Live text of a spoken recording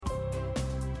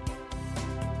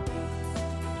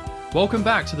Welcome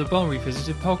back to the Bond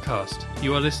Revisited podcast.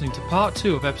 You are listening to part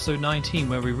 2 of episode 19,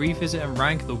 where we revisit and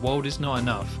rank The World Is Not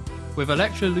Enough. With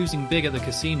Elektra losing big at the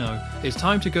casino, it's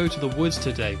time to go to the woods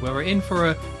today, where we're in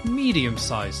for a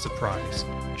medium-sized surprise.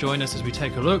 Join us as we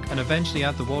take a look and eventually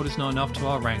add The World Is Not Enough to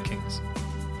our rankings.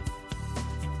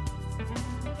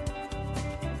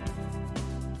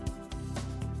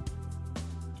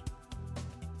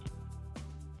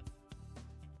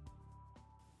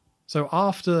 So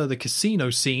after the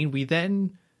casino scene, we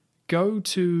then go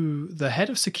to the head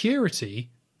of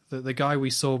security, the guy we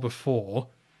saw before.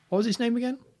 What was his name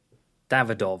again?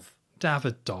 Davidoff.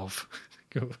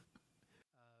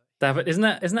 Isn't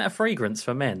that a fragrance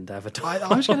for men, Davidoff?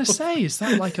 I was going to say, is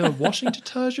that like a washing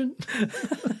detergent?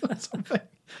 Something?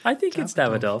 I think it's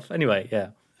Davidoff. Anyway,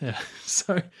 yeah. Yeah.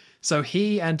 So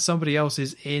he and somebody else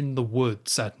is in the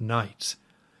woods at night.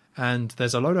 And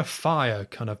there's a load of fire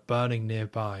kind of burning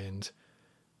nearby, and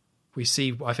we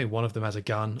see, I think one of them has a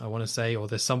gun, I want to say, or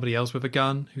there's somebody else with a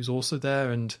gun who's also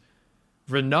there, and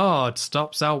Renard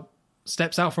steps out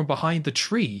from behind the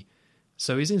tree.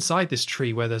 So he's inside this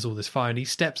tree where there's all this fire, and he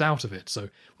steps out of it. So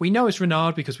we know it's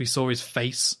Renard because we saw his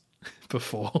face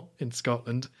before in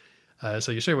Scotland.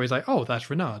 So you're straight away like, oh, that's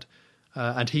Renard.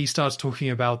 And he starts talking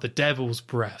about the Devil's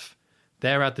Breath.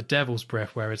 They're at the Devil's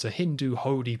Breath, where it's a Hindu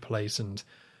holy place, and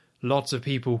lots of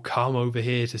people come over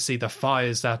here to see the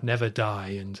fires that never die.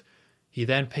 And he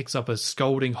then picks up a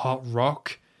scalding hot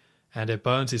rock, and it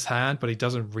burns his hand, but he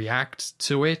doesn't react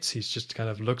to it. He just kind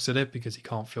of looks at it because he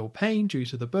can't feel pain due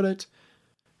to the bullet.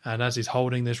 And as he's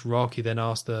holding this rock, he then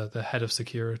asks the head of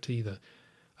security,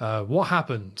 what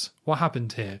happened? What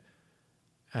happened here?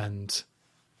 And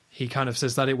he kind of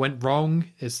says that it went wrong.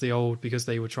 It's the old, because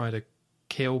they were trying to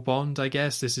kill Bond, I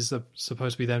guess. This is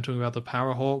supposed to be them talking about the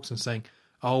Powerhawks and saying,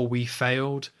 oh, we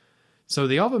failed. So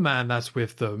the other man that's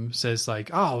with them says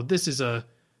like, oh, this is a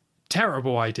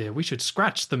terrible idea. We should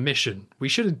scratch the mission. We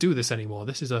shouldn't do this anymore.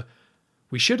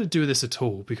 We shouldn't do this at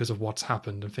all because of what's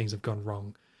happened and things have gone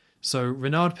wrong. So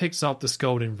Renard picks up the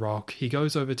scalding rock. He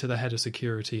goes over to the head of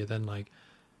security and then like,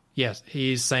 yes,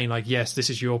 he's saying like, yes,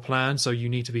 this is your plan, so you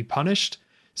need to be punished.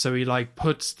 So he like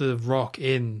puts the rock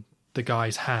in the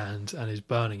guy's hand and is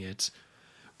burning it.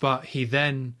 But he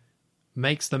then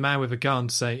makes the man with a gun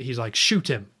say, he's like, shoot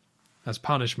him as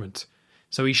punishment.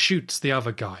 So he shoots the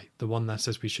other guy, the one that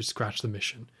says we should scratch the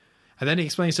mission. And then he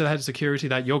explains to the head of security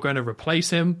that you're going to replace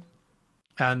him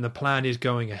and the plan is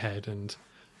going ahead. And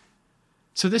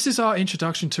so this is our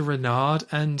introduction to Renard,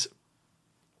 and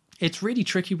it's really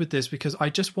tricky with this because I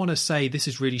just want to say this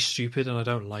is really stupid and I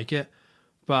don't like it.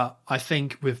 But I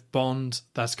think with Bond,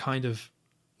 that's kind of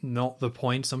not the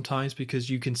point sometimes, because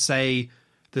you can say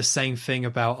the same thing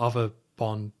about other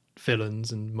Bond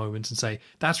villains and moments and say,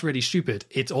 that's really stupid.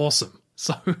 It's awesome.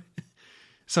 So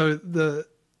the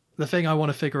thing I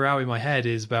want to figure out in my head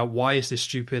is about why is this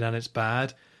stupid and it's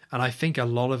bad. And I think a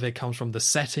lot of it comes from the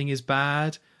setting is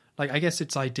bad. Like, I guess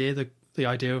it's the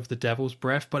idea of the Devil's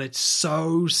Breath, but it's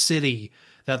so silly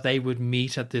that they would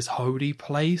meet at this holy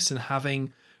place and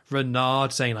having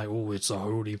Renard saying like, oh, it's a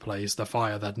holy place, the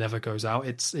fire that never goes out.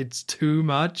 It's too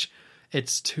much.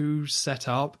 It's too set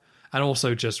up. And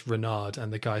also just Renard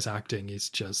and the guy's acting is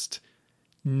just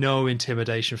no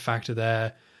intimidation factor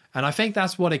there. And I think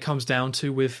that's what it comes down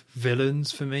to with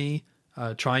villains for me,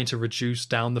 trying to reduce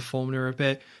down the formula a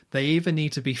bit. They either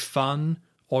need to be fun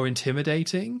or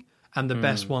intimidating, and the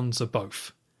best ones are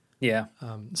both. Yeah.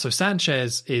 So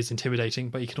Sanchez is intimidating,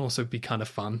 but he can also be kind of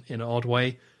fun in an odd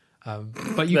way.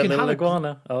 But you can have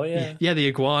iguana. Oh yeah. Yeah, the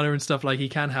iguana and stuff. Like, he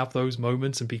can have those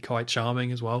moments and be quite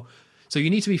charming as well. So you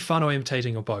need to be fun or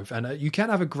imitating or both. And you can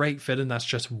have a great villain that's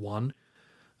just one.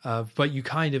 But you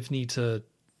kind of need to...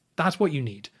 That's what you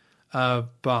need.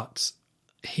 But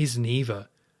he's neither.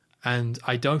 And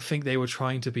I don't think they were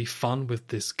trying to be fun with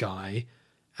this guy.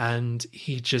 And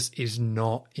he just is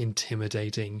not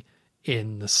intimidating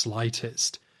in the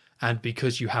slightest. And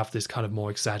because you have this kind of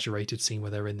more exaggerated scene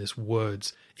where they're in this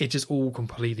woods, it just all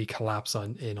completely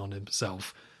collapses in on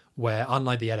himself. Where,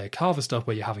 unlike the Elliot Carver stuff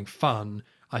where you're having fun,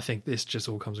 I think this just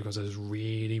all comes across as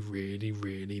really, really,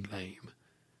 really lame.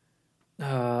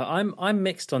 I'm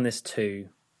mixed on this too.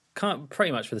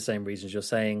 Pretty much for the same reasons you're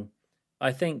saying.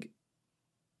 I think,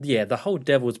 yeah, the whole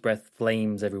Devil's Breath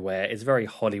flames everywhere. It's very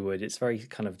Hollywood. It's very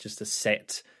kind of just a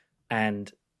set.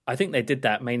 And I think they did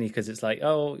that mainly because it's like,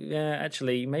 oh, yeah,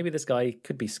 actually, maybe this guy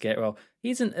could be scary. Well,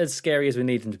 he isn't as scary as we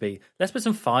need him to be. Let's put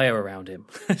some fire around him.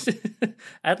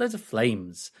 Add loads of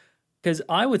flames. Because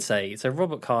I would say, so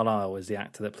Robert Carlyle is the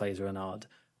actor that plays Renard.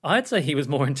 I'd say he was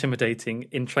more intimidating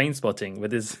in Train Spotting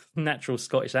with his natural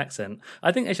Scottish accent.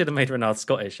 I think they should have made Renard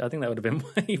Scottish. I think that would have been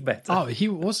way better. Oh, he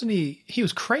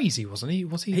was crazy, wasn't he?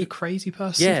 Was he the crazy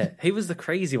person? Yeah, he was the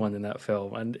crazy one in that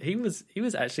film, and he was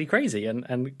actually crazy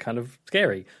and kind of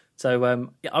scary. So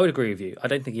yeah, I would agree with you. I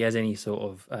don't think he has any sort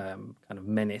of kind of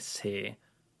menace here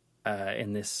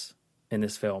in this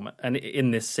film and in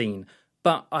this scene.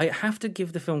 But I have to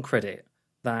give the film credit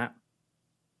that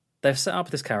they've set up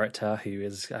this character who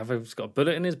has got a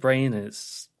bullet in his brain and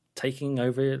it's taking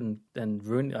over and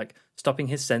ruining, like stopping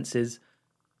his senses.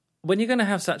 When you're going to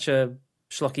have such a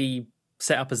schlocky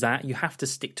setup as that, you have to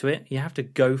stick to it. You have to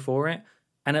go for it.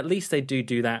 And at least they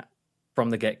do that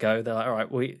from the get-go. They're like, all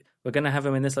right, we're going to have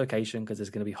him in this location because there's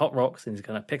going to be hot rocks and he's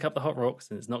going to pick up the hot rocks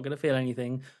and it's not going to feel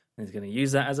anything. And he's going to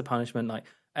use that as a punishment. Like,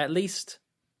 at least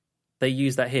they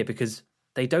use that here because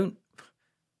they don't.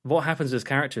 What happens with his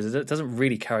characters is it doesn't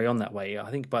really carry on that way.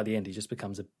 I think by the end he just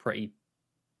becomes a pretty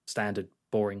standard,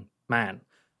 boring man.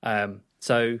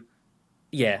 So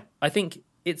yeah, I think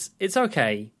it's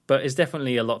okay, but it's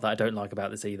definitely a lot that I don't like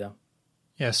about this either.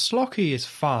 Yeah, Slocky is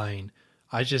fine.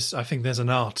 I think there's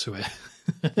an art to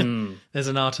it. There's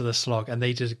an art to the slog, and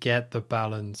they just get the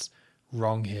balance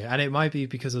wrong here. And it might be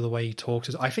because of the way he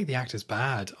talks. I think the actor's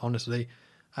bad, honestly.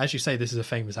 As you say, this is a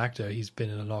famous actor. He's been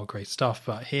in a lot of great stuff,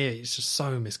 but here it's just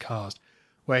so miscast.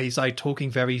 Where he's like talking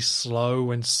very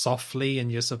slow and softly, and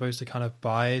you're supposed to kind of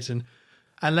buy it. And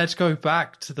let's go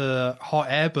back to the hot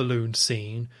air balloon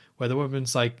scene where the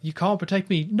woman's like, "You can't protect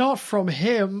me, not from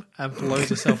him," and blows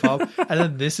herself up. And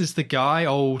then this is the guy,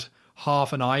 old,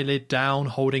 half an eyelid down,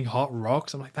 holding hot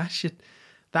rocks. I'm like, that's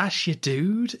your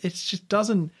dude. It just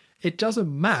doesn't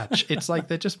match. It's like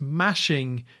they're just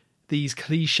mashing these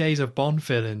cliches of Bond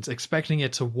villains, expecting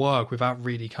it to work without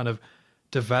really kind of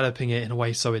developing it in a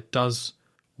way so it does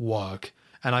work.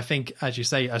 And I think, as you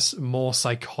say, a more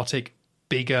psychotic,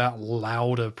 bigger,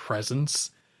 louder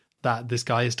presence that this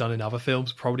guy has done in other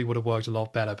films probably would have worked a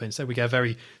lot better. But instead we get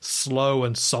very slow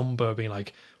and somber, being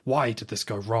like, why did this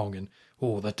go wrong? And,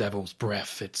 oh, the devil's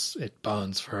breath, it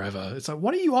burns forever. It's like,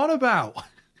 what are you on about?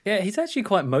 Yeah, he's actually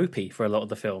quite mopey for a lot of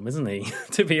the film, isn't he?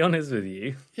 To be honest with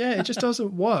you. Yeah, it just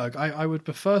doesn't work. I would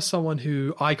prefer someone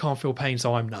who, I can't feel pain,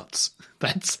 so I'm nuts.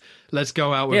 Let's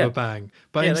go out with a bang.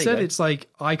 But instead it's like,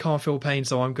 I can't feel pain,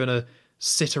 so I'm going to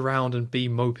sit around and be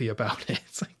mopey about it.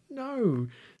 It's like, no.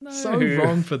 So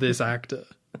wrong for this actor.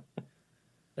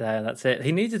 Yeah, that's it.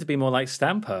 He needed to be more like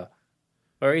Stamper,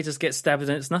 where he just gets stabbed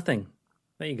and it's nothing.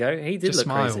 There you go. He did just look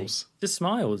smiles. Crazy. Just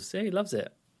smiles. Yeah, he loves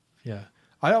it. Yeah.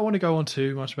 I don't want to go on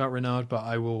too much about Renard, but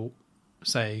I will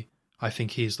say I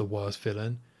think he's the worst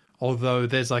villain. Although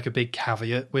there's like a big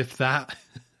caveat with that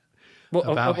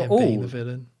about him being the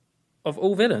villain. Of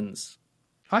all villains?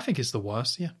 I think it's the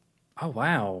worst, yeah. Oh,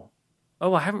 wow.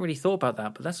 Oh, I haven't really thought about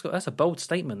that, but that's a bold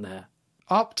statement there.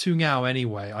 Up to now,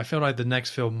 anyway, I feel like the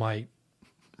next film might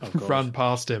run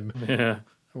past him. Yeah.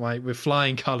 Like, with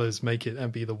flying colours, make it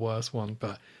and be the worst one,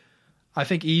 but I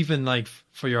think even like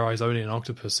For Your Eyes Only and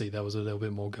Octopussy, there was a little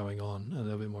bit more going on, a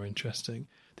little bit more interesting.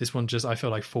 This one just, I feel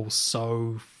like, falls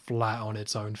so flat on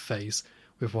its own face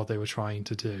with what they were trying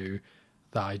to do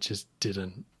that I just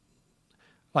didn't.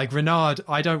 Like Renard,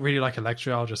 I don't really like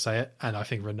Electra, I'll just say it, and I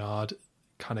think Renard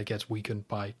kind of gets weakened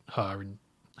by her and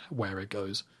where it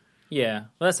goes. Yeah,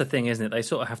 well, that's the thing, isn't it? They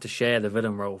sort of have to share the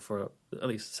villain role for at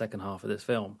least the second half of this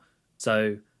film.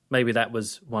 So maybe that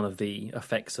was one of the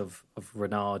effects of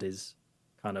Renard is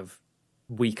kind of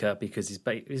weaker because he's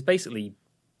basically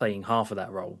playing half of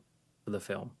that role for the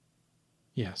film.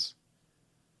 Yes.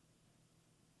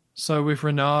 So with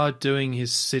Renard doing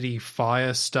his city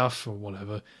fire stuff or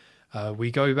whatever,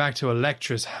 we go back to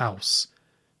Electra's house.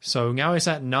 So now it's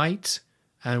at night,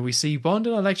 and we see Bond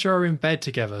and Electra are in bed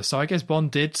together. So I guess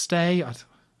Bond did stay. I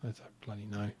don't bloody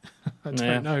know. I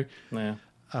don't know. Yeah.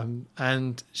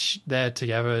 And they're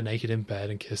together, naked in bed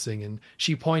and kissing. And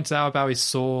she points out about his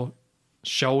sore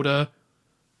shoulder.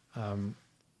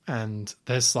 And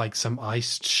there's like some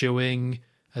ice chewing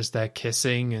as they're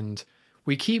kissing. And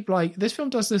we keep like, this film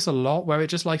does this a lot where it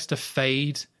just likes to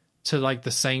fade to like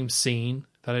the same scene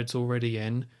that it's already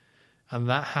in. And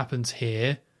that happens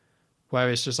here, where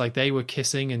it's just like they were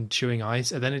kissing and chewing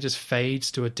ice, and then it just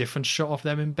fades to a different shot of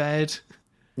them in bed.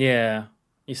 Yeah.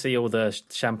 You see all the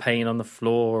champagne on the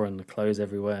floor and the clothes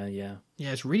everywhere, yeah.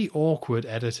 Yeah, it's really awkward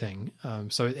editing.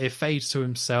 So it fades to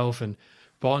himself, and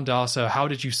Bond asks her, how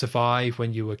did you survive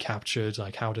when you were captured?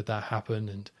 Like, how did that happen?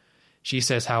 And she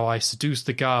says how I seduced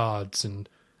the guards, and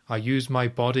I used my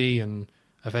body, and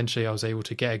eventually I was able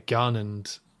to get a gun,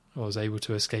 and I was able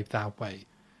to escape that way.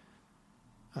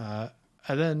 And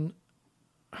then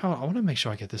Oh, I want to make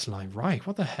sure I get this line right.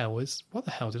 What the hell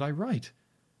did I write?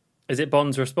 Is it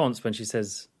Bond's response when she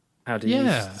says, "How do you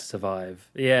survive?"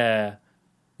 Yeah,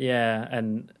 yeah,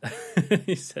 and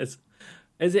he says,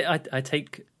 "Is it? I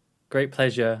take great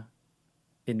pleasure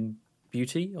in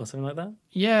beauty," or something like that.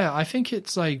 Yeah, I think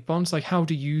it's like Bond's like, "How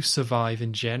do you survive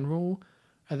in general?"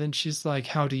 And then she's like,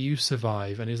 "How do you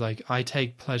survive?" And he's like, "I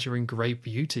take pleasure in great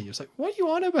beauty." It's like, what are you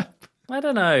on about? I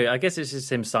don't know. I guess it's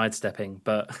just him sidestepping,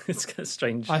 but it's kind of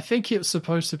strange. I think it's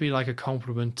supposed to be like a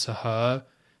compliment to her,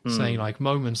 saying like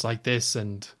moments like this,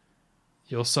 and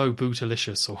you're so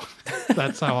bootylicious, or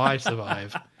that's how I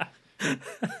survive.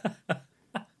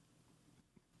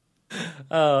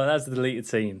 Oh, that's the deleted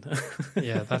scene.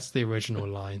 Yeah, that's the original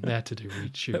line. They had to do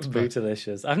reshoots.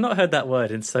 Bootylicious. I've not heard that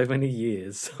word in so many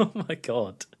years. Oh my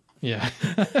god. Yeah.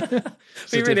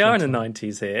 We really are in the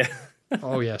 90s here.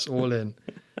 Oh yes, all in.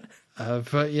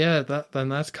 But yeah,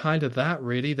 that's kind of that,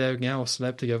 really. They're now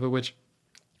slept together, which,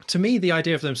 to me, the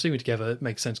idea of them sleeping together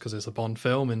makes sense because it's a Bond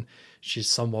film and she's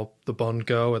somewhat the Bond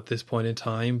girl at this point in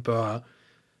time, but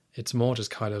it's more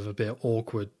just kind of a bit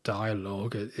awkward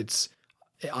dialogue.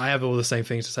 I have all the same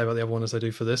things to say about the other one as I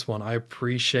do for this one. I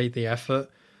appreciate the effort.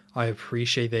 I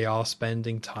appreciate they are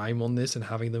spending time on this and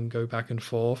having them go back and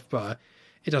forth, but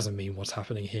it doesn't mean what's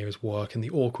happening here is work, and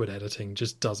the awkward editing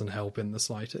just doesn't help in the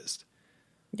slightest.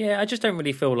 Yeah, I just don't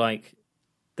really feel like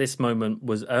this moment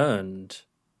was earned.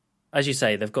 As you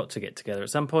say, they've got to get together at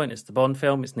some point. It's the Bond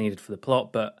film. It's needed for the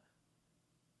plot, but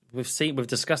we've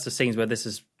discussed the scenes where this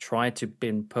has tried to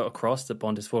been put across that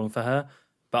Bond is falling for her,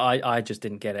 but I just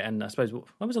didn't get it. And I suppose, when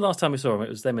was the last time we saw them? It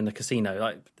was them in the casino.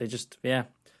 Like, they just, yeah,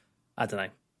 I don't know.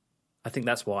 I think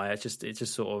that's why it just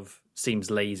sort of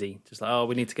seems lazy. Just like, oh,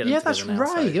 we need to get them together now. Yeah,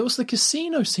 that's right. So. It was the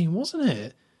casino scene, wasn't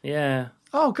it? Yeah.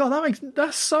 Oh god,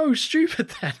 that's so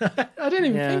stupid. Then I didn't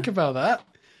even think about that.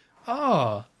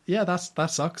 Oh yeah, that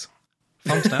sucks.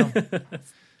 Thumbs down.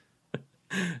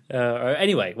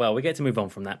 Anyway, well, we get to move on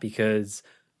from that because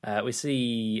we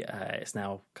see it's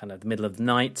now kind of the middle of the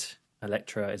night.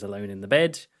 Elektra is alone in the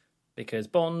bed because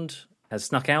Bond has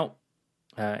snuck out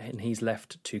and he's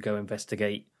left to go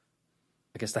investigate,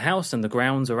 I guess, the house and the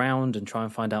grounds around and try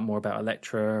and find out more about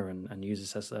Elektra and use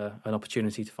this as an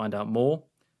opportunity to find out more.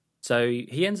 So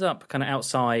he ends up kind of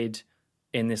outside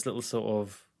in this little sort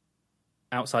of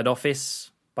outside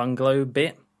office bungalow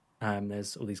bit.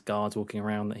 There's all these guards walking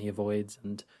around that he avoids,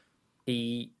 and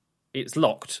it's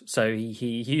locked. So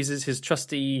he uses his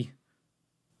trusty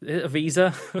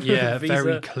Visa. Yeah, Visa,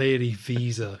 very clearly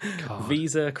Visa card.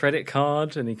 Visa credit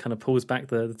card, and he kind of pulls back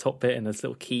the top bit, and this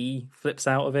little key flips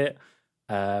out of it,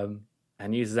 and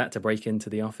uses that to break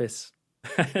into the office.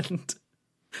 And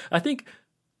I think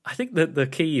that the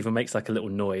key even makes like a little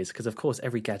noise because, of course,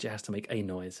 every gadget has to make a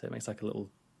noise. So it makes like a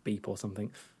little beep or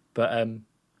something. But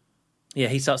yeah,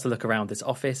 he starts to look around this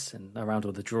office and around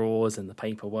all the drawers and the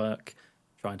paperwork,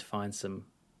 trying to find some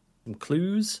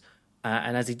clues.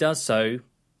 And as he does so,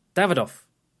 Davidoff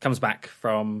comes back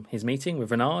from his meeting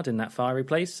with Renard in that fiery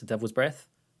place, the Devil's Breath,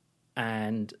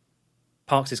 and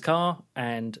parks his car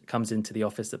and comes into the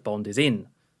office that Bond is in.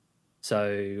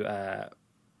 So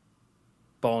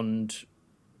Bond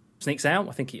sneaks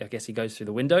out. I guess he goes through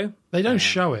the window. They don't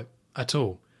show it at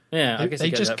all. Yeah, I guess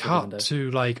they just cut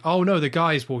to like, oh no, the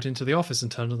guy's walked into the office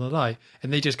and turned on the light,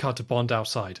 and they just cut to Bond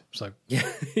outside. So yeah,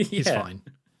 he's fine.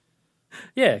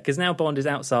 Yeah, because now Bond is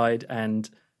outside and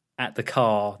at the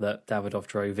car that Davidoff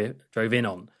drove in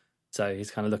on. So he's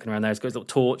kind of looking around there. He's got his little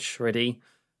torch ready.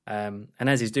 And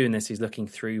as he's doing this, he's looking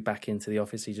through back into the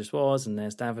office he just was, and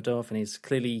there's Davidoff, and he's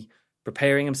clearly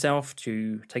preparing himself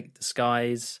to take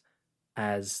disguise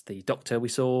as the Doctor we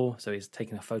saw. So he's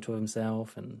taking a photo of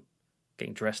himself and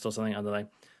getting dressed or something, I don't know.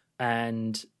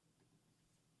 And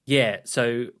yeah,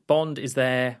 so Bond is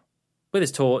there with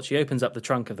his torch. He opens up the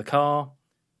trunk of the car,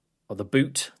 or the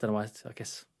boot. I don't know why. I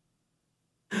guess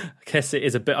it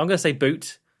is a boot. I'm going to say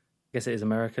boot. I guess it is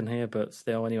American here, but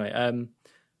still, anyway.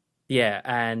 Yeah,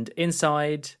 and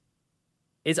inside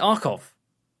is Arkov.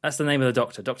 That's the name of the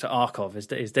Doctor. Dr. Arkov.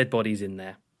 His dead body's in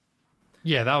there.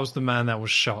 Yeah, that was the man that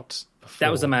was shot before.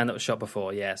 That was the man that was shot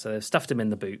before, yeah. So they've stuffed him in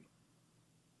the boot.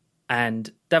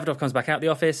 And Davidoff comes back out the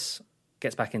office,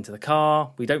 gets back into the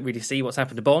car. We don't really see what's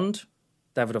happened to Bond.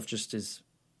 Davidoff just is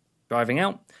driving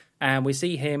out. And we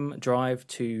see him drive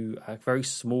to a very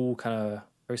small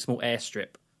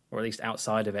airstrip, or at least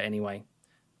outside of it anyway,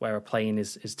 where a plane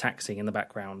is taxiing in the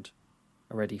background,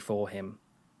 ready for him.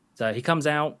 So he comes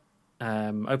out,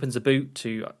 opens the boot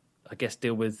to, I guess,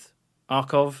 deal with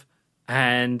Arkov.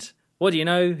 And what do you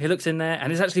know? He looks in there,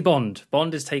 and it's actually Bond.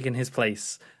 Bond is taking his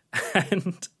place.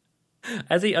 And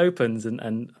As he opens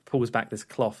and pulls back this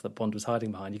cloth that Bond was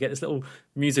hiding behind, you get this little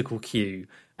musical cue,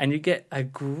 and you get a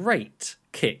great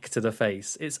kick to the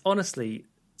face. It's honestly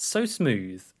so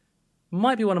smooth.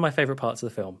 Might be one of my favourite parts of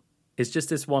the film. It's just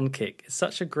this one kick. It's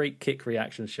such a great kick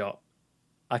reaction shot.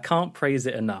 I can't praise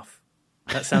it enough.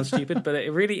 That sounds stupid, but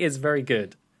it really is very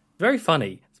good. Very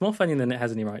funny. It's more funny than it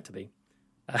has any right to be.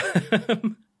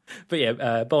 But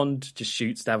yeah, Bond just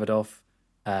shoots Davidoff,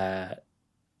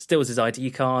 steals his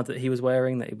ID card that he was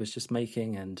wearing, that he was just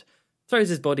making, and throws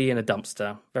his body in a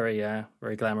dumpster. Very,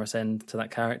 very glamorous end to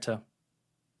that character.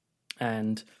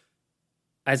 And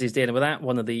as he's dealing with that,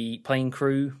 one of the plane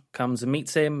crew comes and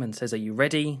meets him and says, "Are you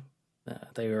ready?"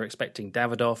 They were expecting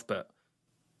Davidoff, but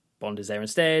Bond is there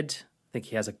instead. I think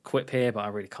he has a quip here, but I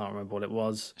really can't remember what it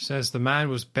was. It says the man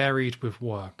was buried with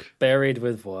work. Buried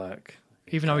with work.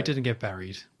 Even though he didn't get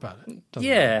buried. But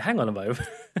yeah, hang on a moment.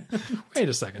 Wait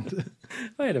a second.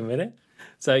 Wait a minute.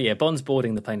 So yeah, Bond's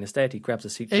boarding the plane instead. He grabs a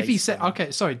suitcase. If he said,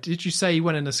 okay, sorry, did you say he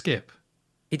went in a skip?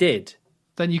 He did.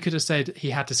 Then you could have said he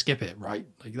had to skip it, right?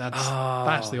 Like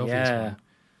that's the obvious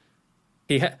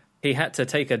one. He had to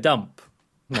take a dump.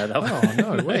 No,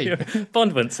 no, wait.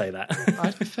 Bond wouldn't say that.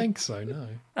 I don't think so, no.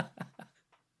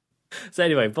 So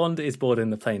anyway, Bond is boarding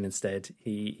the plane instead.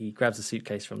 He grabs a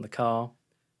suitcase from the car,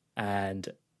 and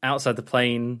outside the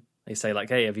plane, they say like,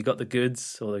 "Hey, have you got the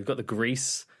goods?" Or "They've got the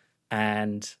grease."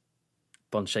 And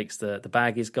Bond shakes the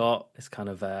bag he's got. It's kind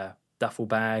of a duffel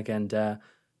bag, and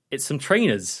it's some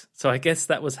trainers. So I guess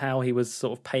that was how he was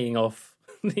sort of paying off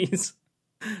these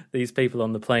people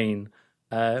on the plane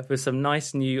with some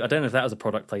nice new. I don't know if that was a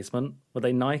product placement. Were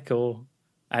they Nike or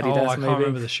Adidas? Oh, I can't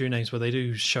remember the shoe names, but they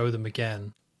do show them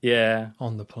again. Yeah,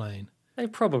 on the plane. They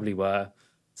probably were.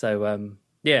 So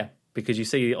yeah, because you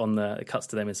see it cuts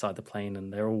to them inside the plane,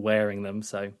 and they're all wearing them.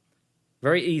 So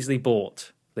very easily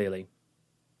bought, clearly.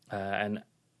 And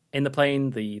in the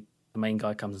plane, the main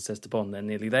guy comes and says to Bond, they're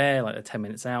nearly there, like they're 10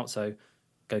 minutes out, so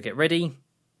go get ready,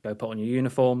 go put on your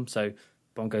uniform. So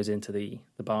Bond goes into the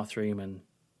bathroom and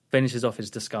finishes off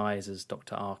his disguise as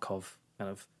Dr. Arkov,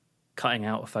 kind of cutting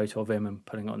out a photo of him and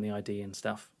putting it on the ID and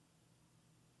stuff.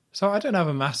 So I don't have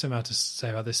a massive amount to say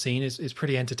about this scene. It's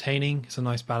pretty entertaining. It's a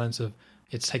nice balance of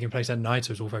it's taking place at night,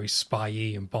 so it's all very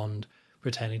spy-y, and Bond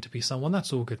pretending to be someone.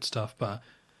 That's all good stuff. But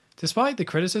despite the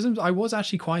criticisms, I was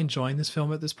actually quite enjoying this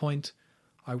film at this point.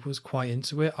 I was quite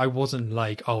into it. I wasn't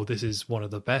like, oh, this is one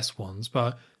of the best ones,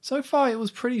 but so far it was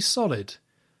pretty solid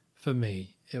for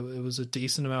me. It was a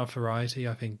decent amount of variety.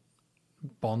 I think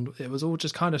Bond, it was all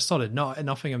just kind of solid.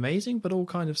 Nothing amazing, but all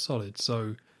kind of solid.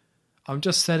 So I'm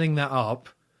just setting that up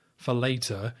for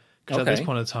later, because at this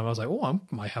point in time I was like, oh, I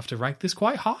might have to rank this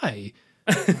quite high.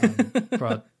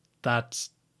 But that's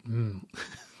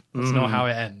not how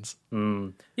it ends.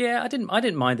 Yeah, I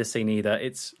didn't mind the scene either.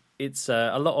 It's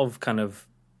a lot of kind of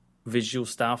visual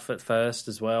stuff at first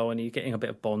as well, and you're getting a bit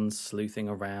of Bond sleuthing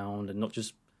around, and not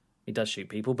just, he does shoot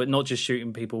people, but not just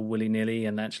shooting people willy-nilly,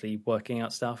 and actually working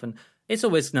out stuff. And it's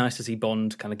always nice to see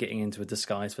Bond kind of getting into a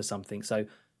disguise for something. So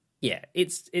yeah,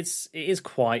 it is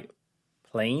quite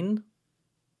plain,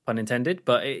 pun intended,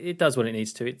 but it does what it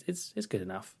needs to. It's good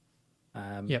enough.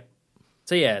 Yep.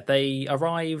 So yeah, they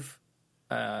arrive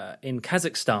in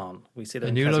Kazakhstan. We see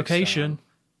a new location,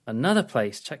 another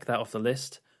place. Check that off the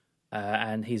list.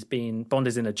 And Bond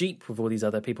is in a jeep with all these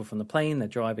other people from the plane. They're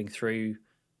driving through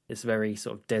this very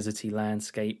sort of deserty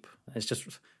landscape. There's just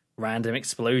random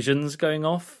explosions going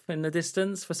off in the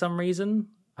distance for some reason.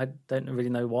 I don't really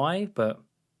know why, but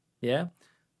yeah.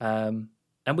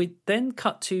 And we then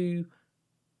cut to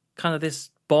kind of this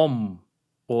bomb,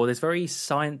 or this very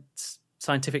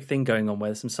scientific thing going on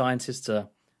where some scientists are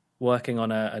working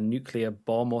on a nuclear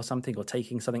bomb or something, or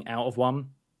taking something out of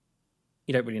one.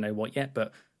 You don't really know what yet,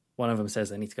 but one of them says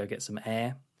they need to go get some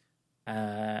air.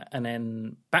 And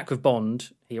then back with Bond,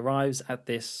 he arrives at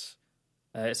this,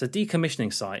 it's a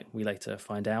decommissioning site, we later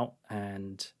find out,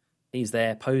 and he's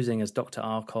there posing as Dr.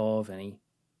 Arkov, and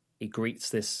he greets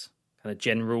this kind of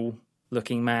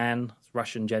general-looking man,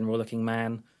 Russian general-looking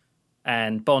man,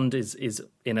 and Bond is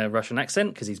in a Russian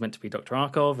accent because he's meant to be Dr.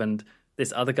 Arkov, and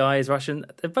this other guy is Russian.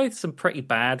 They're both some pretty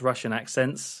bad Russian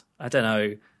accents. I don't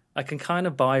know. I can kind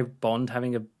of buy Bond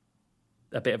having a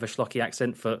bit of a schlocky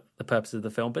accent for the purpose of the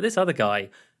film, but this other guy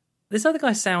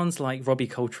sounds like Robbie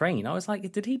Coltrane. I was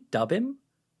like, did he dub him?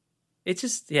 It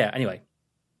just, yeah, anyway,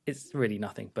 it's really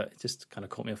nothing, but it just kind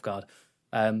of caught me off guard.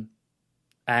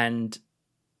 And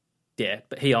yeah,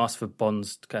 but he asked for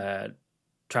Bond's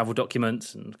travel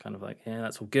documents, and kind of like, yeah,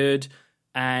 that's all good.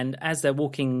 And as they're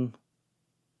walking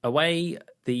away,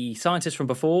 the scientist from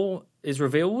before is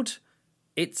revealed.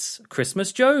 It's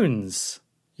Christmas Jones.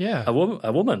 Yeah. A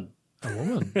woman. A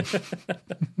woman.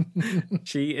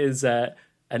 She is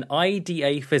an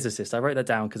IDA physicist. I wrote that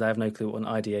down because I have no clue what an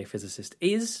IDA physicist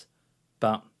is,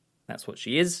 but that's what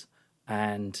she is.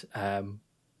 And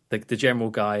the general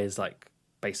guy is like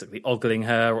basically ogling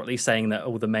her, or at least saying that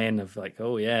all the men have like,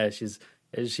 oh yeah, is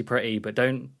she pretty, but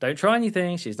don't try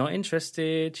anything. She's not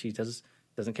interested. She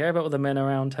doesn't care about all the men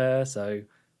around her. So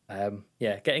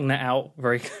getting that out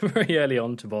very very early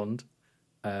on to Bond.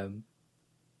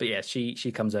 But yeah,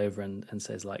 she comes over and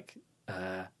says like,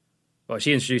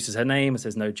 she introduces her name and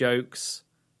says no jokes,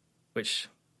 which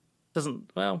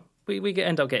doesn't, we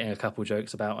end up getting a couple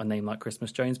jokes about a name like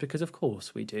Christmas Jones because of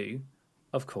course we do,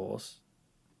 of course.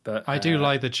 But I do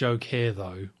like the joke here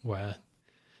though, where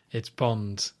it's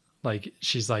Bond, like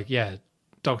she's like, yeah,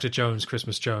 Dr. Jones,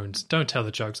 Christmas Jones, don't tell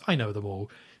the jokes, I know them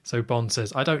all. So Bond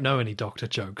says, I don't know any doctor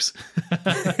jokes. I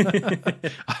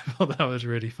thought that was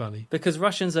really funny. Because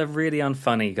Russians are really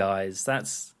unfunny, guys.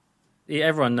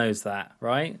 Everyone knows that,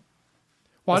 right?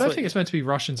 Well, I don't think it's meant to be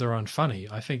Russians are unfunny.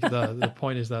 I think the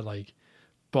point is that like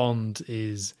Bond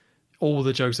is, all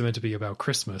the jokes are meant to be about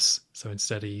Christmas. So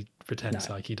instead he pretends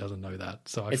like he doesn't know that.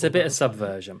 So it's a bit of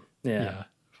subversion. Yeah.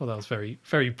 I thought that was very,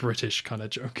 very British kind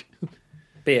of joke.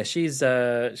 But yeah, she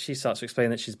starts to explain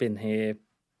that she's been here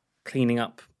cleaning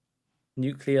up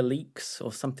nuclear leaks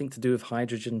or something to do with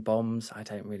hydrogen bombs. I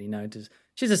don't really know.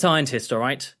 She's a scientist, all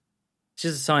right?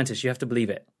 She's a scientist. You have to believe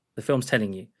it. The film's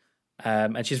telling you.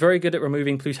 And she's very good at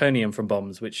removing plutonium from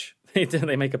bombs, which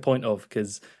they make a point of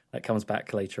because that comes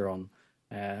back later on.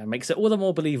 Makes it all the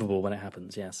more believable when it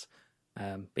happens, yes.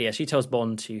 But yeah, she tells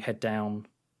Bond to head down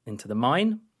into the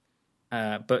mine,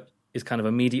 but is kind of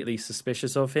immediately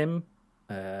suspicious of him,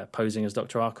 posing as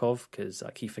Dr. Arkov, because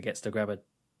he forgets to grab a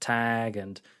tag,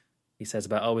 and he says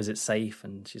about, is it safe?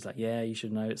 And she's like, yeah, you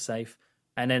should know it's safe.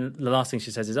 And then the last thing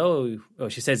she says is,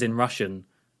 she says in Russian,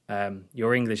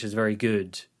 your English is very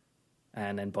good.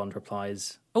 And then Bond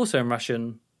replies, also in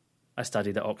Russian, I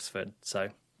studied at Oxford. So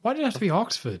why did it have to be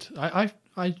Oxford?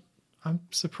 I'm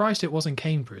surprised it wasn't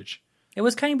Cambridge. It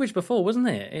was Cambridge before, wasn't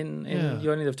it? In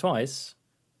You Only Live Twice.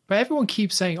 But everyone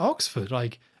keeps saying Oxford.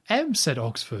 Like, M said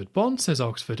Oxford. Bond says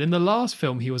Oxford. In the last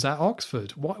film, he was at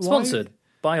Oxford. Sponsored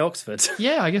by Oxford.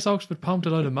 Yeah, I guess Oxford pumped a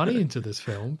load of money into this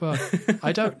film. But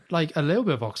I don't, like, a little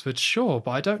bit of Oxford, sure.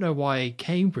 But I don't know why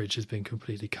Cambridge has been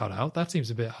completely cut out. That seems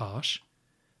a bit harsh.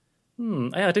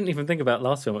 Yeah, I didn't even think about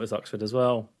last film. It was Oxford as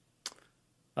well.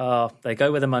 They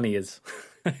go where the money is.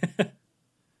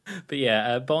 But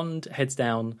yeah, Bond heads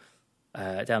down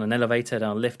an elevator,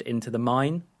 down a lift into the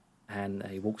mine, and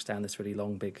he walks down this really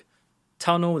long, big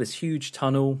tunnel, this huge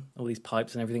tunnel, all these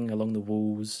pipes and everything along the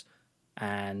walls,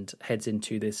 and heads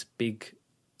into this big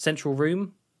central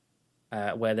room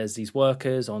where there's these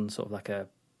workers on sort of like a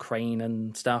crane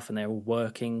and stuff, and they're all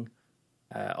working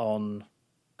on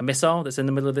a missile that's in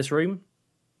the middle of this room.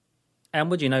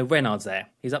 And would you know, Renard's there.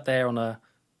 He's up there on a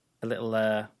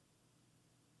little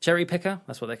cherry picker,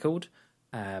 that's what they're called,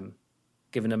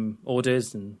 giving them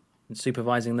orders and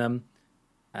supervising them.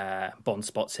 Bond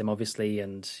spots him, obviously,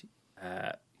 and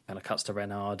kind of cuts to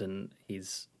Renard, and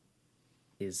he's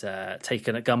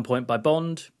taken at gunpoint by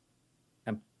Bond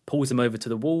and pulls him over to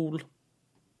the wall.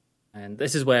 And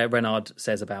this is where Renard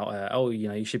says about,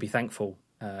 you should be thankful,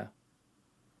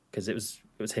 because it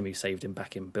was him who saved him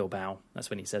back in Bilbao.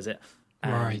 That's when he says it.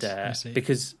 And, right,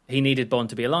 because he needed Bond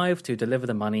to be alive to deliver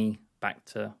the money back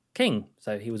to King.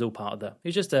 So he was all part of he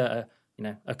was just a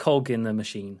cog in the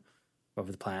machine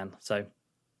of the plan. So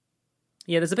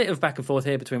yeah, there's a bit of back and forth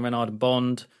here between Renard and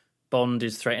Bond. Bond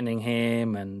is threatening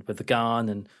him and with the gun,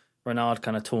 and Renard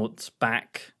kind of taunts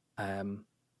back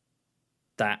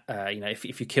that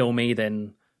if you kill me,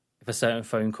 then if a certain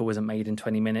phone call isn't made in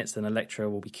 20 minutes, then Elektra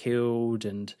will be killed.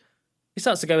 And he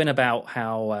starts to go in about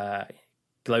how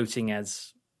gloating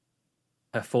as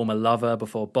her former lover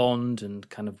before Bond, and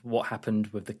kind of what happened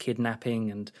with the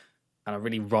kidnapping, and kind of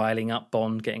really riling up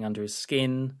Bond, getting under his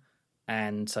skin.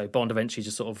 And so Bond eventually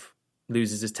just sort of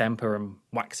loses his temper and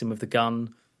whacks him with the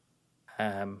gun,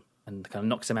 and kind of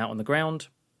knocks him out on the ground.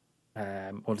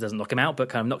 Or doesn't knock him out, but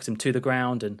kind of knocks him to the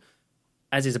ground. And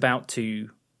as he's about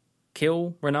to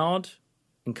kill Renard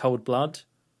in cold blood,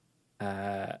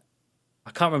 I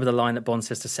can't remember the line that Bond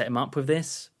says to set him up with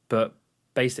this, but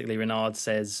basically Renard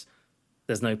says,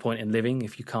 there's no point in living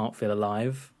if you can't feel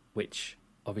alive, which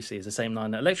obviously is the same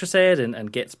line that Elektra said,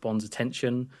 and gets Bond's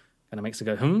attention, kind of makes her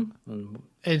go, and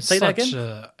it's say that such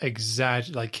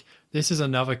again? Like, this is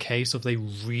another case of they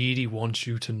really want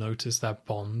you to notice that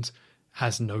Bond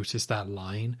has noticed that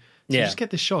line. So you Yeah. just get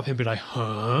this shot of him being like,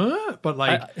 huh? But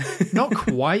like, not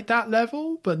quite that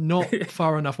level, but not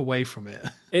far enough away from it.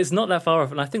 It's not that far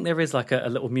off, and I think there is like a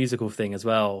little musical thing as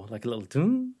well, like a little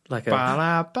dun, like a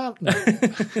Ba-la-ba-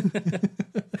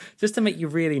 just to make you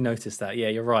really notice that. Yeah,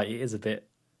 you're right. It is a bit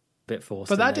forced.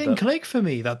 But in that there, didn't click for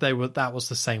me that that was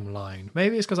the same line.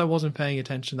 Maybe it's because I wasn't paying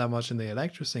attention that much in the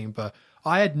Electra scene, but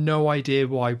I had no idea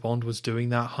why Bond was doing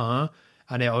that, huh?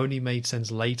 And it only made sense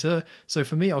later. So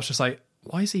for me, I was just like,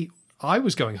 why is he... I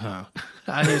was going her,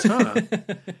 and it's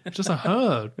her. Just a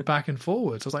her back and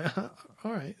forwards. I was like,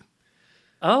 all right.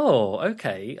 Oh,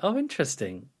 okay. Oh,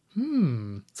 interesting.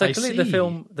 So I clearly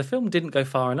see. the film didn't go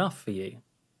far enough for you.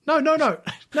 No.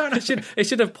 It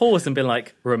should have paused and been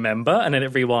like, remember, and then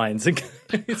it rewinds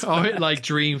and goes, Oh, it like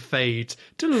dream fades.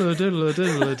 Diddle, diddle,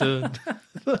 diddle,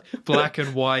 diddle. Black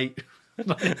and white.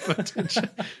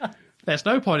 There's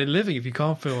no point in living if you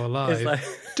can't feel alive. It's like-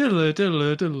 Diddle,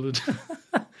 diddle, diddle.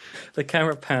 the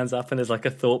camera pans up and there's like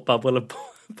a thought bubble of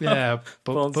Yeah.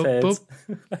 Bond's heads.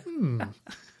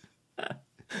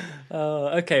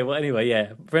 Okay, well, anyway,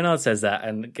 yeah. Renard says that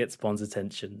and gets Bond's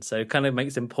attention. So it kind of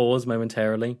makes him pause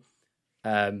momentarily,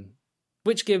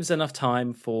 which gives enough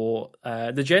time for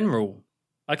the general.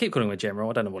 I keep calling him a general.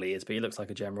 I don't know what he is, but he looks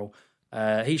like a general.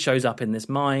 He shows up in this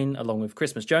mine along with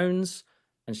Christmas Jones,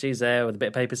 and she's there with a bit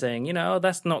of paper saying, you know,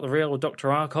 that's not the real Dr.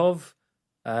 Arkov.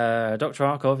 Dr.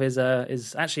 Arkov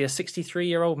is actually a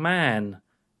 63-year-old man.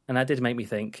 And that did make me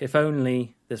think, if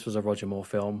only this was a Roger Moore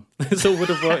film, this all would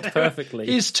have worked perfectly.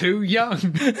 He's too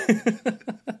young.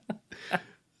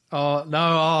 Oh, no,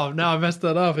 I messed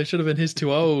that up. It should have been he's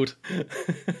too old.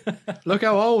 Look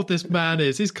how old this man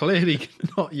is. He's clearly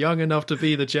not young enough to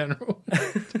be the general,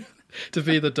 to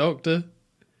be the doctor.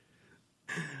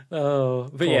 Oh,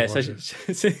 but Poor yeah, Roger.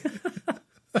 so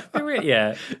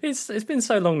yeah, it's been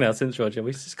so long now since Roger.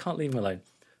 We just can't leave him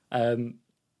alone.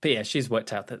 But yeah, she's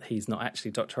worked out that he's not actually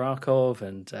Dr. Arkov,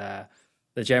 and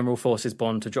the general forces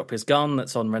Bond to drop his gun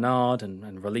that's on Renard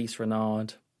and release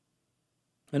Renard.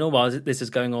 And all while this is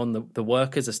going on, the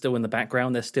workers are still in the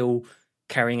background. They're still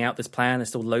carrying out this plan. They're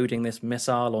still loading this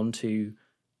missile onto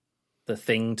the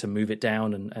thing to move it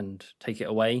down and take it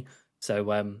away.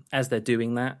 So as they're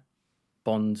doing that,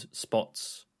 Bond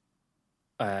spots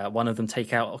one of them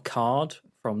take out a card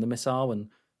from the missile and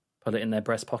put it in their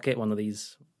breast pocket, one of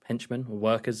these henchmen or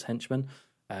workers' henchmen.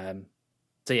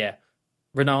 So yeah,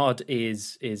 Renard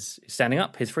is standing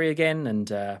up. He's free again and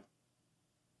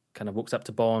kind of walks up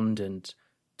to Bond and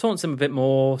taunts him a bit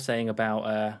more, saying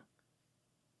about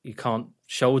you can't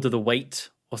shoulder the weight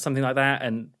or something like that,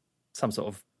 and some sort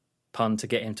of pun to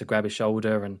get him to grab his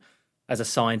shoulder and as a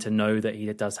sign to know that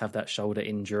he does have that shoulder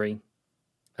injury.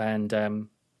 And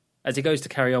as he goes to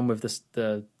carry on with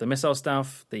the missile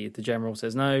stuff, the general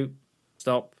says, no,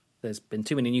 stop. There's been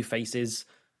too many new faces.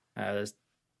 There's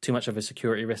too much of a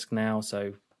security risk now,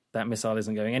 so that missile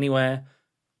isn't going anywhere,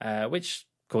 which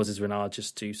causes Renard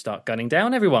just to start gunning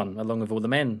down everyone along with all the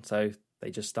men. So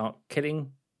they just start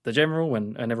killing the general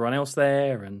and everyone else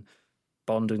there, and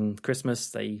Bond and Christmas,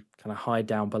 they kind of hide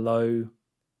down below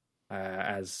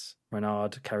as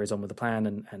Renard carries on with the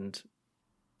plan and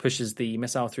pushes the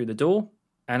missile through the door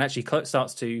and actually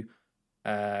starts to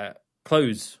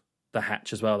close the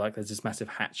hatch as well. Like there's this massive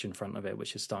hatch in front of it,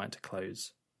 which is starting to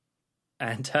close.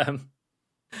 And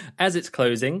as it's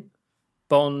closing,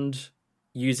 Bond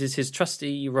uses his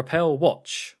trusty rappel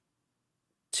watch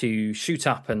to shoot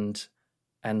up and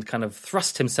kind of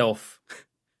thrust himself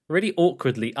really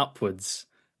awkwardly upwards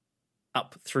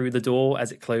up through the door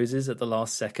as it closes at the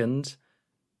last second.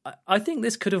 I think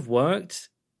this could have worked,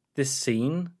 this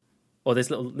scene, or this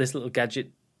little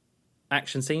gadget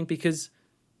action scene, because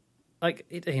like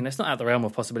it's not out of the realm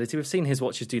of possibility. We've seen his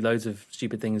watches do loads of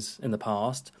stupid things in the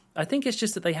past. I think it's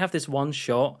just that they have this one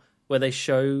shot where they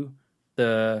show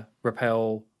the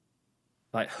rappel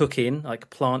like hook in, like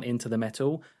plant into the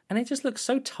metal, and it just looks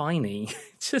so tiny.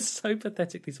 It's just so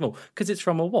pathetically small because it's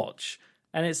from a watch.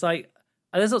 And it's like,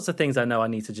 there's lots of things I know I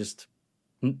need to just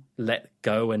let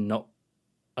go and not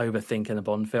overthink in a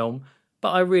Bond film.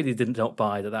 But I really did not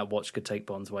buy that watch could take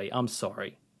Bond's weight. I'm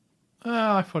sorry.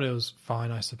 I thought it was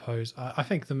fine, I suppose. I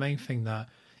think the main thing that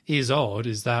is odd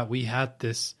is that we had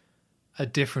a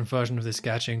different version of this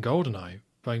gadget in GoldenEye.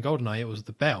 But in GoldenEye, it was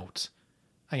the belt.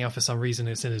 And for some reason,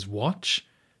 it's in his watch.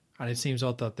 And it seems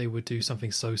odd that they would do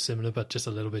something so similar, but just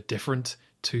a little bit different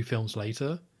 2 films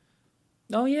later.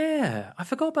 Oh, yeah. I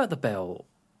forgot about the belt.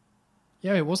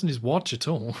 Yeah, it wasn't his watch at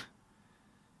all.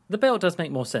 The belt does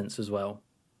make more sense as well.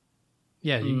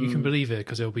 Yeah, you can believe it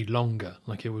because it'll be longer.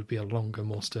 Like, it would be a longer,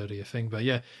 more sturdier thing. But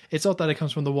yeah, it's odd that it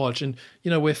comes from the watch. And,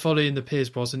 we're following the Pierce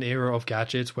Brosnan era of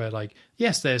gadgets where, like,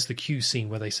 yes, there's the Q scene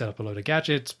where they set up a load of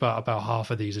gadgets, but about half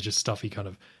of these are just stuff he kind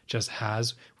of just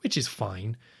has, which is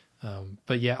fine.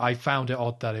 But yeah, I found it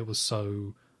odd that it was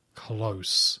so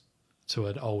close to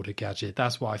an older gadget.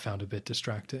 That's what I found a bit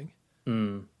distracting.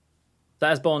 So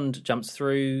as Bond jumps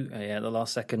through at the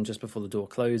last second, just before the door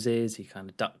closes, he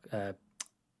kind of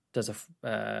does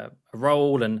a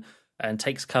roll and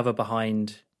takes cover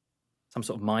behind some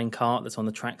sort of mine cart that's on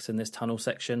the tracks in this tunnel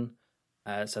section.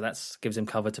 So that gives him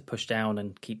cover to push down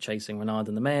and keep chasing Renard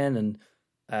and the men.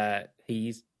 And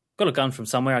he's got a gun from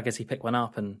somewhere. I guess he picked one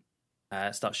up and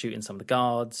starts shooting some of the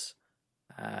guards.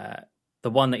 The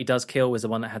one that he does kill was the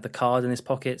one that had the card in his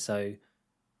pocket. So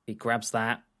he grabs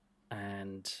that.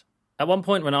 And at one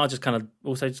point, Renard just kind of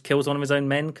also just kills one of his own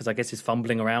men because I guess he's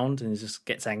fumbling around and he just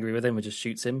gets angry with him and just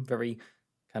shoots him. Very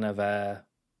kind of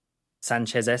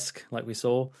Sanchez-esque, like we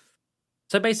saw.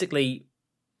 So basically,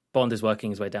 Bond is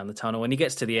working his way down the tunnel. When he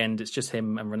gets to the end, it's just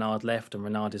him and Renard left, and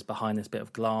Renard is behind this bit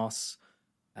of glass,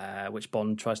 which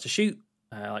Bond tries to shoot,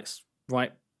 like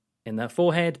right in the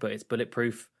forehead, but it's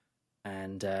bulletproof.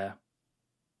 And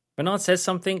Renard says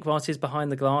something whilst he's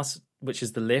behind the glass, which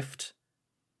is the lift.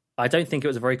 I don't think it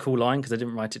was a very cool line because I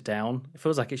didn't write it down. It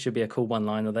feels like it should be a cool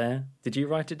one-liner there. Did you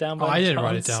write it down? I didn't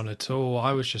write it down at all.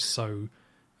 I was just so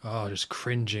just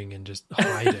cringing and just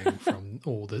hiding from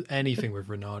anything with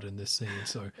Renard in this scene.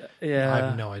 So yeah, I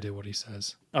have no idea what he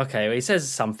says. Okay, well, he says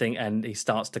something and he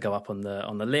starts to go up on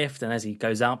the lift. And as he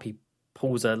goes up, he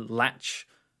pulls a latch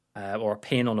or a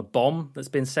pin on a bomb that's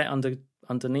been set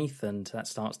underneath, and that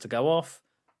starts to go off,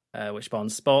 which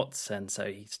Bond spots. And so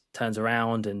he turns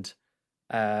around and.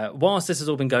 Whilst this has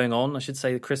all been going on, I should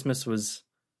say that Christmas was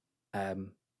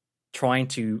trying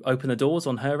to open the doors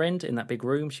on her end in that big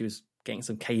room. She was getting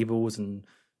some cables and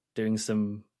doing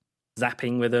some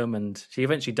zapping with them, and she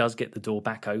eventually does get the door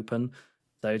back open.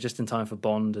 So just in time for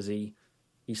Bond as he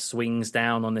swings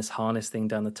down on this harness thing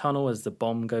down the tunnel as the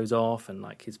bomb goes off and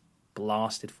like he's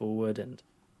blasted forward. And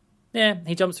yeah,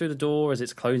 he jumps through the door as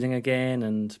it's closing again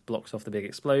and blocks off the big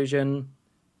explosion.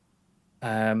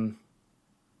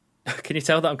 Can you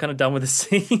tell that I'm kind of done with the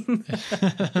scene?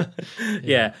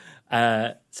 Yeah.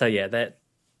 So yeah,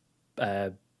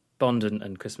 that Bond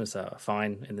and Christmas are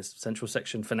fine in this central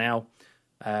section for now.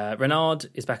 Renard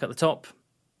is back at the top.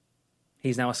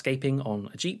 He's now escaping on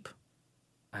a jeep.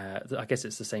 I guess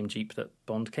it's the same jeep that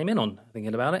Bond came in on,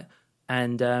 thinking about it.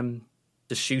 And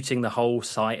just shooting the whole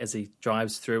site as he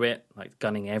drives through it, like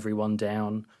gunning everyone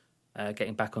down,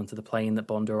 getting back onto the plane that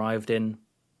Bond arrived in.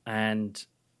 And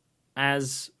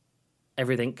as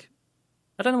everything,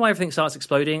 I don't know why everything starts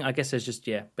exploding. I guess there's just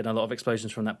been a lot of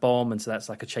explosions from that bomb, and so that's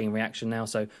like a chain reaction now.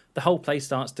 So the whole place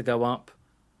starts to go up.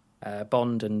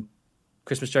 Bond and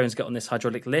Christmas Jones get on this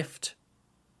hydraulic lift,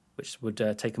 which would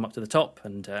take him up to the top,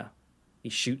 and he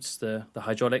shoots the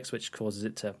hydraulics, which causes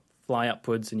it to fly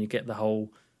upwards, and you get the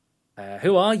whole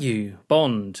 "Who are you,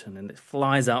 Bond?" and then it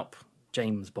flies up,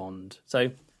 James Bond.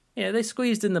 So yeah, they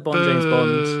squeezed in the Bond, James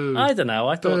Bond. I don't know.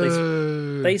 I thought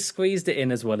they squeezed it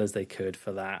in as well as they could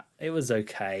for that. It was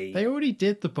okay. They already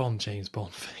did the Bond, James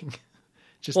Bond thing.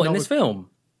 Just in this film?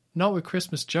 Not with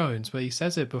Christmas Jones, but he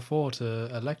says it before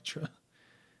to Electra.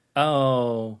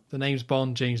 Oh. The name's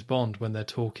Bond, James Bond when they're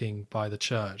talking by the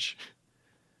church.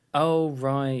 Oh,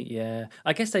 right, yeah.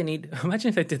 I guess they need... Imagine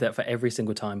if they did that for every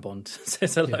single time Bond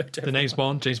says hello to everyone. The name's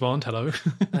Bond, James Bond, hello.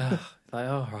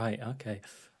 Right, okay.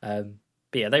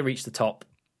 But yeah, they reach the top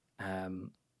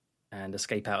and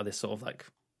escape out of this sort of like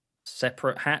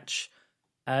separate hatch,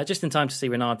 just in time to see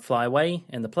Renard fly away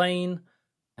in the plane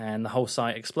and the whole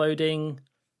site exploding.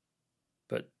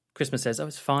 But Christmas says, "Oh,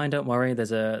 it's fine, don't worry.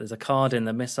 There's a card in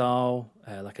the missile,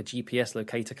 like a GPS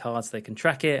locator card, so they can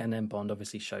track it." And then Bond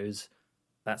obviously shows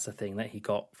that's the thing that he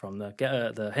got from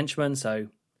the henchman, so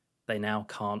they now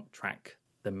can't track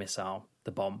the missile,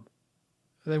 the bomb.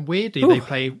 And then weirdly, they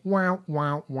play wow,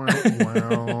 wow, wow,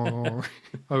 wow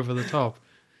over the top.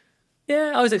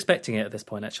 Yeah, I was expecting it at this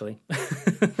point, actually.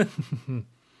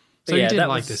 So you didn't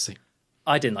like this scene?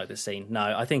 I didn't like this scene. No,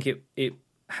 I think it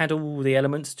had all the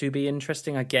elements to be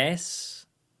interesting, I guess,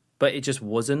 but it just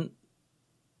wasn't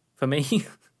for me.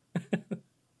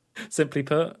 Simply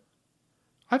put.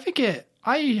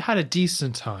 I had a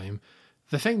decent time.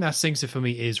 The thing that sinks it for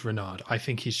me is Renard. I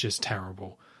think he's just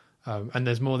terrible. And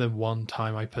there's more than one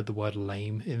time I put the word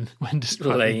lame in when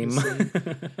describing the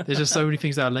scene. There's just so many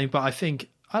things that are lame, but I think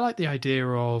I like the idea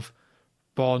of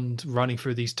Bond running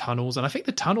through these tunnels, and I think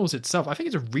the tunnels itself, I think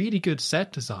it's a really good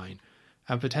set design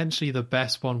and potentially the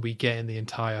best one we get in the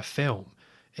entire film.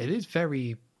 It is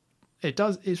very It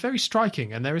does. It's very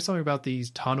striking, and there is something about these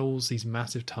tunnels, these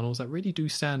massive tunnels, that really do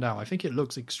stand out. I think it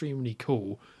looks extremely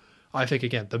cool. I think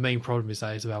again the main problem is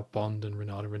that it's about Bond and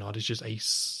Renard. And Renard is just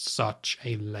such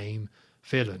a lame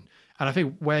villain, and I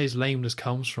think where his lameness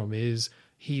comes from is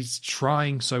he's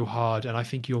trying so hard, and I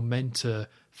think you're meant to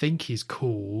think he's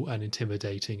cool and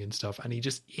intimidating and stuff, and he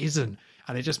just isn't.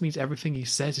 And it just means everything he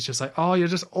says is just like, oh, you're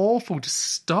just awful. Just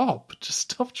stop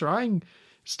trying.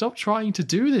 Stop trying to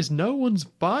do this. No one's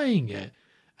buying it.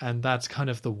 And that's kind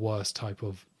of the worst type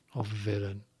of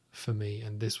villain for me.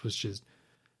 And this was just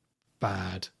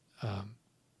bad.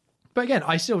 But again,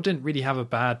 I still didn't really have a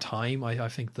bad time. I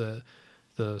think the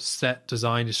set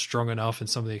design is strong enough, and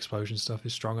some of the explosion stuff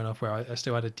is strong enough where I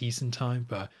still had a decent time.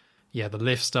 But yeah, the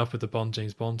lift stuff with the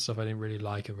James Bond stuff I didn't really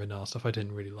like, and Renard stuff I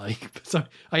didn't really like. But so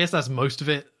I guess that's most of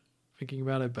it, thinking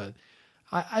about it. But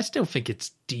I still think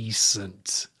it's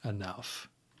decent enough.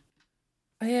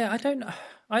 Yeah,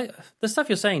 the stuff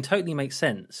you're saying totally makes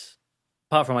sense.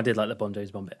 Apart from I did like the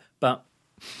James Bond bit. But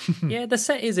yeah, the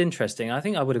set is interesting. I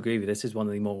think I would agree with this. Is one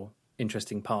of the more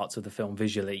interesting parts of the film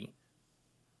visually.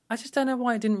 I just don't know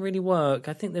why it didn't really work.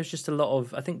 I think there's just a lot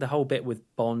of... I think the whole bit with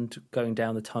Bond going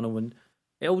down the tunnel, and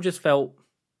it all just felt...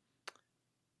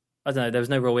 I don't know, there was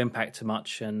no real impact to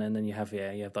much. And then you have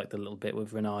like the little bit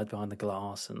with Renard behind the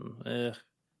glass. And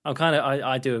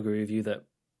I do agree with you that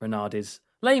Renard is...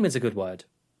 Lame is a good word.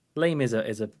 Lame is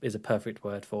a perfect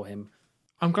word for him.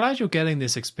 I'm glad you're getting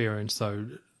this experience, though.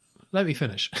 Let me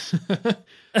finish.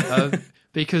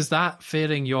 Because that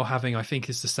feeling you're having, I think,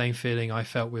 is the same feeling I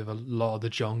felt with a lot of the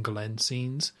John Glenn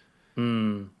scenes.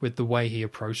 With the way he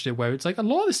approached it, where it's like a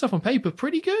lot of this stuff on paper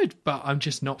pretty good, but I'm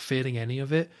just not feeling any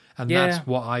of it. And that's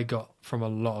what I got from a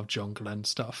lot of John Glenn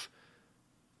stuff.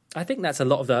 I think that's a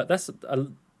lot of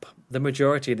the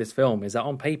majority of this film is that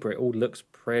on paper it all looks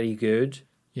pretty good.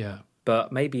 Yeah.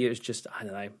 But maybe it was just, I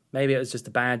don't know, maybe it was just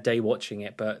a bad day watching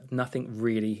it, but nothing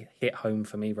really hit home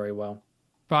for me very well.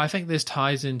 But I think this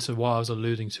ties into what I was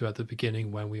alluding to at the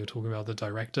beginning when we were talking about the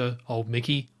director, old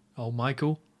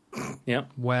Michael. Yeah.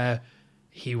 Where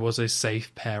he was a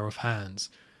safe pair of hands.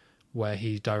 Where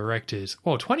he directed,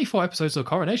 24 episodes of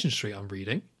Coronation Street, I'm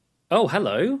reading. Oh,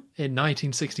 hello. In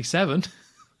 1967.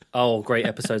 Oh, great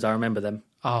episodes. I remember them.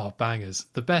 Oh, bangers.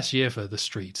 The best year for The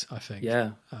Street, I think.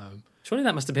 Yeah. Surely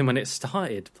that must have been when it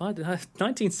started.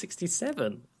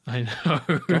 1967. I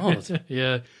know. God.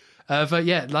 Yeah. But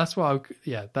yeah, that's what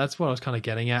I was kind of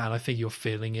getting at, and I think you're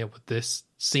feeling it with this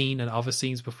scene and other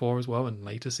scenes before as well, and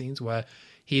later scenes where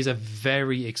he's a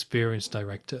very experienced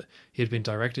director. He had been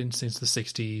directing since the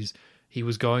 60s. He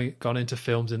was gone into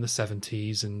films in the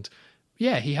 70s, and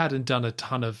yeah, he hadn't done a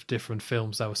ton of different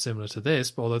films that were similar to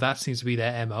this, but although that seems to be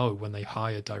their MO when they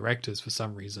hire directors for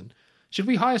some reason. Should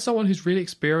we hire someone who's really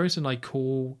experienced in like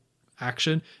cool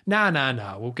action?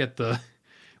 Nah. We'll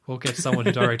get someone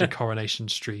who directed Coronation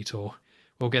Street, or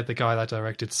we'll get the guy that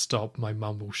directed Stop, My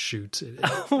Mum Will Shoot.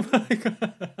 Oh my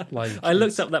God. I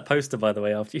looked up that poster, by the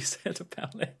way, after you said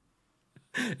about it.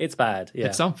 It's bad, yeah.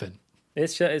 It's something.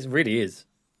 It really is.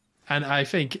 And I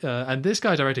think, and this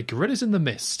guy directed Gorillas in the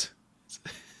Mist.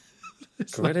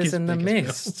 Gorillas in the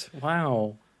Mist.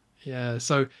 Wow. Yeah,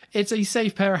 so it's a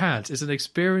safe pair of hands. It's an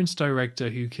experienced director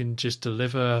who can just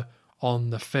deliver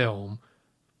on the film,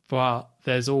 but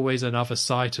there's always another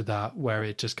side to that where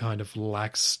it just kind of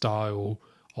lacks style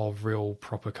of real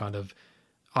proper kind of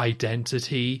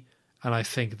identity. And I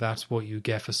think that's what you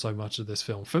get for so much of this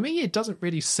film. For me, it doesn't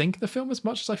really sink the film as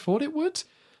much as I thought it would.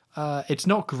 It's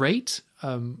not great,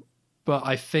 but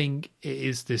I think it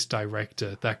is this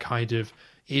director that kind of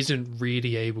isn't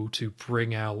really able to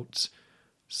bring out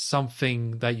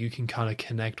something that you can kind of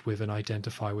connect with and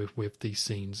identify with these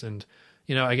scenes. And,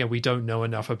 you know, again, we don't know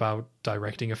enough about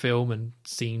directing a film and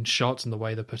scene shots and the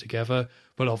way they're put together,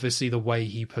 but obviously the way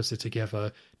he puts it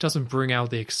together doesn't bring out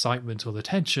the excitement or the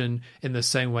tension in the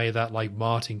same way that like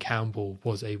Martin Campbell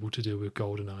was able to do with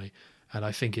GoldenEye. And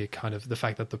I think it kind of, the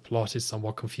fact that the plot is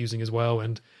somewhat confusing as well,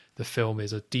 and the film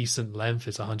is a decent length,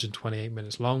 it's 128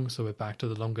 minutes long, so we're back to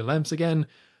the longer lengths again,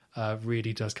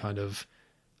 really does kind of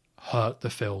hurt the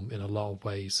film in a lot of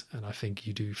ways. And I think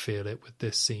you do feel it with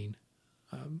this scene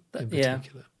in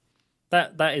particular.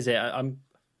 That is it. I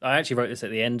actually wrote this at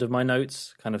the end of my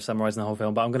notes, kind of summarising the whole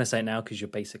film, but I'm going to say it now because you're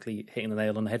basically hitting the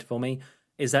nail on the head for me,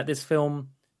 is that this film,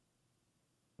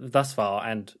 thus far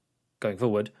and going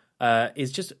forward,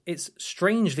 it's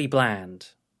strangely bland.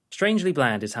 Strangely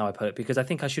bland is how I put it, because I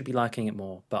think I should be liking it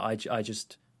more, but it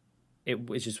just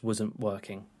wasn't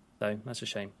working. So that's a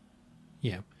shame.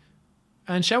 Yeah.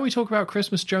 And shall we talk about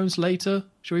Christmas Jones later?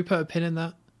 Shall we put a pin in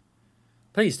that?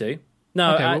 Please do.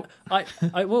 No, Okay, well-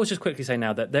 I will just quickly say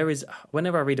now that there is,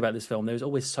 whenever I read about this film, there is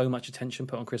always so much attention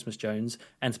put on Christmas Jones,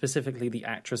 and specifically the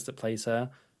actress that plays her,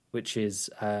 which is,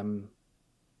 oh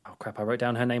crap, I wrote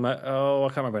down her name. I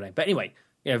can't remember her name. But anyway,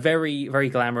 very, very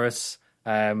glamorous,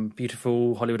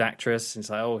 beautiful Hollywood actress. And it's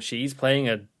like, oh, she's playing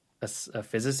a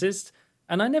physicist.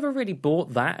 And I never really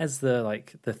bought that as the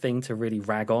thing to really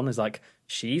rag on, is like,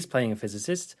 she's playing a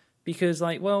physicist, because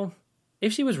like, well,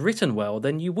 if she was written well,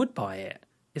 then you would buy it.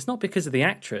 It's not because of the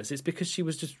actress, it's because she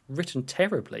was just written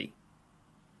terribly.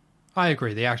 I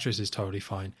agree. The actress is totally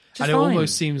fine. Just and it fine.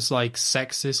 almost seems like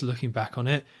sexist looking back on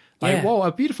it. Like, Yeah. well,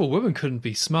 a beautiful woman couldn't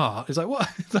be smart. It's like, what?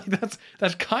 Like,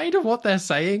 that's kind of what they're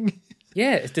saying.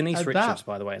 Yeah, it's Denise And Richards,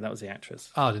 by the way. That was the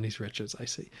actress. Oh, Denise Richards, I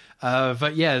see.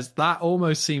 But yes, that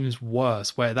almost seems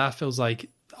worse, where that feels like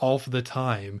of the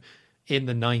time in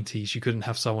the 90s, you couldn't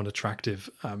have someone attractive.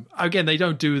 Again,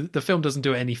 the film doesn't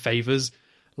do it any favors,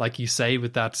 like you say,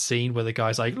 with that scene where the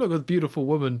guy's like, look at the beautiful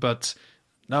woman, but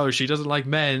no, she doesn't like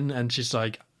men. And she's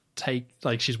like,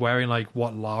 she's wearing like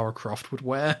what Lara Croft would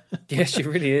wear. Yeah, she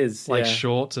really is. Like yeah.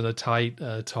 shorts and a tight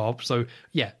top. So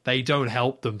yeah, they don't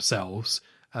help themselves.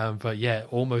 But yeah,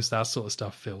 almost that sort of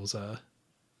stuff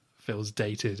feels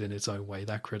dated in its own way,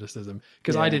 that criticism.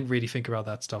 Because I Yeah. didn't really think about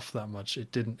that stuff that much.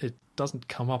 It doesn't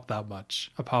come up that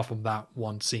much, apart from that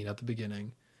one scene at the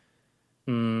beginning.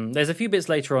 There's a few bits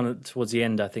later on towards the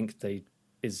end, I think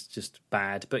is just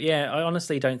bad. But yeah, I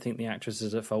honestly don't think the actress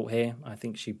is at fault here. I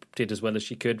think she did as well as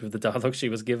she could with the dialogue she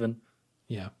was given.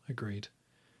 Yeah, agreed.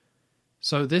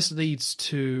 So this leads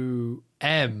to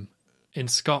M in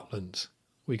Scotland.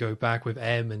 We go back with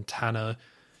M and Tanner,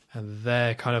 and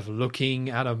they're kind of looking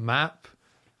at a map,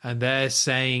 and they're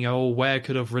saying, oh, where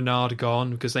could have Renard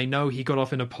gone? Because they know he got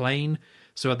off in a plane.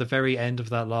 So at the very end of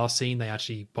that last scene, they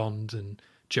actually, Bond and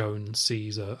Jones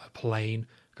sees a plane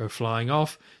go flying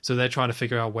off. So they're trying to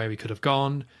figure out where he could have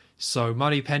gone. So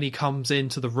Moneypenny comes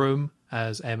into the room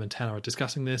as M and Tanner are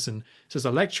discussing this and says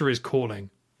a lecturer is calling.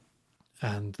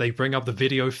 And they bring up the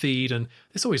video feed, and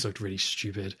this always looked really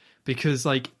stupid because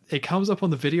like it comes up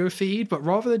on the video feed, but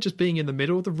rather than just being in the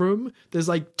middle of the room, there's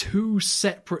like two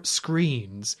separate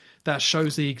screens that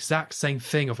shows the exact same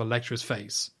thing of a lecturer's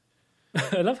face.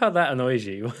 I love how that annoys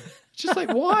you. Just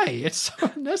like, why? It's so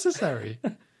unnecessary.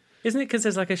 Isn't it because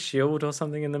there's like a shield or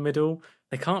something in the middle?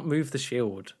 They can't move the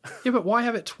shield. Yeah, but why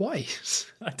have it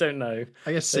twice? I don't know.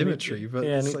 I guess symmetry, but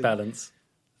yeah, it's need like- balance.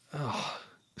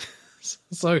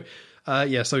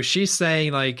 So she's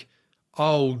saying like,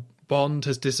 oh, Bond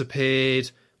has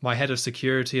disappeared, my head of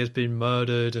security has been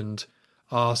murdered, and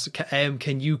ask M,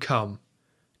 can you come?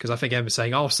 Because I think M is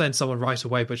saying, I'll send someone right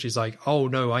away, but she's like, oh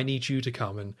no, I need you to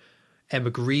come, and M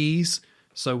agrees.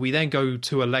 So we then go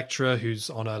to a lecturer who's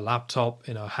on her laptop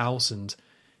in her house, and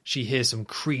she hears some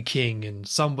creaking and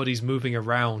somebody's moving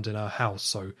around in her house.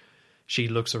 So she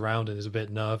looks around and is a bit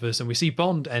nervous, and we see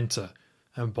Bond enter,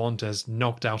 and Bond has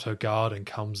knocked out her guard and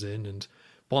comes in, and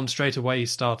Bond straight away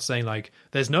starts saying like,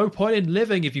 there's no point in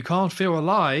living if you can't feel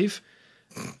alive.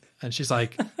 And she's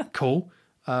like, cool.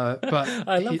 But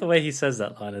I love the way he says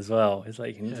that line as well. It's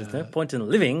like, there's no point in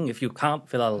living if you can't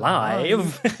feel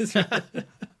alive.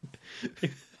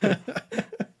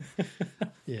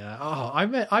 yeah.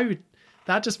 Oh,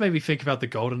 that just made me think about the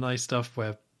GoldenEye stuff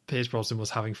where Pierce Brosnan was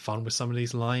having fun with some of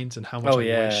these lines and how much I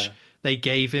wish they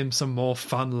gave him some more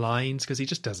fun lines, because he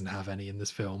just doesn't have any in this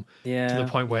film. Yeah. To the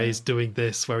point where he's doing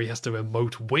this, where he has to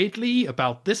emote weirdly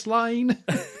about this line,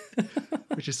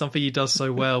 which is something he does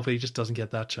so well, but he just doesn't get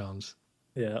that chance.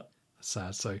 Yeah.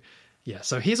 Sad. So yeah,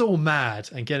 so he's all mad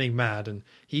and getting mad, and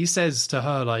he says to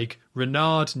her like,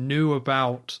 Renard knew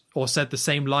about or said the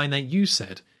same line that you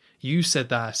said. You said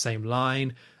that same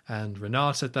line, and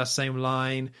Renard said that same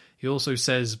line. He also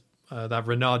says that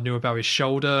Renard knew about his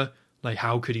shoulder. Like,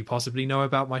 how could he possibly know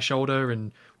about my shoulder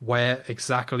and where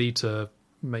exactly to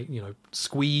make,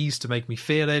 squeeze to make me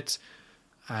feel it?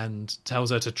 And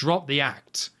tells her to drop the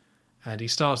act. And he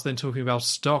starts then talking about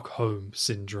Stockholm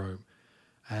Syndrome,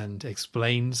 and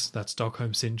explains that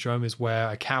Stockholm Syndrome is where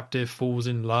a captive falls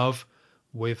in love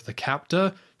with the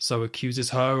captor, so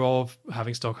accuses her of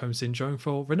having Stockholm Syndrome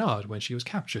for Renard when she was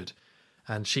captured.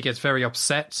 And she gets very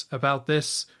upset about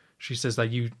this. She says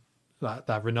that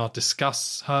that Renard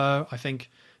disgusts her, I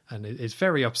think, and is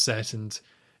very upset, and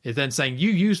is then saying, you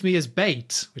used me as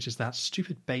bait, which is that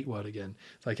stupid bait word again.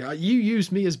 It's like, you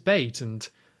used me as bait, and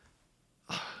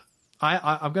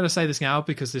I'm going to say this now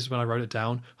because this is when I wrote it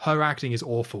down. Her acting is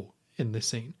awful in this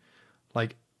scene.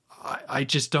 Like, I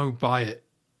just don't buy it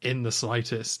in the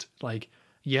slightest. Like,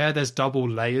 yeah, there's double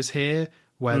layers here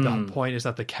where the point is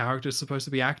that the character is supposed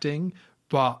to be acting,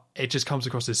 but it just comes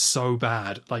across as so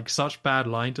bad, like such bad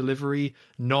line delivery,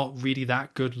 not really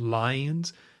that good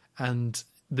lines, and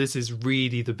this is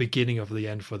really the beginning of the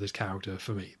end for this character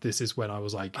for me. This is when I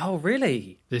was like, oh,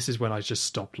 really? This is when I just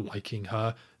stopped liking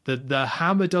her. The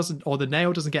hammer doesn't, or the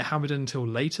nail doesn't get hammered in until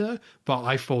later, but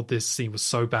I thought this scene was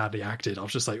so badly acted. I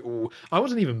was just like, oh, I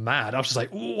wasn't even mad. I was just like,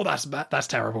 oh, that's bad. That's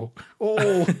terrible.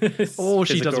 Oh,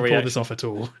 she doesn't pull this off at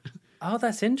all. Oh,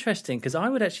 that's interesting, because I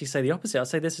would actually say the opposite. I'd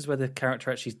say this is where the character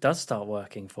actually does start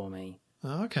working for me.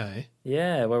 Okay.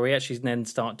 Yeah, where we actually then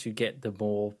start to get the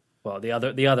more, well, the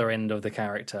other end of the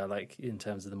character, like in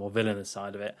terms of the more villainous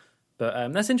side of it.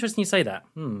 But that's interesting you say that.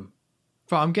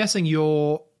 But I'm guessing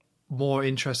you're more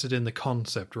interested in the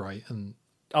concept, right? And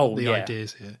the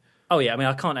ideas here. Oh, yeah. I mean,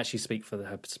 I can't actually speak for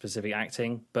the specific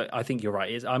acting, but I think you're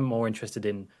right. I'm more interested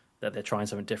in that they're trying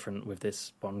something different with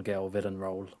this Bond girl villain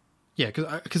role. Yeah,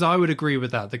 because I would agree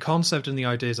with that. The concept and the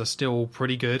ideas are still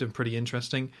pretty good and pretty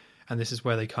interesting, and this is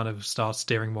where they kind of start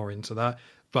steering more into that.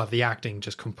 But the acting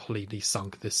just completely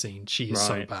sunk this scene. She is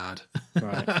so bad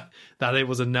that it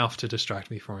was enough to distract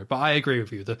me from it. But I agree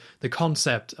with you. The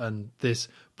concept and this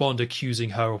Bond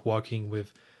accusing her of working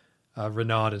with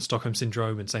Renard and Stockholm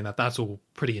Syndrome and saying that's all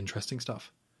pretty interesting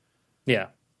stuff. Yeah,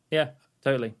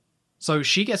 totally. So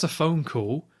she gets a phone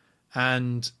call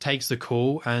and takes the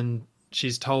call, and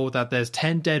she's told that there's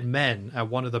 10 dead men at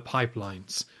one of the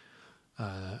pipelines.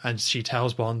 And she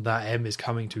tells Bond that M is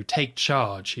coming to take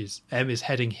charge. M is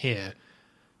heading here.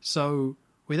 So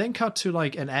we then cut to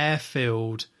like an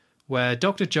airfield where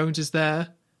Dr. Jones is there,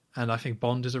 and I think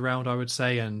Bond is around, I would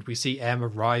say, and we see M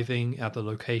arriving at the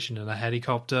location in a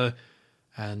helicopter,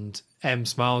 and M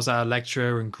smiles at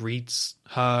Elektra and greets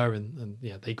her, and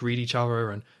they greet each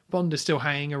other, and Bond is still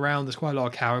hanging around. There's quite a lot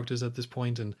of characters at this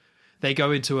point, and they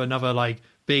go into another like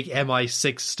big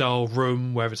MI6 style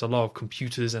room where there's a lot of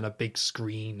computers and a big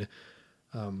screen.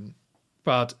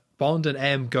 But Bond and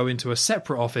M go into a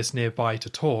separate office nearby to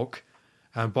talk,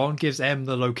 and Bond gives M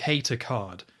the locator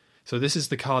card. So this is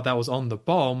the card that was on the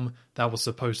bomb that was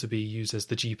supposed to be used as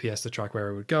the GPS to track where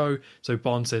it would go. So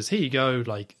Bond says, here you go,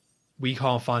 like, we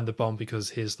can't find the bomb because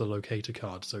here's the locator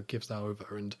card. So gives that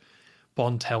over, and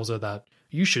Bond tells her that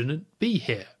you shouldn't be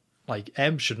here. Like,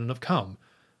 M shouldn't have come.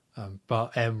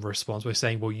 But M responds by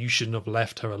saying, well, you shouldn't have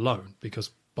left her alone,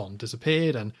 because Bond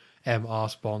disappeared, and M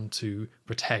asked Bond to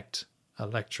protect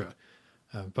Elektra.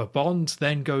 But Bond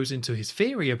then goes into his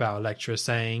theory about Elektra,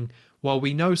 saying, well,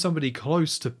 we know somebody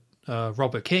close to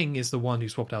Robert King is the one who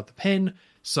swapped out the pin,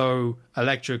 so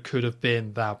Elektra could have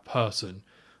been that person,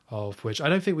 of which I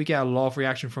don't think we get a lot of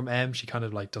reaction from M. She kind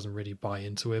of like doesn't really buy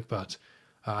into it, but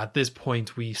at this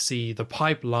point we see the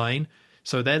pipeline.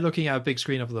 So they're looking at a big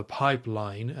screen of the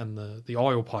pipeline and the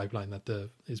oil pipeline that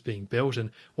is being built,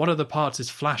 and one of the parts is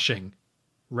flashing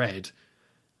red.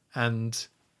 And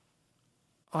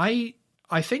I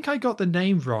think I got the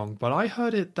name wrong, but I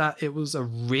heard that it was a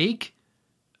rig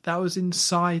that was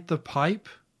inside the pipe.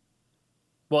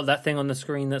 What, that thing on the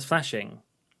screen that's flashing?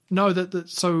 No,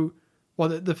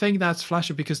 the thing that's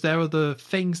flashing, because there are the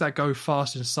things that go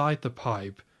fast inside the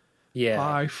pipe. Yeah.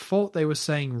 I thought they were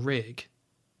saying rig.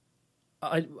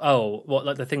 What,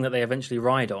 like the thing that they eventually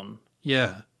ride on?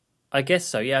 Yeah. I guess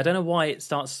so, yeah. I don't know why it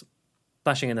starts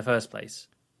flashing in the first place,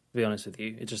 to be honest with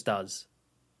you. It just does.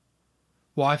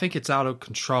 Well, I think it's out of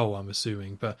control, I'm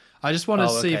assuming, but I just want to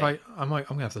see if I'm going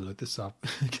to have to look this up,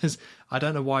 because I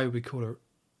don't know why we call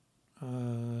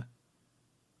it...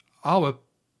 a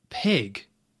pig.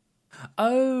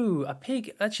 Oh, a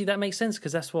pig. Actually, that makes sense,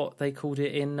 because that's what they called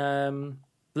it in The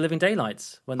Living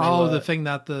Daylights. When they the thing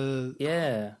that the...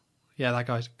 Yeah. Yeah, that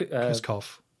guy's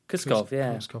Kuskov. Kuskov,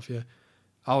 yeah. Kuskov, yeah.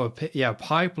 Oh,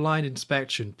 pipeline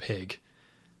inspection pig.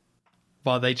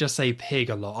 But they just say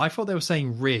pig a lot. I thought they were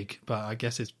saying rig, but I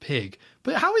guess it's pig.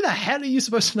 But how in the hell are you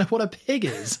supposed to know what a pig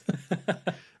is?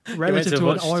 Relative to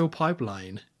an oil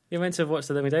pipeline. You meant to have watched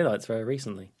The Living Daylights very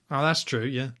recently. Oh, that's true,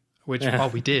 yeah. Which,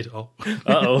 we did. Oh.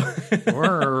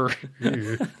 Uh-oh.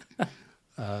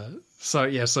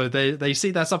 So they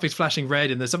see that something's flashing red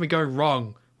and there's something going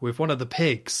wrong with one of the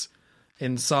pigs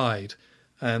inside.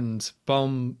 And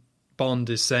Bond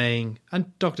is saying,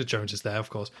 and Dr. Jones is there, of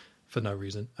course, for no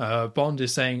reason. Bond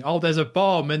is saying, oh, there's a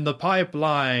bomb in the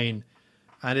pipeline,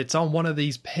 and it's on one of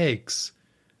these pigs.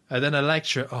 And then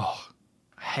Elektra, I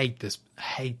hate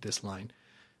this line,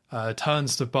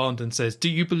 turns to Bond and says, do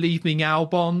you believe me now,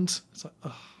 Bond? It's like,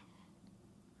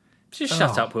 Just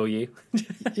shut up, will you?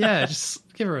 Yeah,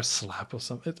 just give her a slap or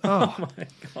something. Oh my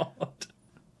God.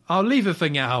 I'll leave it for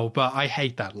now, but I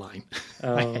hate that line.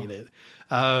 I hate it.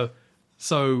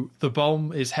 So the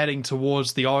bomb is heading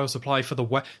towards the oil supply for the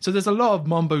west. So there's a lot of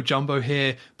mumbo jumbo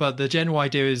here, but the general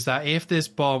idea is that if this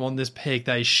bomb on this pig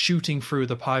that is shooting through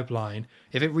the pipeline,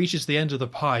 if it reaches the end of the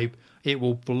pipe, it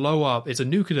will blow up. It's a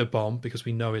nuclear bomb because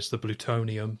we know it's the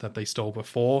plutonium that they stole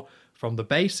before from the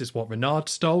base. It's what Renard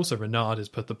stole. So Renard has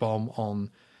put the bomb on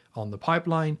the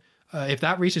pipeline. If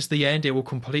that reaches the end, it will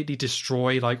completely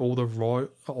destroy like all the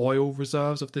oil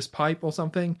reserves of this pipe or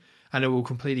something, and it will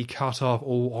completely cut off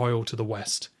all oil to the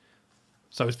west.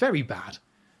 So it's very bad.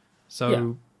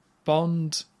 So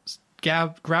Bond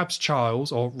grabs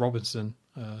Charles or Robinson.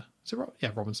 Is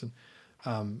it Robinson,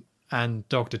 and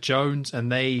Dr. Jones, and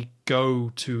they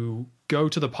go to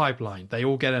the pipeline. They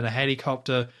all get in a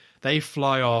helicopter. They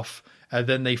fly off, and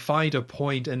then they find a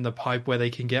point in the pipe where they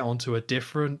can get onto a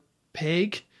different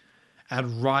pig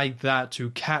and ride that to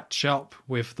catch up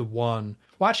with the one.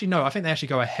 Well, actually, no, I think they actually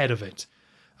go ahead of it.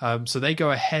 So they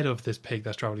go ahead of this pig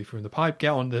that's traveling through the pipe,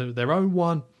 get on their own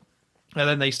one, and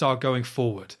then they start going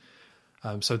forward.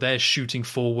 So they're shooting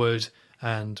forward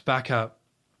and back at,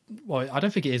 well, I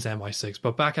don't think it is MI6,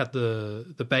 but back at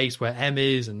the base where M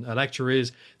is and Elektra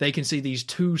is, they can see these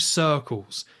two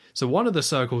circles. So one of the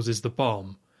circles is the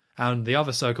bomb, and the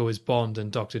other circle is Bond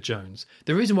and Dr. Jones.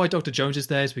 The reason why Dr. Jones is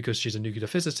there is because she's a nuclear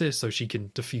physicist, so she can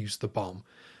defuse the bomb.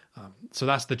 So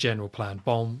that's the general plan.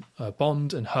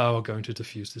 Bond and her are going to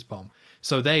defuse this bomb.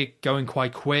 So they're going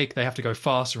quite quick. They have to go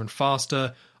faster and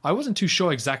faster. I wasn't too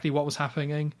sure exactly what was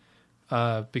happening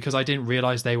because I didn't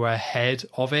realize they were ahead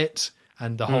of it.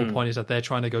 And the whole point is that they're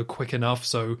trying to go quick enough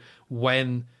so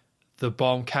when the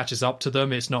bomb catches up to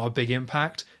them, it's not a big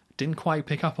impact. Didn't quite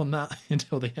pick up on that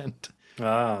until the end.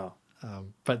 Ah.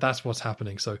 But that's what's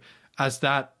happening. So as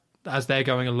they're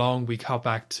going along, we cut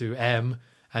back to M,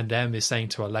 and M is saying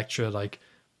to Elektra, like,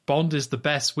 Bond is the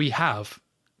best we have.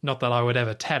 Not that I would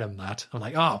ever tell him that. I'm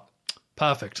like, oh,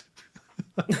 perfect.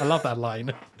 I love that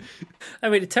line. I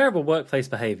mean, terrible workplace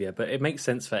behaviour, but it makes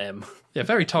sense for M. Yeah,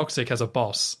 very toxic as a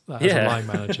boss, as a line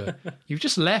manager. You've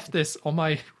just left this on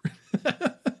my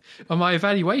on my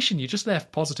evaluation. You just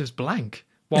left positives blank.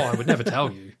 Well, I would never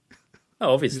tell you.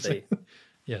 Oh, obviously.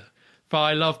 Yeah. But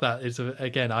I love that.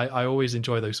 Again, I always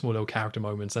enjoy those small little character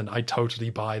moments, and I totally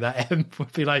buy that. M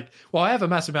would be like, well, I have a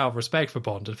massive amount of respect for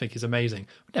Bond and think he's amazing.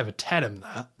 I would never tell him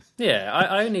that. Yeah,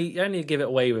 I only give it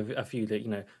away with a few,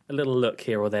 a little look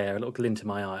here or there, a little glint in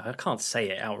my eye. I can't say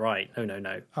it outright.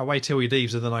 No. I wait till he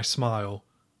leaves and then I smile.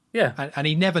 Yeah. And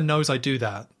he never knows I do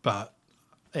that, but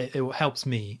it helps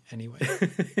me anyway.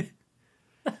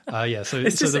 Yeah. So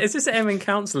is this M in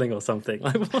counselling or something?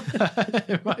 Like, what?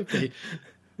 It might be.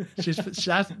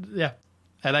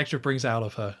 Elektra brings it out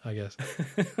of her, I guess.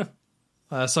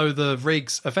 So the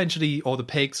rigs eventually, or the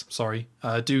pigs,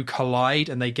 do collide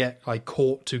and they get like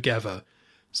caught together.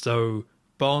 So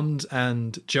Bond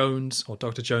and Jones, or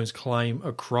Dr. Jones, climb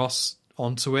across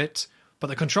onto it, but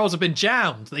the controls have been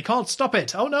jammed. They can't stop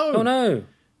it. Oh no! Oh no!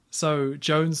 So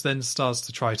Jones then starts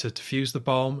to try to defuse the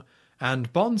bomb,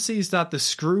 and Bond sees that the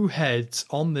screw heads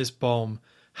on this bomb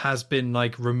has been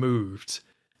like removed.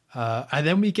 And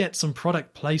then we get some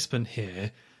product placement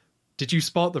here. Did you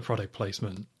spot the product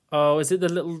placement? Oh, is it the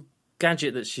little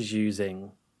gadget that she's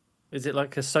using? Is it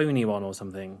like a Sony one or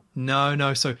something?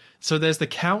 No. So there's the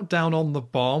countdown on the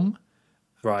bomb.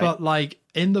 Right. But like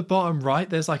in the bottom right,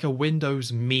 there's like a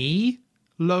Windows Me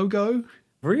logo.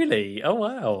 Really? Oh,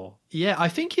 wow. Yeah, I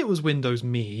think it was Windows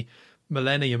Me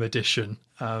Millennium Edition.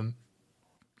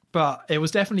 But it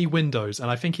was definitely Windows, and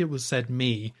I think it was said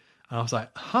Me. And I was like,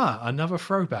 another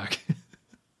throwback.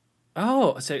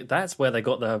 Oh, so that's where they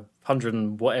got the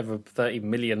 $30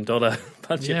 million budget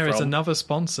from. Yeah, it's another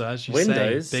sponsor, as you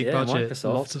Windows, say. Big budget,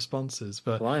 Microsoft. Lots of sponsors.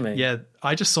 But Blimey. yeah,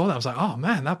 I just saw that. I was like, oh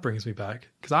man, that brings me back.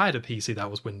 Because I had a PC that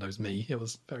was Windows Me. It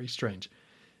was very strange.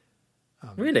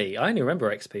 Really? I only remember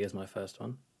XP as my first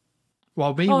one.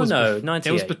 Well, Me was... 98.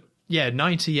 It was,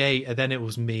 98, and then it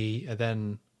was Me, and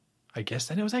then I guess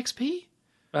then it was XP?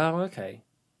 Oh, okay.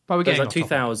 But we're getting like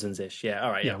 2000s-ish. Yeah,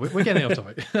 all right. Yeah, we're getting off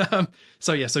topic.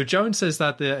 So Jones says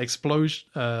that the explosion,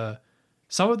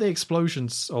 some of the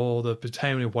explosions or the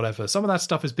plutonium or whatever, some of that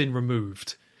stuff has been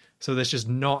removed. So there's just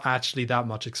not actually that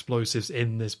much explosives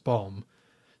in this bomb.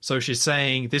 So she's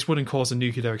saying this wouldn't cause a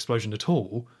nuclear explosion at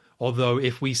all, although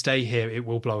if we stay here, it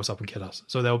will blow us up and kill us.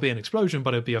 So there'll be an explosion,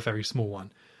 but it'll be a very small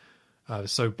one.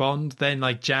 So Bond then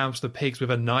like jabs the pigs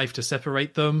with a knife to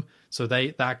separate them. So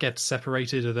that gets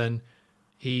separated, and then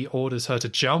he orders her to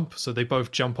jump, so they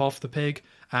both jump off the pig,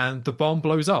 and the bomb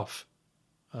blows off.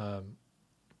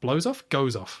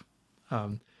 Goes off.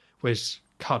 Which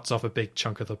cuts off a big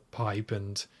chunk of the pipe,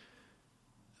 and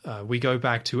we go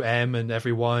back to M and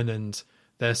everyone, and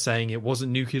they're saying it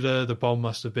wasn't nuclear, the bomb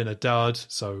must have been a dud,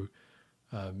 so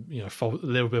a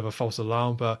little bit of a false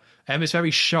alarm. But M is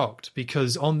very shocked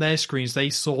because on their screens they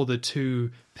saw the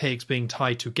two pigs being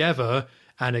tied together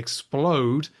and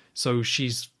explode, so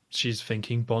she's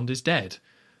thinking Bond is dead.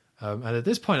 And at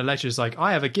this point, Elektra's like,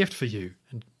 I have a gift for you.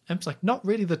 And M's like, not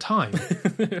really the time.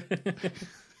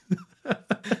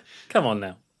 Come on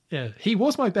now. Yeah, he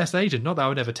was my best agent, not that I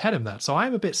would ever tell him that. So I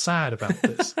am a bit sad about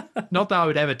this. Not that I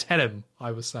would ever tell him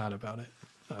I was sad about it.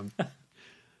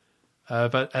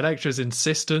 But Elektra's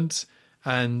insistent,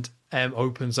 and M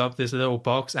opens up this little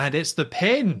box, and it's the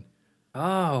pin.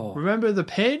 Oh. Remember the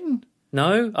pin?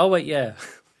 No? Oh, wait, yeah.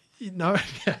 No.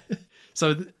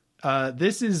 So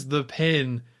this is the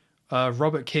pin,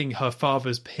 Robert King, her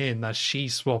father's pin that she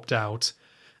swapped out.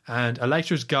 And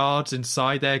Elektra's guards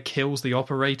inside there kills the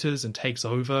operators and takes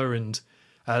over. And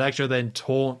Elektra then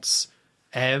taunts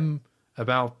M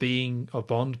about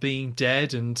Bond being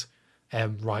dead. And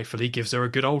M rightfully gives her a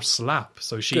good old slap.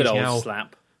 So she's now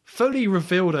fully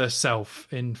revealed herself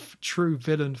in true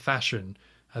villain fashion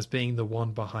as being the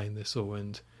one behind this all.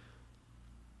 And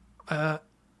I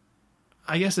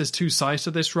guess there's two sides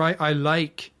to this, right? I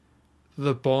like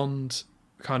the Bond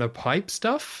kind of pipe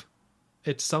stuff.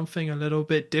 It's something a little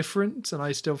bit different, and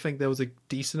I still think there was a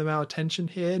decent amount of tension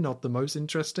here, not the most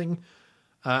interesting.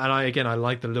 And I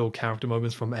like the little character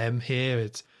moments from M here.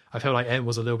 I feel like M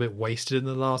was a little bit wasted in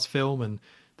the last film, and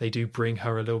they do bring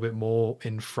her a little bit more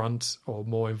in front or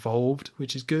more involved,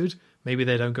 which is good. Maybe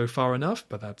they don't go far enough,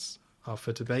 but that's up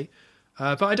for debate.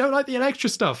 But I don't like the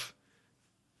Elektra stuff.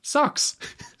 Sucks.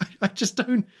 I just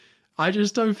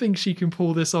don't think she can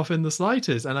pull this off in the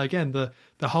slightest. And again, the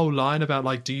whole line about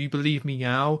like, do you believe me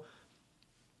now?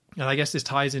 And I guess this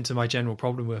ties into my general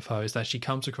problem with her, is that she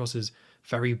comes across as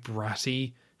very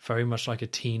bratty, very much like a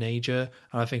teenager.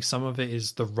 And I think some of it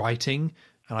is the writing,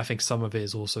 and I think some of it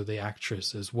is also the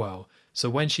actress as well. So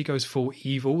when she goes full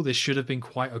evil, this should have been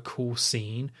quite a cool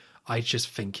scene. I just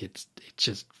think it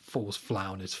just falls flat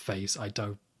on its face. I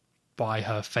don't buy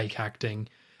her fake acting.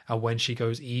 And when she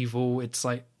goes evil, it's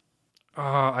like,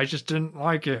 I just didn't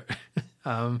like it.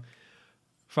 But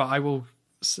I will,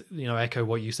 echo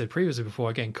what you said previously before.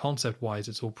 Again, concept-wise,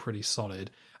 it's all pretty solid.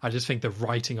 I just think the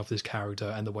writing of this character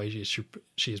and the way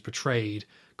she is portrayed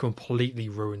completely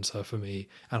ruins her for me,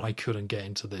 and I couldn't get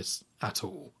into this at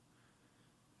all.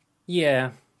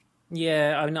 Yeah.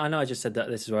 I know I just said that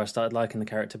this is where I started liking the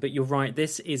character, but you're right.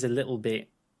 This is a little bit,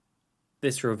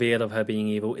 this reveal of her being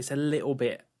evil, it's a little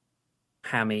bit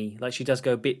hammy. Like, she does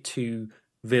go a bit too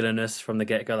villainous from the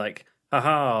get-go, like,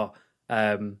 haha.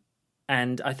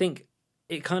 And I think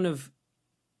it kind of,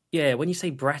 when you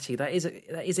say bratty, that is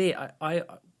it. I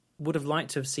would have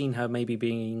liked to have seen her maybe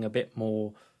being a bit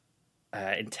more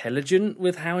intelligent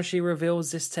with how she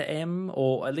reveals this to M,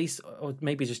 or at least, or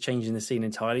maybe just changing the scene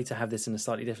entirely to have this in a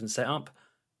slightly different setup,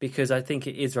 because I think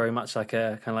it is very much like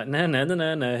a kind of like,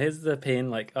 no, here's the pin,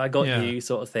 like, I got you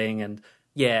sort of thing. And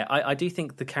I do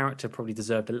think the character probably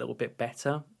deserved a little bit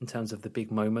better in terms of the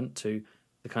big moment to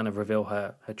kind of reveal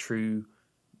her true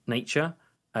nature.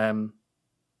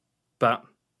 But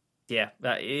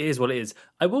that is what it is.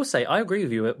 I will say, I agree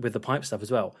with you with the pipe stuff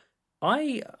as well.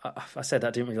 I said I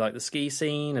didn't really like the ski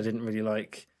scene. I didn't really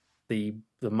like the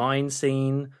mine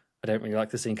scene. I don't really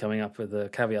like the scene coming up with the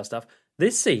caviar stuff.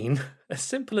 This scene, as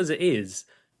simple as it is,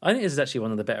 I think this is actually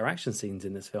one of the better action scenes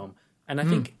in this film. And I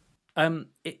think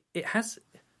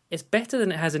it's better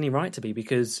than it has any right to be,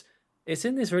 because it's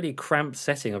in this really cramped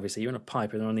setting. Obviously, you're in a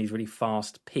pipe and they're on these really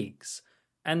fast pigs,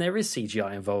 and there is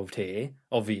CGI involved here,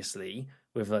 obviously,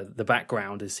 with the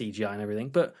background is CGI and everything,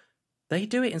 but they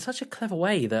do it in such a clever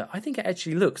way that I think it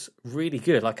actually looks really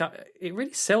good. Like, it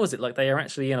really sells it like they are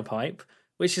actually in a pipe,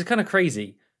 which is kind of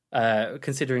crazy,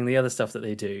 considering the other stuff that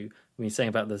they do. When you're saying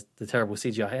about the terrible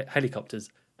CGI helicopters,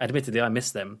 admittedly, I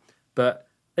miss them, but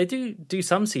they do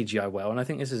some CGI well, and I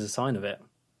think this is a sign of it.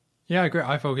 Yeah, I agree.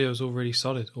 I thought it was all really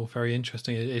solid, all very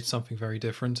interesting. It's something very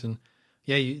different, and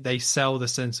they sell the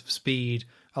sense of speed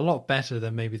a lot better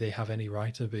than maybe they have any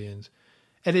right to be. And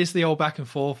it is the old back and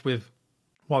forth with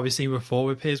what we've seen before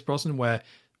with Pierce Brosnan, where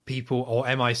people or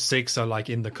MI6 are like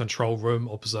in the control room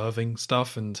observing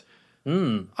stuff, and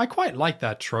I quite like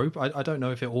that trope. I don't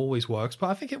know if it always works, but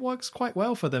I think it works quite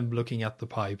well for them looking at the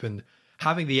pipe and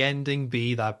having the ending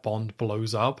be that Bond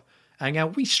blows up,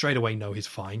 and we straight away know he's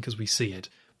fine because we see it.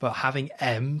 But having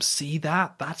M see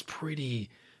that's pretty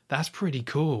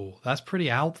cool. That's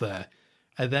pretty out there.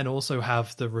 And then also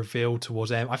have the reveal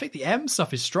towards M. I think the M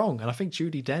stuff is strong, and I think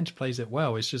Judi Dench plays it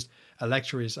well. It's just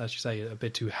Elektra is, as you say, a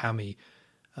bit too hammy.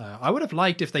 I would have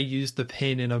liked if they used the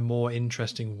pin in a more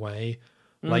interesting way,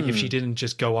 Like, if she didn't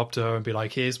just go up to her and be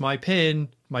like, here's my pin,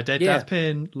 my dead Yeah. dad's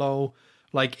pin, lol.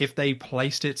 Like, if they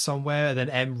placed it somewhere and then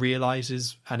M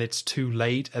realizes and it's too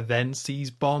late and then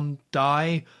sees Bond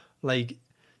die, like,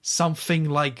 something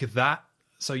like that.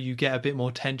 So you get a bit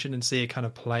more tension and see it kind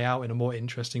of play out in a more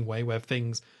interesting way where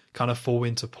things kind of fall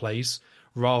into place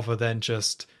rather than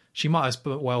just, she might as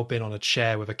well been on a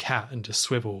chair with a cat and just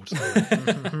swiveled.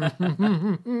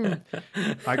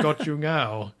 I got you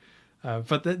now.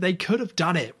 But they could have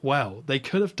done it well. They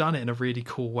could have done it in a really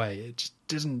cool way. It just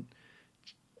didn't.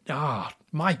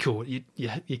 Michael,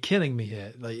 you're killing me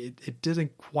here. Like, it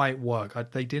didn't quite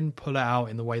work. They didn't pull it out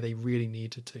in the way they really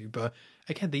needed to. But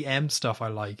again, the M stuff I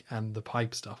like and the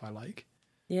pipe stuff I like.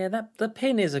 Yeah, the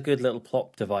pin is a good little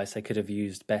plot device they could have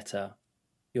used better.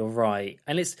 You're right.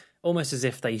 And it's almost as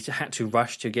if they had to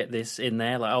rush to get this in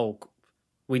there. Like, oh,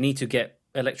 we need to get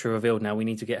Elektra revealed now. We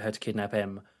need to get her to kidnap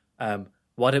M.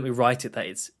 Why don't we write it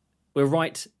that we're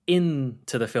right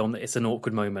into the film that it's an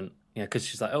awkward moment. You know, because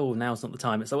she's like, oh, now's not the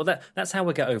time. It's like, well, that's how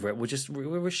we'll get over it.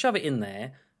 We'll shove it in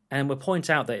there and we'll point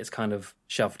out that it's kind of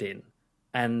shoved in.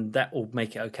 And that will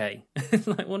make it okay. It's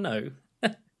like, well, no,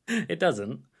 it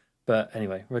doesn't. But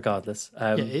anyway, regardless.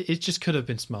 It just could have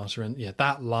been smarter. And yeah,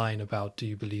 that line about "Do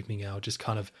you believe me now?" just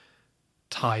kind of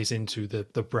ties into the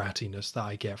brattiness that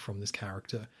I get from this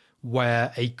character,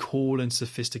 where a cool and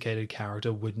sophisticated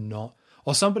character would not,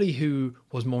 or somebody who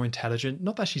was more intelligent,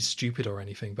 not that she's stupid or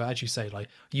anything, but as you say, like,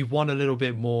 you want a little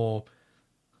bit more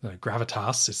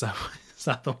gravitas. Is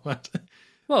that the word?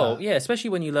 Well, yeah, especially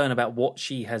when you learn about what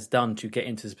she has done to get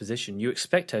into this position, you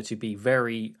expect her to be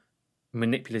very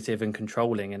manipulative and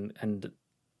controlling, and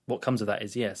what comes of that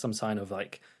is, some sign of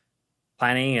like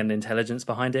planning and intelligence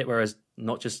behind it, whereas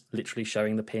not just literally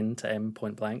showing the pin to M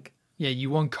point blank. Yeah, you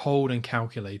want cold and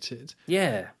calculated.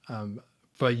 Yeah.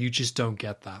 But you just don't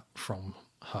get that from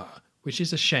her, which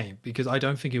is a shame, because I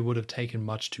don't think it would have taken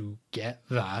much to get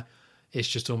that. It's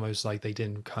just almost like they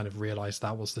didn't kind of realize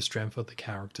that was the strength of the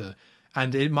character.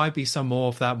 And it might be some more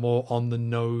of that more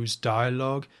on-the-nose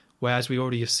dialogue, whereas we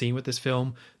already have seen with this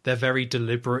film, they're very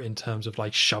deliberate in terms of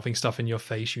like shoving stuff in your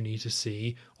face you need to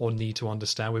see or need to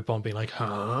understand, with Bond being like,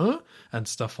 huh? And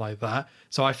stuff like that.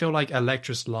 So I feel like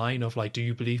Elektra's line of like, do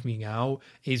you believe me now?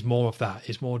 Is more of that.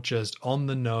 It's more just on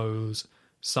the nose,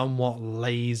 somewhat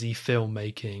lazy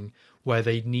filmmaking where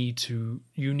you need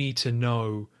to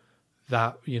know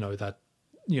that,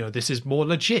 this is more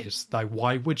legit. Like,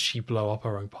 why would she blow up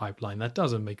her own pipeline? That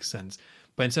doesn't make sense.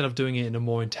 But instead of doing it in a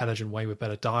more intelligent way with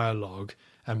better dialogue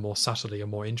and more subtly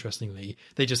and more interestingly,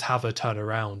 they just have her turn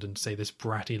around and say this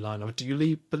bratty line of, do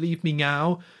you believe me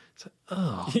now? It's like,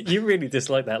 oh. You really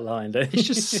dislike that line, don't you? It's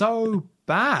just so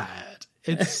bad.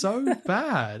 It's so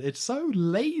bad. It's so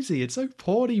lazy. It's so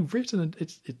poorly written. And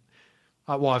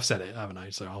well, I've said it, haven't I?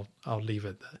 So I'll leave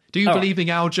it there. Do you believe in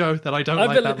Aljo that I don't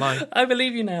like that line? I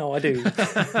believe you now. I do.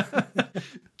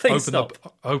 Please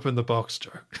stop. Open the box,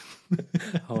 Joe.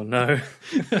 Oh no!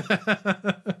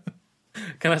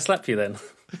 Can I slap you then?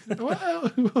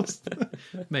 Well,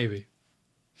 maybe.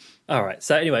 All right.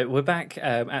 So anyway, we're back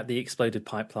at the exploded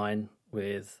pipeline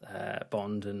with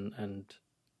Bond and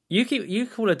you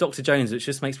call her Dr. Jones, which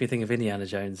just makes me think of Indiana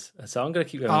Jones. So I'm going to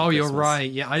keep going. Oh, you're right.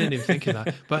 Yeah, I didn't even think of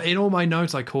that. But in all my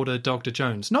notes, I called her Dr.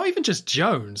 Jones. Not even just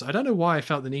Jones. I don't know why I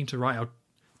felt the need to write out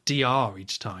DR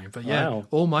each time. But yeah, wow.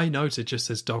 All my notes, it just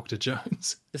says Dr.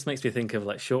 Jones. This makes me think of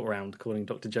like Short Round calling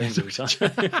Dr. Jones every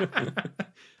time.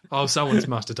 Oh, someone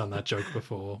must have done that joke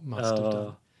before. Must have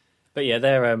done. But yeah,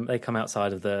 they come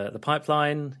outside of the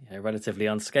pipeline, relatively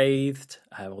unscathed.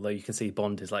 Although you can see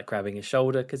Bond is like grabbing his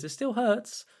shoulder because it still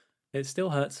hurts. It still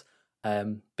hurts.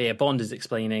 But yeah, Bond is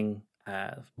explaining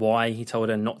why he told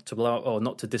her not to blow up or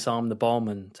not to disarm the bomb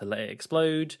and to let it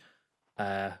explode.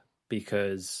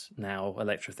 Because now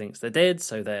Elektra thinks they're dead,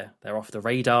 so they're off the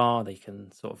radar. They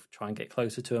can sort of try and get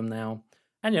closer to him now.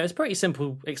 And it's a pretty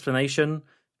simple explanation.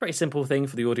 Pretty simple thing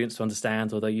for the audience to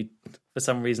understand, although for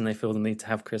some reason they feel the need to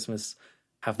have Christmas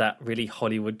have that really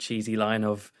Hollywood cheesy line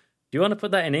of, do you want to put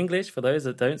that in English for those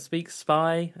that don't speak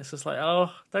spy? It's just like,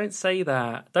 oh, don't say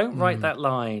that. Don't write that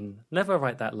line. Never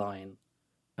write that line.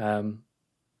 And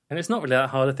it's not really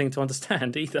that hard a thing to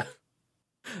understand either.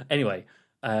 Anyway,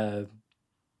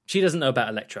 she doesn't know about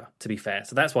Elektra, to be fair.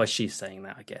 So that's why she's saying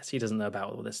that, I guess. She doesn't know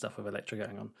about all this stuff with Elektra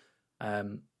going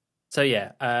on.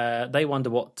 They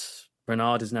wonder what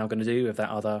Renard is now going to do with that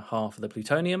other half of the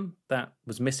plutonium that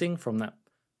was missing from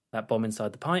that bomb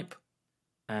inside the pipe.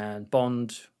 And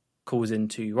Bond calls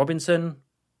into Robinson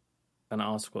and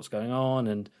asks what's going on.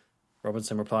 And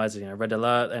Robinson replies, red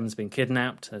alert, M's been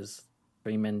kidnapped, there's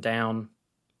 3 men down.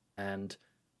 And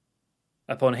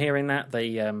upon hearing that,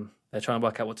 they they're trying to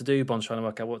work out what to do. Bond's trying to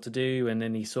work out what to do, and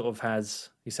then he says,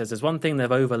 "There's one thing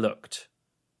they've overlooked,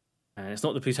 and it's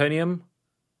not the plutonium,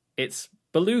 it's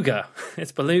beluga.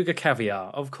 It's beluga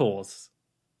caviar, of course."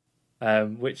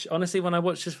 Which honestly, when I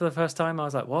watched this for the first time, I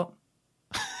was like, "What?"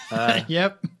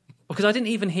 Yep. Because I didn't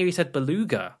even hear he said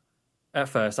beluga at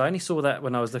first. I only saw that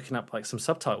when I was looking up like some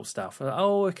subtitle stuff. I was like,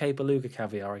 oh, okay, beluga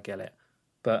caviar, I get it.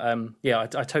 But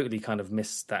I totally kind of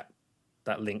missed that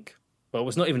link. Well, it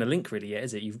was not even a link really yet,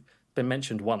 is it? You've been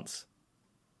mentioned once.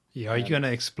 Yeah, are you going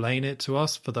to explain it to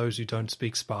us for those who don't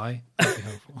speak spy? That'd be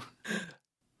helpful.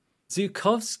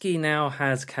 Zukovsky now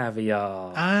has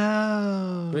caviar.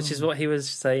 Oh. Which is what he was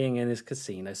saying in his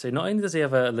casino. So not only does he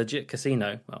have a legit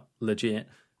casino, well, legit,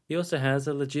 he also has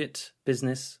a legit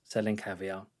business selling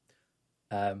caviar.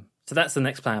 So that's the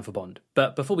next plan for Bond.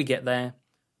 But before we get there,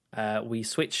 we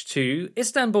switch to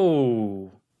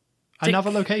Istanbul.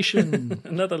 Another location.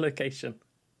 Another location.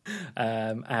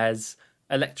 As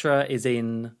Elektra is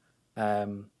in,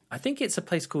 I think it's a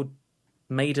place called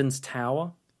Maiden's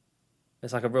Tower.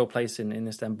 It's like a real place in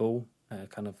Istanbul,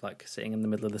 kind of like sitting in the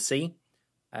middle of the sea.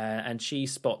 And she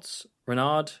spots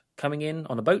Renard coming in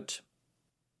on a boat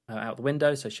out the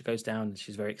window. So she goes down and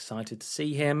she's very excited to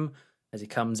see him. As he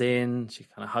comes in, she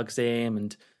kind of hugs him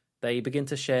and they begin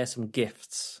to share some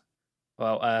gifts.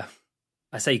 Well,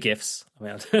 I say gifts. I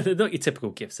mean, they're not your typical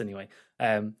gifts anyway.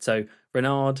 So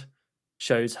Renard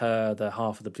shows her the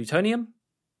half of the plutonium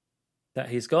that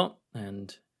he's got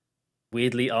and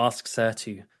weirdly asks her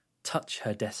to touch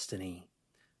her destiny.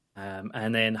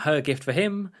 And then her gift for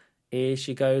him is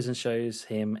she goes and shows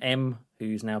him M,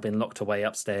 who's now been locked away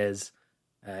upstairs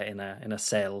in a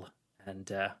cell, and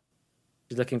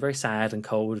she's looking very sad and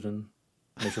cold and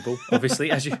miserable,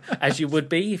 obviously, as you would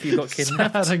be if you got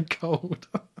kidnapped. Sad and cold.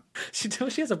 She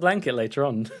has a blanket later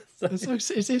on. So.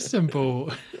 It's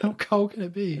Istanbul. How cold can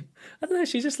it be? I don't know.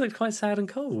 She just looked quite sad and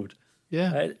cold.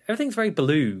 Yeah, everything's very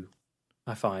blue,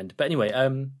 I find. But anyway,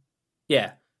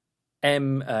 yeah.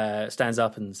 M stands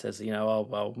up and says, "Oh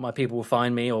well, my people will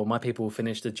find me, or my people will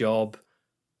finish the job."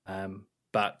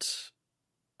 But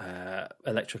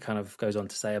Elektra kind of goes on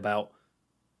to say about,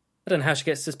 I don't know how she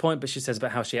gets to this point, but she says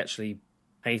about how she actually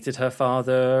hated her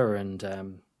father,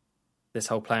 and this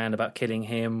whole plan about killing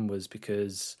him was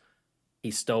because he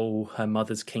stole her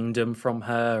mother's kingdom from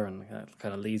her, and that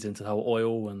kind of leads into the whole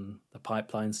oil and the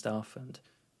pipeline stuff, and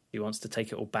she wants to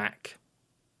take it all back.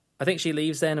 I think she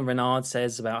leaves then, and Renard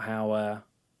says about how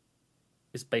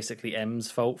it's basically M's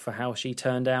fault for how she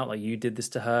turned out. Like, you did this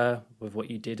to her with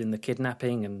what you did in the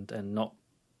kidnapping and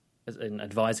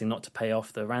advising not to pay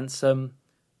off the ransom.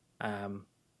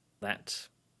 That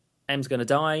M's going to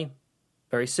die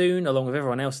very soon, along with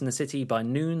everyone else in the city, by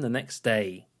noon the next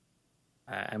day.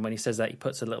 And when he says that, he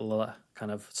puts a little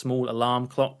kind of small alarm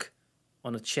clock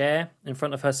on a chair in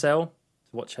front of her cell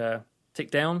to watch her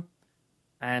tick down.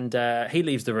 And he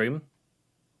leaves the room,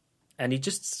 and he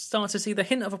just starts to see the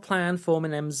hint of a plan form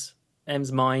in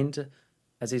M's mind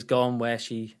as he's gone, where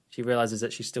she realizes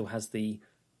that she still has the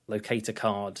locator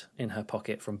card in her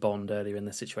pocket from Bond earlier in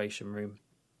the Situation Room.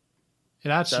 It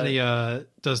actually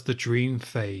does the dream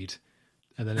fade,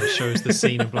 and then it shows the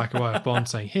scene in black and white of Bond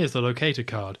saying, "Here's the locator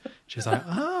card." She's like,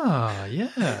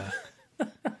 yeah.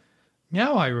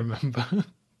 Now I remember.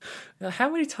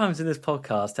 How many times in this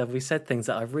podcast have we said things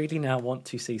that I really now want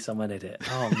to see someone edit?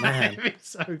 Oh, man.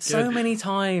 so good. So many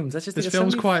times. This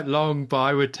film's quite long, but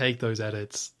I would take those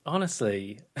edits.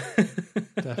 Honestly.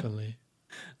 Definitely.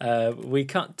 We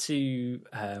cut to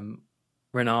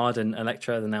Renard and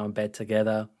Elektra. They're now in bed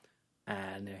together,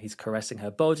 and he's caressing her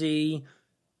body,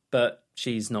 but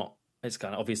she's not. It's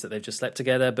kind of obvious that they've just slept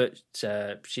together, but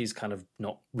she's kind of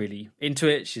not really into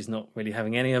it. She's not really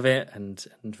having any of it. And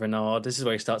Renard, this is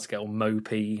where he starts to get all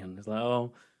mopey, and he's like,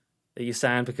 "Oh, are you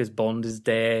sad because Bond is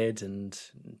dead? And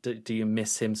do you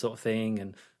miss him, sort of thing?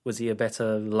 And was he a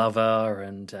better lover?"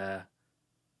 And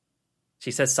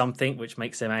she says something which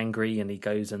makes him angry, and he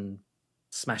goes and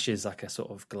smashes like a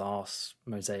sort of glass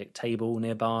mosaic table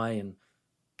nearby and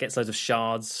gets loads of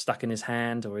shards stuck in his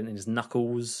hand or in his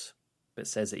knuckles. But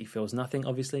says that he feels nothing,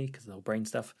 obviously, because of the whole brain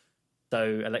stuff.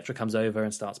 So Elektra comes over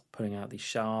and starts putting out these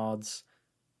shards.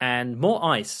 And more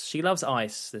ice. She loves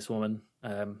ice, this woman.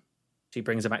 She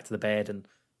brings her back to the bed and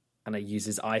kind of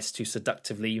uses ice to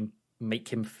seductively make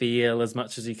him feel as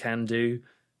much as he can do.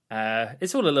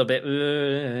 It's all a little bit,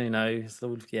 it's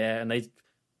all, yeah. And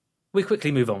we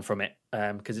quickly move on from it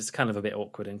because it's kind of a bit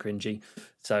awkward and cringy.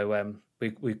 So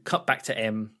we cut back to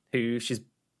M, who she's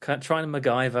trying to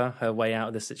MacGyver her way out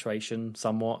of this situation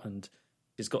somewhat, and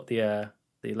she's got the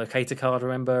locator card,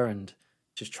 remember, and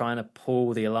she's trying to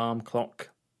pull the alarm clock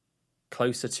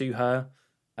closer to her.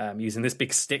 using this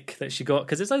big stick that she got,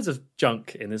 because there's loads of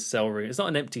junk in this cell room. It's not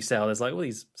an empty cell. There's like all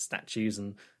these statues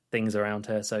and things around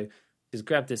her. So she's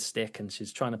grabbed this stick and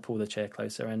she's trying to pull the chair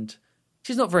closer, and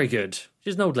she's not very good.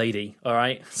 She's an old lady, all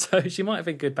right? So she might have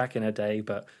been good back in her day,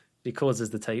 but she causes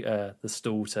the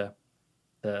stool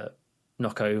to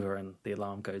knock over and the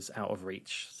alarm goes out of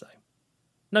reach. So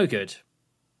no good.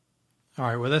 All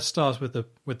right, well, let's start with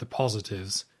the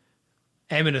positives.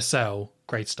 M in a cell,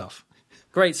 great stuff.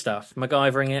 Great stuff.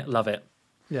 MacGyvering it, love it.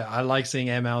 Yeah, I like seeing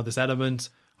M out of this element.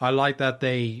 I like that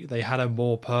they had a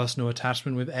more personal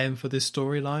attachment with M for this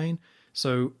storyline.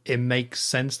 So it makes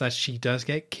sense that she does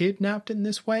get kidnapped in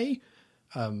this way.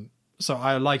 So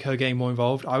I like her getting more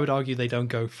involved. I would argue they don't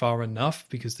go far enough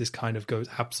because this kind of goes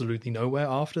absolutely nowhere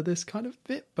after this kind of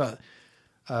bit. But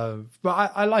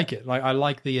I like it. Like, I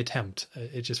like the attempt.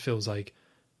 It just feels like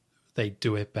they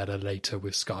do it better later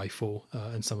with Skyfall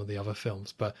and some of the other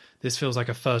films. But this feels like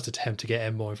a first attempt to get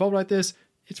M more involved like this.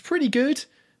 It's pretty good.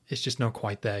 It's just not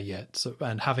quite there yet. So,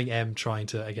 and having M trying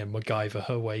to, again, MacGyver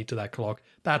her way to that clock,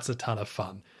 that's a ton of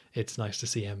fun. It's nice to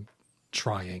see M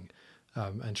trying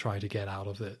and trying to get out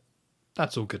of it.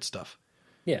 That's all good stuff.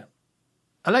 Yeah.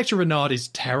 Electra Renard is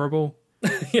terrible.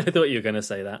 Yeah, I thought you were going to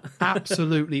say that.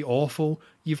 Absolutely awful.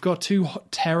 You've got two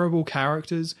terrible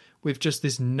characters with just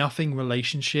this nothing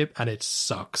relationship, and it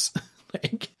sucks.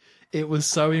 Like, it was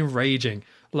so enraging.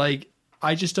 Like,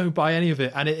 I just don't buy any of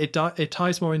it. And it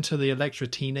ties more into the Electra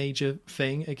teenager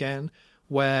thing again,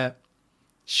 where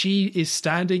she is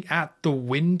standing at the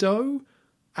window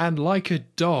and like a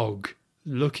dog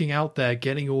looking out there,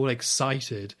 getting all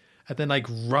excited, and then like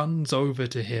runs over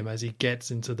to him as he gets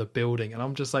into the building. And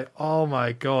I'm just like, oh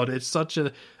my God, it's such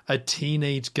a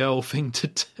teenage girl thing to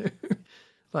do.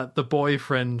 Like, the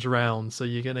boyfriend's round, so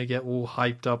you're going to get all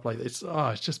hyped up like this. Oh,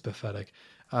 it's just pathetic.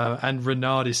 And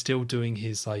Renard is still doing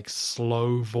his like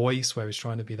slow voice where he's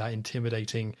trying to be that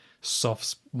intimidating,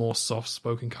 more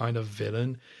soft-spoken kind of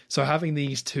villain. So having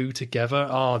these two together,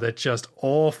 they're just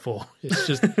awful.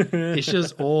 It's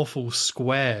just awful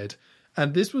squared.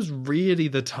 And this was really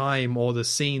the time or the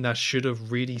scene that should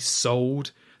have really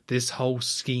sold this whole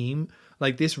scheme.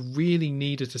 Like, this really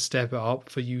needed to step it up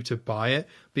for you to buy it,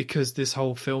 because this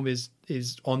whole film is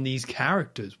on these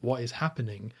characters, what is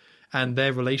happening, and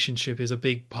their relationship is a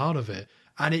big part of it.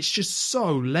 And it's just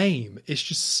so lame. It's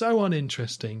just so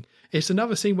uninteresting. It's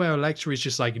another scene where Electra is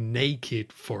just like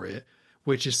naked for it,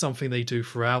 which is something they do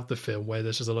throughout the film, where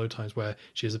there's just a lot of times where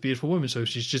she is a beautiful woman, so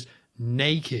she's just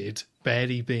naked,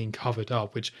 barely being covered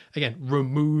up, which again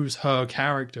removes her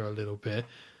character a little bit.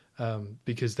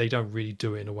 Because they don't really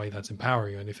do it in a way that's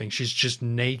empowering or anything. She's just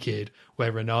naked,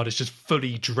 where Renard is just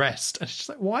fully dressed. And it's just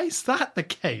like, why is that the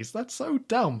case? That's so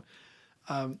dumb.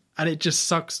 And it just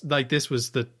sucks. Like, this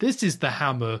is the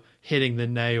hammer hitting the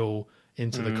nail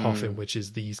into the coffin, which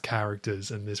is these characters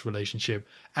and this relationship.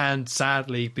 And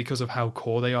sadly, because of how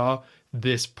core they are,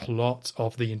 this plot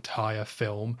of the entire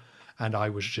film. And I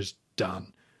was just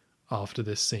done after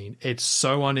this scene. It's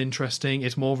so uninteresting.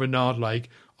 It's more Renard like,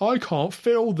 I can't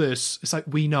feel this. It's like,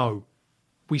 we know.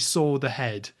 We saw the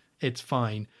head. It's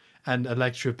fine. And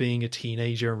Electra being a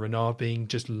teenager and Renard being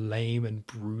just lame and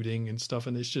brooding and stuff.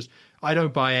 And it's just, I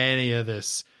don't buy any of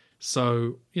this.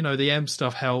 So, the M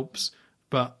stuff helps,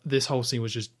 but this whole scene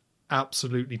was just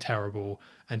absolutely terrible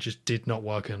and just did not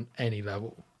work on any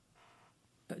level.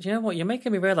 But you know what? You're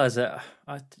making me realise that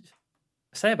I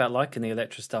say about liking the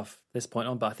Electra stuff this point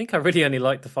on, but I think I really only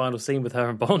like the final scene with her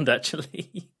and Bond,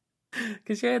 actually.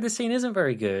 Because, this scene isn't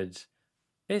very good.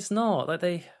 It's not. Like,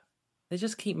 they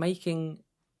just keep making...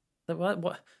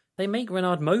 What they make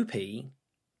Renard mopey,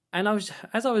 and as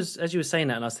you were saying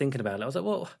that and I was thinking about it, I was like,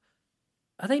 well,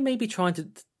 are they maybe trying to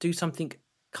do something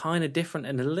kind of different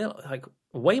and a little, like,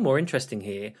 way more interesting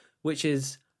here, which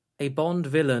is a Bond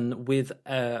villain with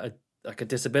a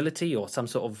disability or some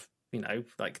sort of,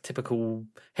 like, typical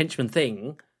henchman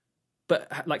thing,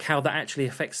 but like how that actually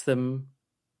affects them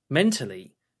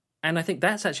mentally. And I think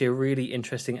that's actually a really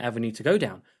interesting avenue to go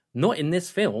down. Not in this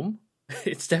film.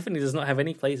 It definitely does not have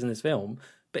any place in this film.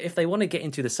 But if they want to get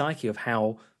into the psyche of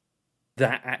how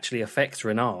that actually affects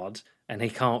Renard and he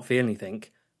can't feel anything,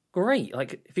 great.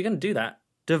 Like, if you're going to do that,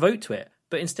 devote to it.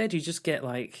 But instead you just get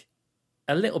like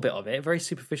a little bit of it, a very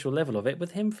superficial level of it,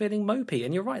 with him feeling mopey.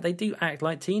 And you're right, they do act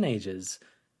like teenagers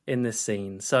in this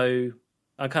scene. So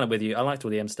I'm kind of with you. I liked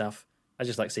all the M stuff. I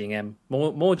just like seeing M.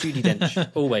 More Judi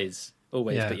Dench. Always.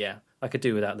 Yeah. But yeah, I could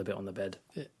do without the bit on the bed.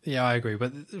 Yeah, I agree.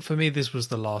 But for me, this was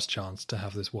the last chance to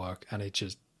have this work, and it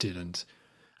just didn't.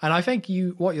 And I think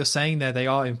what you're saying there, they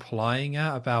are implying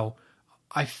about,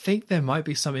 I think there might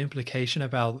be some implication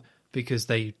about, because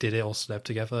they did it or slept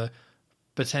together,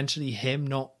 potentially him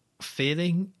not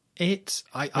feeling it.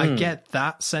 I get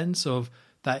that sense of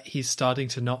that he's starting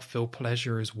to not feel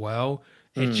pleasure as well.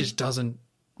 It just doesn't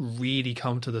really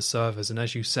come to the surface. And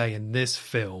as you say, in this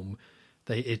film,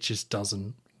 it just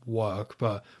doesn't work.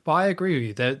 But I agree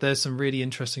with you. There's some really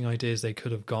interesting ideas they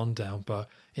could have gone down, but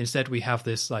instead we have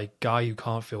this like guy who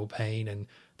can't feel pain, and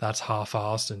that's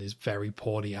half-assed and is very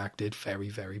poorly acted, very,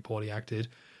 very poorly acted.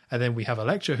 And then we have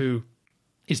Elektra, who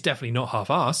is definitely not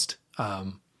half-assed.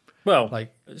 Well,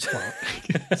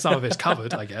 some of it's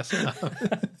covered, I guess.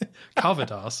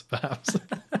 Covered ass, perhaps.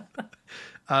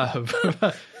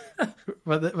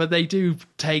 But they do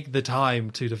take the time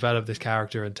to develop this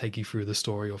character and take you through the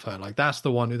story of her. Like, that's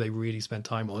the one who they really spent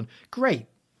time on. Great,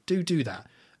 do that.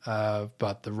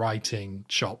 But the writing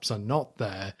chops are not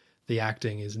there. The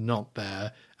acting is not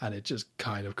there. And it just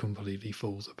kind of completely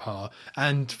falls apart.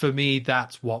 And for me,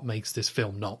 that's what makes this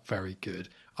film not very good.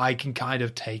 I can kind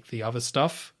of take the other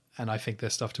stuff, and I think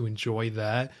there's stuff to enjoy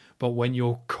there. But when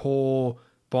your core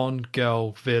Bond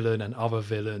girl villain and other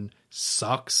villain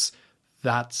sucks,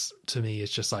 that's, to me,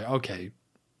 it's just like, okay,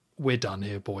 we're done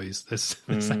here, boys. This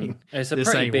ain't, it's a this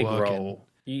pretty ain't big working. role.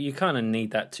 You kind of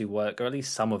need that to work, or at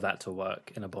least some of that to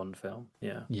work in a Bond film.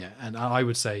 Yeah. Yeah, and I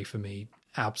would say for me,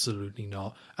 absolutely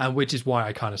not. And which is why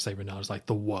I kind of say Renard's like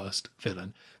the worst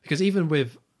villain. Because even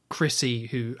with Chrissy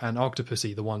and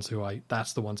Octopussy,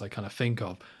 that's the ones I kind of think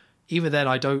of. Even then,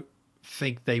 I don't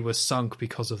think they were sunk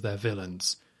because of their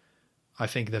villains. I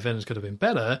think their villains could have been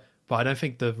better, but I don't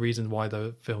think the reason why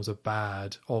the films are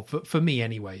bad, or for me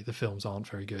anyway, the films aren't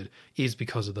very good, is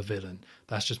because of the villain.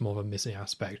 That's just more of a missing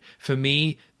aspect. For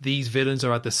me, these villains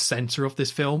are at the center of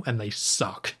this film, and they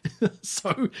suck.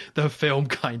 So the film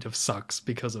kind of sucks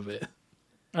because of it.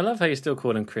 I love how you still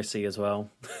call him Chrissy as well.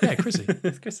 Yeah, Chrissy.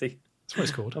 It's Chrissy. That's what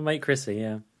it's called. I'll make Chrissy,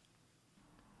 yeah.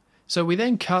 So we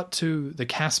then cut to the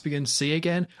Caspian Sea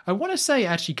again. I want to say it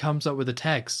actually comes up with the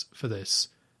text for this.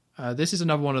 This is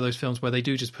another one of those films where they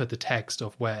do just put the text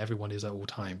of where everyone is at all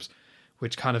times,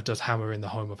 which kind of does hammer in the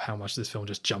home of how much this film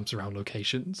just jumps around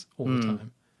locations all the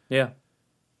time. Yeah.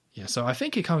 Yeah, so I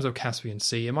think it comes up Caspian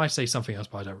Sea. It might say something else,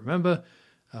 but I don't remember.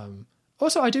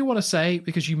 Also, I do want to say,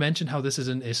 because you mentioned how this is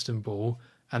in Istanbul,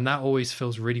 and that always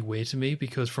feels really weird to me,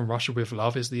 because From Russia With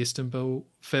Love is the Istanbul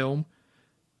film,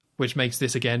 which makes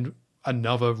this, again,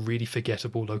 another really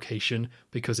forgettable location,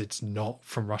 because it's not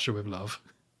From Russia With Love.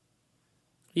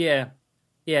 Yeah.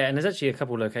 Yeah, and there's actually a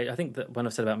couple of locations. I think that when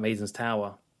I've said about Maiden's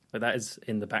Tower, but that is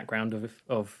in the background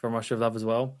of From Russia With Love as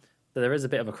well. So there is a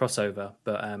bit of a crossover,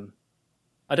 but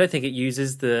I don't think it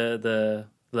uses the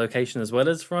location as well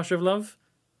as From Russia With Love,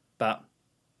 but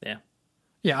yeah.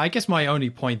 Yeah, I guess my only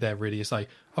point there really is like,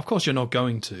 of course you're not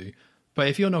going to, but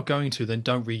if you're not going to, then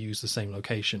don't reuse the same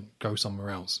location. Go somewhere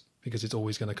else, because it's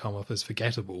always going to come up as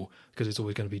forgettable, because it's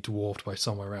always going to be dwarfed by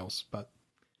somewhere else. But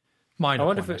I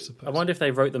wonder if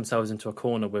they wrote themselves into a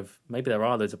corner with, maybe there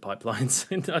are loads of pipelines.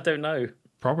 I don't know.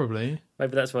 Probably.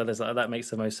 Maybe that's where that makes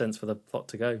the most sense for the plot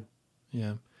to go.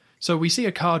 Yeah. So we see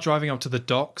a car driving up to the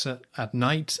docks at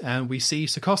night, and we see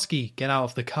Sikorsky get out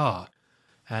of the car.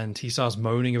 And he starts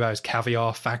moaning about his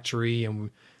caviar factory,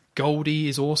 and Goldie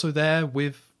is also there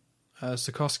with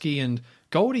Sikorsky, and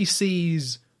Goldie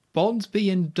sees Bond's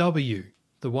BMW,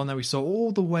 the one that we saw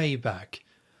all the way back.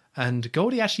 And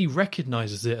Goldie actually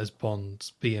recognizes it as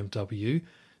Bond's BMW,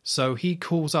 so he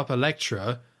calls up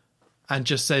Elektra and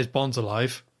just says Bond's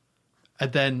alive.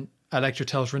 And then Elektra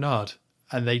tells Renard,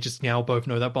 and they just now both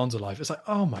know that Bond's alive. It's like,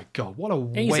 oh my god, what a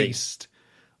waste.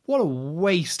 What a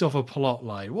waste of a plot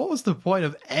line. What was the point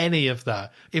of any of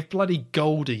that if bloody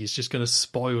Goldie is just going to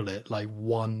spoil it like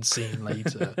one scene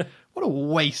later? What a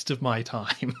waste of my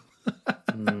time.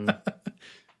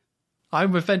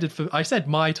 I'm offended I said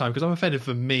my time because I'm offended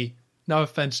for me. No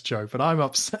offense, Joe, but I'm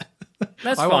upset.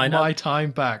 That's I fine. want my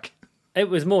time back. It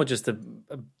was more just a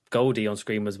Goldie on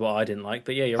screen was what I didn't like,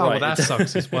 but yeah, you're Well, right. that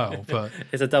sucks as well. But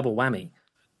it's a double whammy.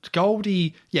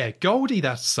 Goldie,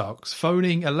 that sucks.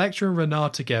 Phoning Elektra and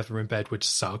Renard together in bed, which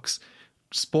sucks.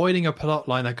 Spoiling a plot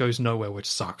line that goes nowhere, which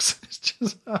sucks. It's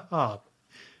just,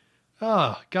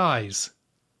 guys.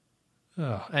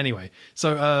 Anyway,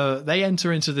 so they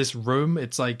enter into this room.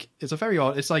 It's a very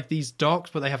odd. It's like these docks,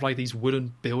 but they have like these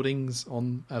wooden buildings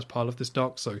on as part of this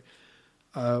dock. So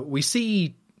we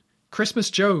see Christmas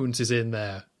Jones is in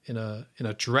there in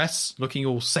a dress, looking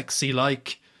all sexy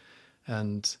like,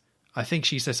 and I think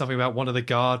she says something about one of the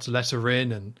guards let her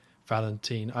in, and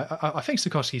Valentine. I think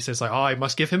Sikorsky says like, I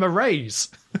must give him a raise,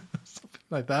 something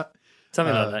like that.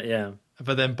 Something like that, yeah.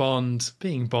 But then Bond,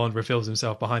 being Bond, reveals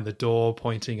himself behind the door,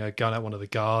 pointing a gun at one of the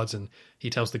guards, and he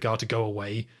tells the guard to go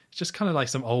away. It's just kind of like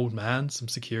some old man, some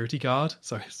security guard.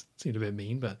 So it seemed a bit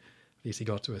mean, but at least he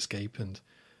got to escape. And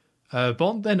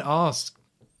Bond then asks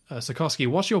Sikorsky,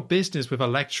 what's your business with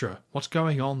Elektra? What's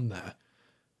going on there?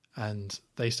 And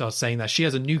they start saying that she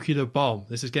has a nuclear bomb.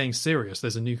 This is getting serious.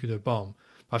 There's a nuclear bomb.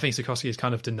 I think Sikorsky is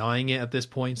kind of denying it at this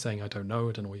point, saying, I don't know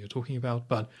what you're talking about.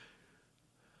 But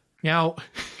now,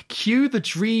 cue the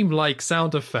dream-like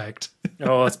sound effect.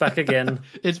 Oh, it's back again.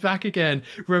 It's back again.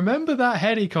 Remember that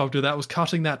helicopter that was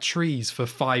cutting that trees for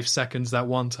 5 seconds that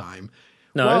one time?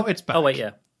 No. Well, it's back. Oh, wait,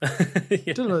 yeah.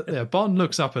 Yeah, Bond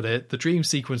looks up at it. The dream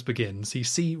sequence begins.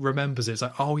 He remembers it. It's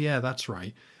like, oh, yeah, that's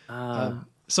right.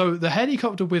 So the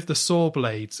helicopter with the saw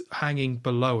blades hanging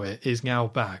below it is now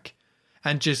back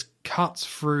and just cuts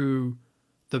through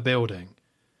the building.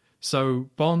 So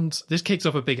this kicks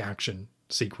off a big action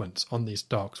sequence on these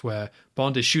docks where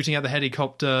Bond is shooting at the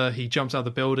helicopter. He jumps out of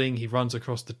the building. He runs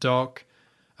across the dock.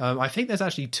 I think there's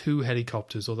actually 2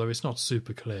 helicopters, although it's not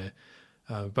super clear.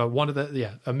 But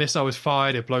a missile is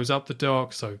fired. It blows up the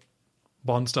dock. So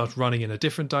Bond starts running in a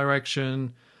different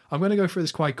direction. I'm going to go through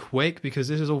this quite quick because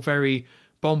this is all very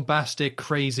bombastic,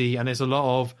 crazy, and there's a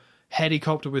lot of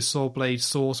helicopter with saw blades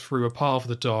saws through a part of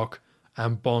the dock,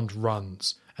 and Bond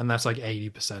runs, and that's like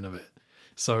 80% of it.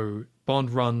 So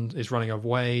Bond is running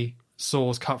away,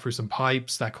 saws cut through some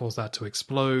pipes that cause that to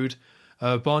explode.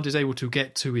 Bond is able to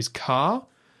get to his car,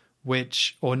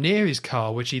 near his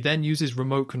car, which he then uses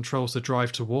remote controls to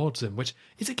drive towards him, which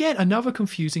is again another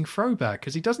confusing throwback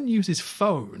because he doesn't use his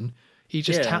phone. He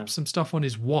just taps some stuff on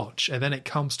his watch and then it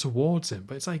comes towards him.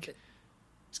 But it's like,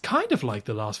 it's kind of like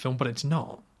the last film, but it's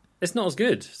not. It's not as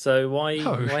good. So why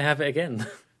have it again?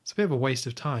 It's a bit of a waste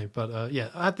of time. But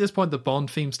at this point, the Bond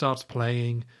theme starts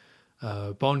playing.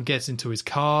 Bond gets into his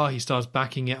car. He starts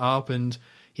backing it up and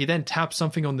he then taps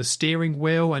something on the steering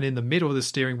wheel. And in the middle of the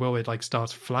steering wheel, it like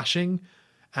starts flashing.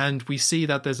 And we see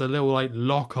that there's a little like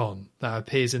lock on that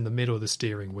appears in the middle of the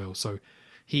steering wheel. So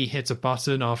he hits a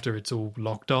button after it's all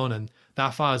locked on and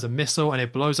that fires a missile and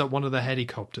it blows up one of the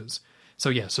helicopters.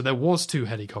 So there was 2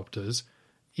 helicopters,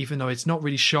 even though it's not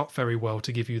really shot very well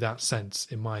to give you that sense,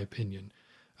 in my opinion.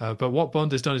 But what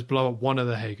Bond has done is blow up one of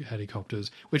the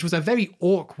helicopters, which was a very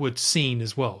awkward scene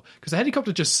as well. Because the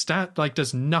helicopter just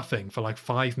does nothing for like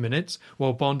 5 minutes,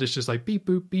 while Bond is just like beep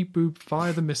boop,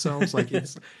 fire the missiles. Like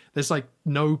there's like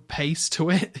no pace to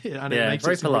it, and it makes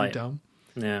it really dumb.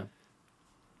 Yeah.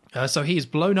 So he's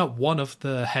blown up one of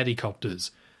the helicopters,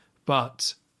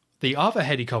 but the other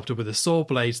helicopter with the saw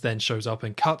blades then shows up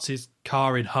and cuts his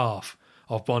car in half.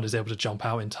 Bond is able to jump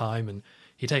out in time, and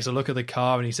he takes a look at the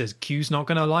car and he says, Q's not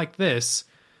going to like this,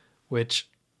 which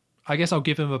I guess I'll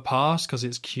give him a pass because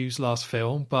it's Q's last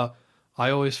film, but I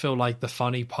always feel like the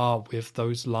funny part with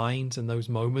those lines and those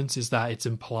moments is that it's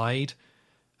implied,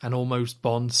 and almost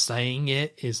Bond saying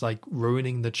it is like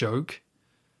ruining the joke.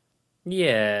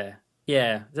 Yeah,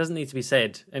 it doesn't need to be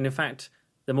said. And in fact,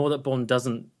 the more that Bond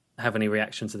doesn't have any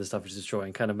reaction to the stuff he's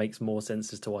destroying kind of makes more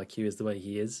sense as to why Q is the way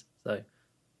he is. So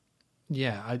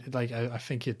yeah, I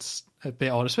think it's a bit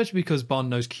odd, especially because Bond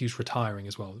knows Q's retiring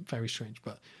as well. Very strange,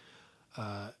 but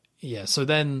so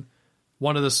then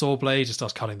one of the saw blades just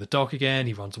starts cutting the dock again.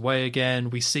 He runs away again.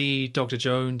 We see Dr.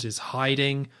 Jones is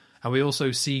hiding, and we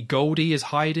also see Goldie is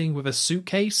hiding with a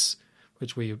suitcase,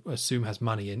 which we assume has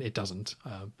money in. It doesn't,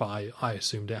 but I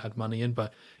assumed it had money in.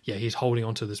 But yeah, he's holding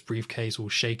onto this briefcase, all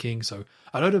shaking. So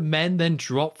a load of men then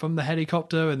drop from the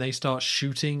helicopter and they start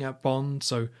shooting at Bond.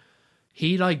 So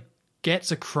he like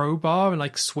gets a crowbar and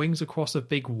like swings across a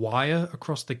big wire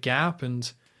across the gap,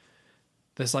 and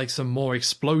there's like some more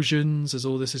explosions as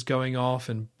all this is going off,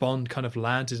 and Bond kind of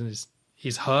lands and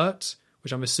he's hurt,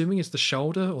 which I'm assuming is the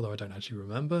shoulder, although I don't actually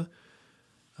remember.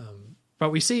 But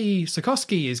we see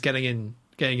Sikorsky is getting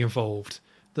involved.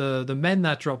 The men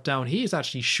that drop down, he is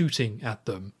actually shooting at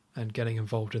them and getting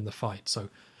involved in the fight. So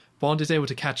Bond is able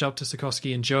to catch up to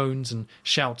Sikorsky and Jones and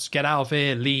shouts, "Get out of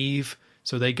here, leave!"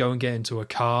 So they go and get into a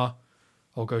car,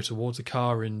 or go towards a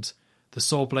car, and the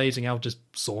saw blazing out, just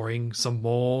sawing some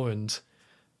more. And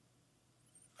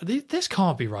this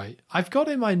can't be right. I've got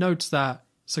in my notes that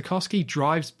Sikorsky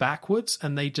drives backwards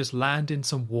and they just land in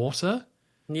some water.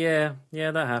 Yeah,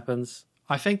 that happens.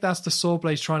 I think that's the saw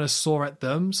blades trying to saw at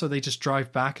them, so they just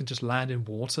drive back and just land in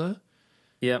water.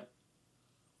 Yep.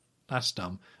 That's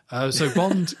dumb. So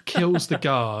Bond kills the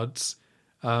guards,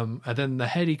 and then the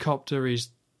helicopter is...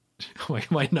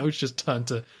 my notes just turned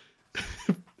to...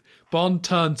 Bond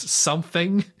turns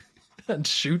something and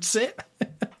shoots it.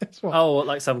 Oh,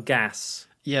 like some gas.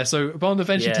 Yeah, so Bond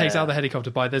eventually takes out the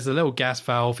helicopter there's a little gas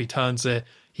valve, he turns it,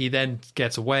 he then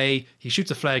gets away, he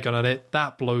shoots a flare gun at it,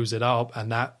 that blows it up,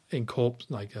 and that engulfs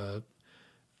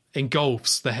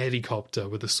the helicopter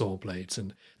with the saw blades,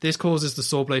 and this causes the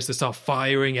saw blades to start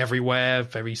firing everywhere,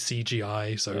 very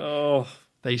CGI. So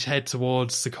they head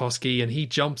towards Sikorsky, and he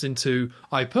jumps into,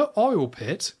 I put oil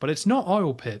pit, but it's not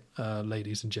oil pit,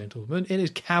 ladies and gentlemen. It is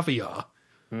caviar.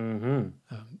 Mm-hmm.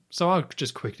 So I'll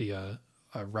just quickly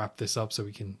wrap this up so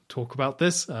we can talk about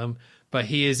this. But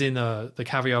he is in the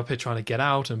caviar pit trying to get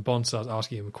out, and Bond starts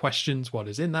asking him questions. What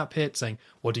is in that pit? Saying,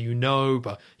 what do you know?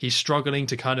 But he's struggling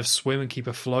to kind of swim and keep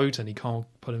afloat, and he can't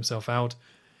put himself out.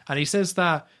 And he says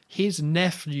that his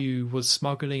nephew was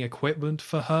smuggling equipment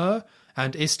for her,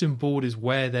 and Istanbul is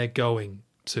where they're going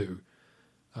to.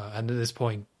 And at this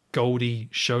point, Goldie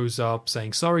shows up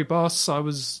saying, sorry, boss, I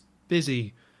was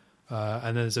busy.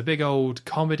 And then there's a big old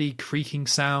comedy creaking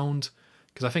sound,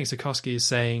 because I think Sikorsky is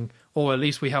saying, or at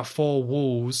least we have 4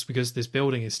 walls because this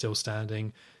building is still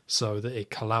standing, so that it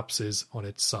collapses on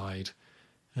its side.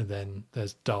 And then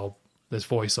there's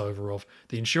voiceover of,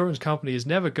 the insurance company is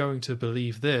never going to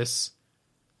believe this.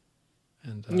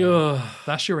 And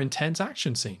that's your intense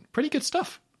action scene. Pretty good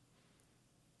stuff.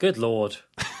 Good Lord.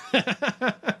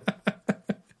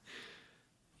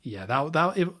 Yeah,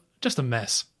 that just a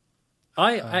mess.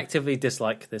 I actively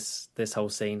dislike this whole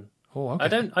scene. Oh,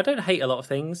 okay. I don't hate a lot of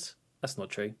things. That's not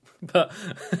true. But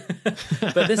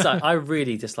but this I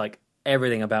really dislike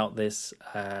everything about this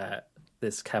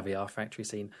this caviar factory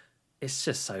scene. It's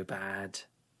just so bad.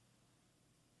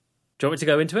 Do you want me to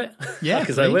go into it? Yeah,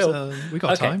 because I will. We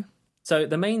got time. So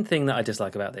the main thing that I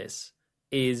dislike about this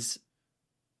is,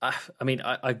 I mean,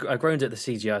 I groaned at the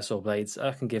CGI saw blades.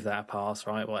 I can give that a pass,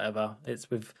 right? Whatever.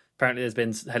 Apparently there's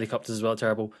been helicopters as well.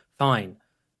 Terrible. Fine.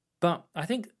 But I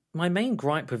think my main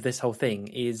gripe with this whole thing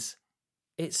is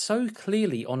it's so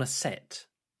clearly on a set.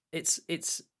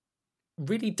 It's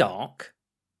really dark.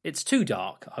 It's too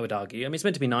dark, I would argue. I mean, it's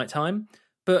meant to be nighttime,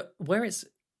 but where it's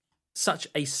such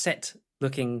a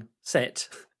set-looking set,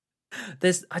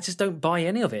 I just don't buy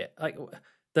any of it. Like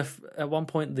at one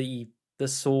point, the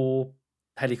saw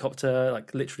helicopter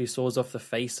like literally saws off the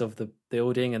face of the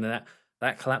building, and then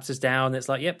that collapses down. It's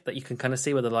like, yep, that you can kind of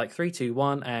see where they're like 3, 2,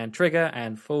 1, and trigger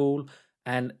and fall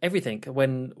and everything.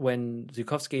 When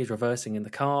Zukovsky is reversing in the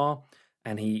car,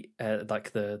 and he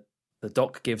like the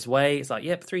dock gives way, it's like,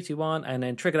 yep, 3, 2, 1, and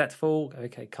then trigger that to fall.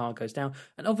 Okay, car goes down,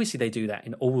 and obviously they do that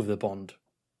in all of the Bond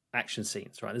action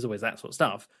scenes, right? There's always that sort of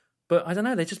stuff. But I don't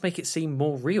know, they just make it seem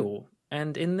more real.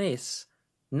 And in this,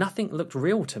 nothing looked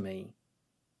real to me.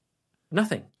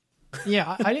 Nothing.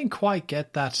 Yeah, I didn't quite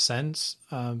get that sense,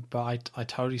 but I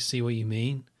totally see what you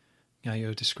mean. How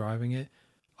you're describing it.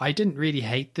 I didn't really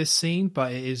hate this scene,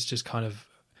 but it is just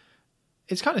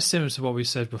it's kind of similar to what we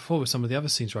said before with some of the other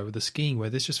scenes, right? With the skiing, where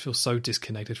this just feels so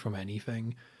disconnected from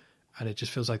anything. And it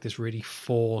just feels like this really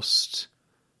forced,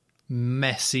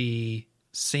 messy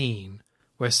scene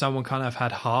where someone kind of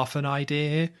had half an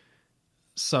idea,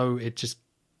 so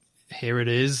here it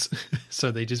is.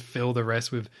 So they just fill the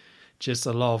rest with just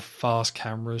a lot of fast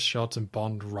camera shots and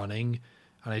Bond running,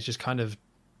 and it just kind of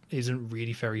isn't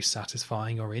really very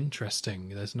satisfying or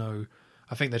interesting.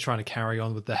 I think they're trying to carry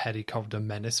on with the helicopter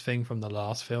menace thing from the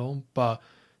last film, but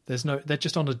they're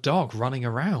just on a dog running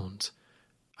around.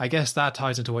 I guess that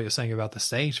ties into what you're saying about the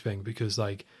stage thing, because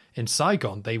like in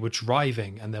Saigon, they were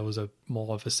driving and there was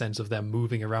more of a sense of them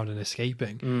moving around and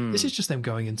escaping. This is just them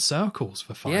going in circles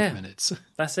for 5 minutes.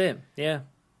 That's it. Yeah.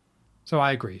 So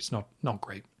I agree. It's not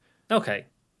great. Okay.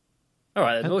 All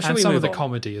right. Well, and some of the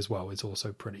comedy as well is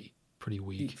also pretty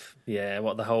weak. Yeah.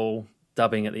 What, the whole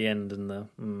dubbing at the end and the...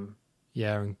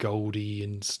 Yeah, and Goldie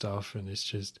and stuff, and it's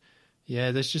just...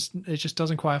 Yeah, it just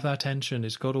doesn't quite have that tension.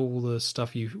 It's got all the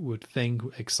stuff you would think,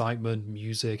 excitement,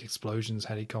 music, explosions,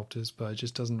 helicopters, but it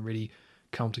just doesn't really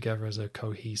come together as a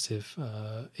cohesive,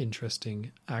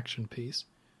 interesting action piece.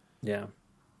 Yeah.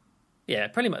 Yeah,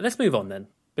 pretty much. Let's move on then,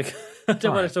 because I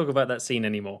don't want to talk about that scene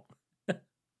anymore.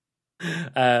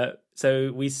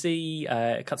 So we see,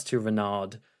 it cuts to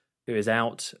Renard, who is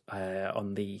out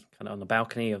on the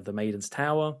balcony of the Maiden's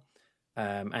Tower,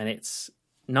 and it's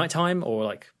nighttime, or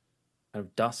like kind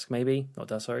of dusk, maybe not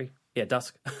dusk. Sorry, yeah,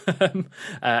 dusk.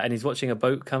 And he's watching a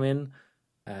boat come in,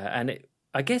 and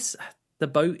I guess the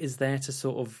boat is there to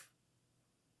sort of.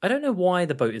 I don't know why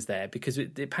the boat is there, because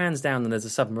it pans down and there's a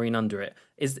submarine under it.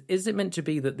 Is it meant to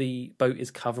be that the boat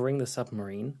is covering the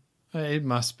submarine? It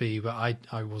must be, but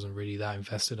I wasn't really that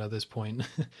invested at this point.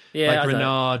 Yeah, like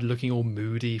Renard looking all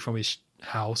moody from his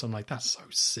house. I'm like, that's so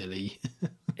silly.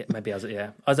 Maybe I was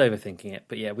overthinking it,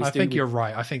 but yeah, I think you're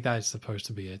right. I think that is supposed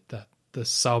to be it. That the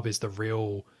sub is the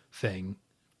real thing,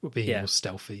 being more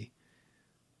stealthy.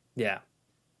 Yeah,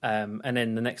 and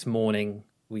then the next morning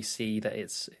we see that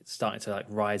it's starting to like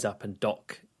rise up and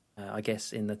dock. I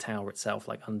guess in the tower itself,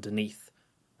 like underneath,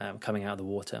 coming out of the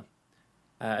water,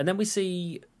 and then we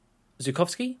see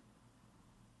Zukovsky.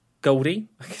 Goldie.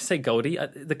 I can say Goldie.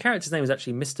 The character's name is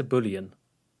actually Mr. Bullion.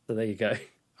 So there you go.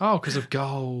 Oh, because of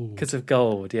gold. Because of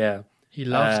gold, yeah. He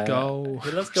loves gold.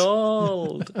 He loves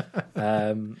gold.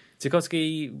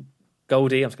 Zukovsky,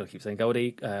 Goldie, I'm just going to keep saying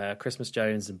Goldie, Christmas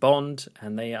Jones and Bond,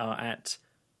 and they are at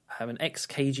an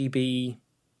ex-KGB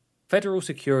Federal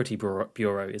Security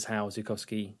Bureau is how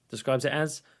Zukovsky describes it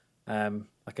as.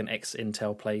 Like an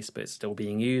ex-Intel place, but it's still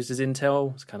being used as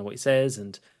Intel. It's kind of what he says,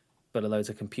 and got loads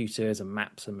of computers and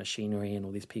maps and machinery and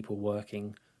all these people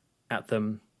working at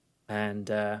them. And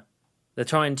they're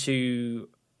trying to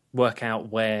work out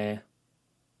where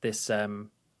this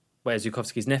where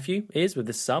Zukovsky's nephew is with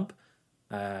this sub,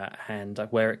 and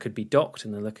like where it could be docked,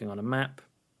 and they're looking on a map.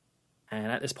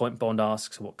 And at this point, Bond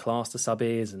asks what class the sub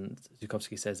is, and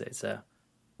Zukovsky says that it's a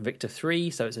Victor 3,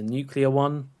 so it's a nuclear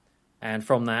one. And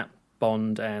from that,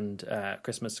 Bond and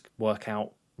Christmas work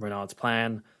out Renard's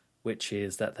plan, which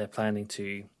is that they're planning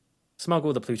to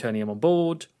smuggle the plutonium on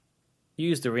board,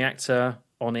 use the reactor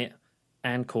on it,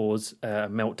 and cause a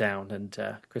meltdown.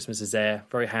 And Christmas is there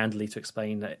very handily to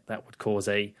explain that that would cause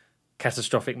a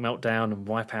catastrophic meltdown and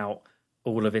wipe out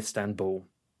all of Istanbul.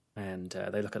 And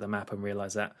they look at the map and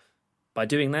realise that by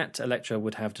doing that, Elektra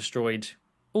would have destroyed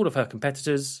all of her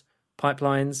competitors'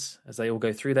 pipelines as they all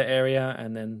go through that area,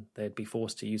 and then they'd be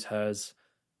forced to use hers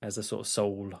as a sort of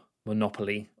sole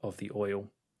monopoly of the oil.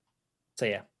 So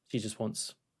yeah, she just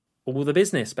wants all the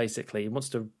business, basically. Wants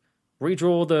to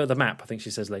redraw the map, I think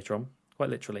she says later on, quite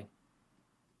literally.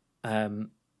 But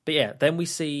yeah, then we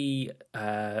see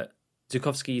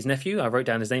Zukovsky's nephew. I wrote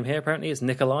down his name here, apparently. It's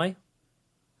Nikolai,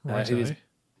 who is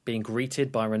being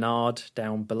greeted by Renard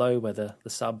down below where the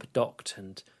sub docked,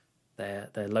 and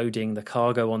they're loading the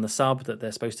cargo on the sub that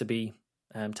they're supposed to be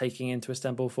taking into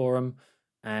Istanbul for them.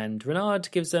 And Renard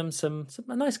gives them some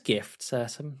nice gifts,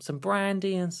 some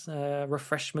brandy and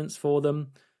refreshments for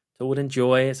them to all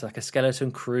enjoy. It's like a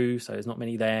skeleton crew, so there's not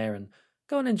many there. And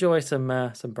go and enjoy some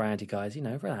brandy, guys.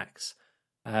 Relax.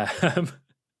 And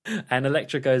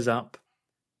Elektra goes up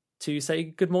to say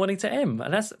good morning to M,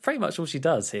 and that's pretty much all she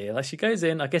does here. Like, she goes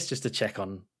in, I guess, just to check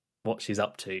on what she's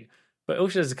up to, but all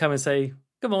she does is come and say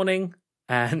good morning,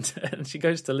 and she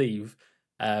goes to leave.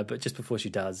 But just before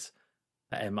she does,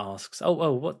 M asks,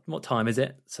 "Oh, what time is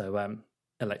it?" So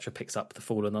Elektra picks up the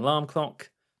fallen alarm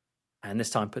clock, and this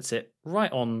time puts it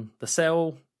right on the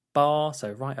cell bar,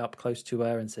 so right up close to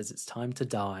her, and says it's time to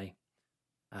die.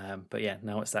 But yeah,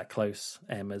 now it's that close.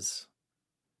 M has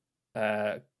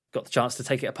got the chance to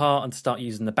take it apart and start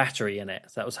using the battery in it.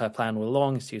 So that was her plan all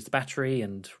along, is to use the battery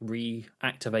and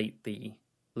reactivate the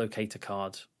locator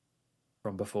card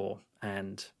from before.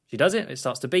 And she does it. It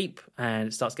starts to beep, and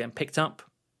it starts getting picked up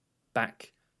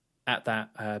back at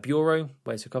that bureau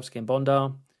where Zukovsky and Bond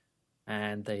are.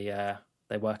 And they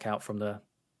work out from the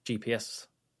GPS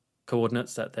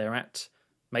coordinates that they're at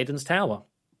Maiden's Tower.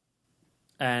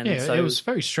 And yeah, so it was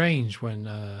very strange when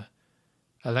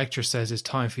Elektra says it's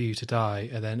time for you to die,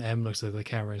 and then M looks at the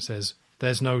camera and says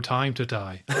there's no time to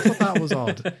die. I thought that was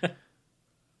odd.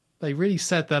 They really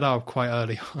set that up quite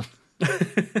early on.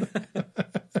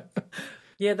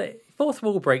 Yeah, the fourth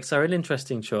wall breaks are an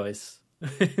interesting choice.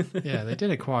 Yeah, they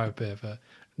did it quite a bit, but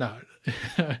no.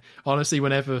 Honestly,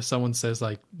 whenever someone says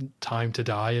like time to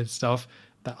die and stuff,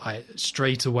 that I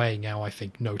straight away now I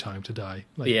think no time to die.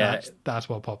 Like, yeah, that's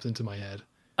what pops into my head.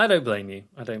 I don't blame you.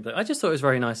 I just thought it was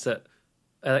very nice that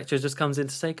Elektra just comes in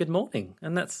to say good morning,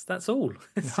 and that's all.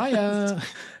 Hiya.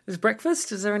 Is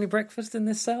breakfast? Is there any breakfast in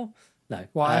this cell? No.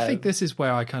 Well, I think this is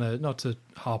where I kind of, not to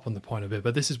harp on the point a bit,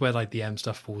 but this is where like the M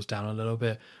stuff falls down a little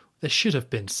bit. There should have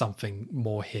been something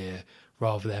more here,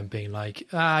 rather than being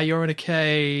like, you're in a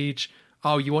cage.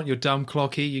 Oh, you want your dumb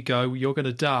clock? Here you go. You're going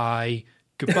to die.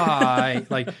 Goodbye.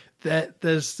 Like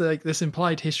there's like this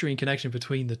implied history and connection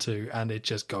between the two, and it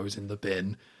just goes in the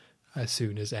bin as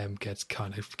soon as M gets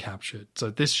kind of captured. So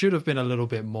this should have been a little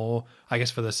bit more, I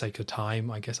guess, for the sake of time.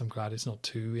 I guess I'm glad it's not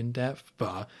too in-depth,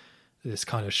 but this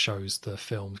kind of shows the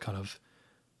film's kind of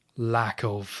lack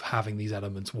of having these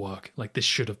elements work. Like, this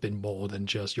should have been more than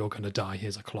just, you're going to die,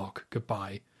 here's a clock,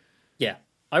 goodbye. Yeah,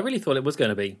 I really thought it was going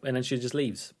to be, and then she just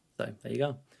leaves. So there you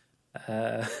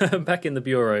go. Back in the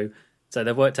bureau, so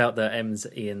they've worked out that M's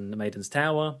in Maiden's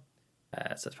Tower, so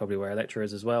that's probably where Elektra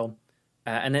is as well.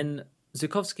 And then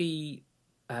Zukovsky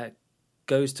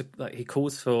goes to, like, he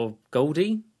calls for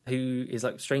Goldie, who is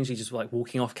like strangely just like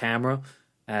walking off camera.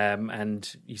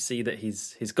 And you see that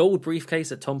his gold briefcase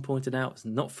that Tom pointed out is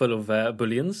not full of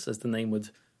bullions, as the name would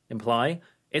imply.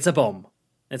 It's a bomb.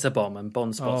 And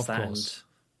Bond spots that and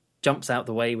jumps out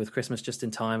the way with Christmas just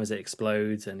in time as it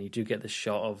explodes. And you do get this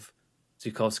shot of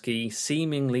Zukovsky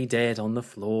seemingly dead on the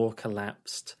floor,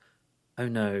 collapsed. Oh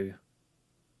no.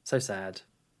 So sad.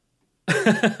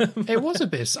 It was a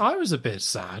bit. I was a bit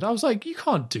sad. I was like, you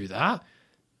can't do that.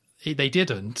 They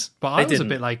didn't, but I was a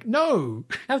bit like, no.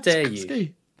 How dare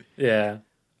you? Yeah.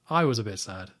 I was a bit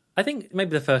sad. I think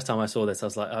maybe the first time I saw this, I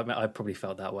was like, I probably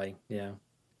felt that way. Yeah.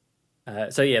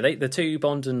 So yeah, the two,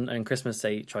 Bond and Christmas,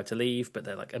 they try to leave, but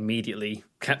they're like immediately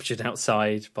captured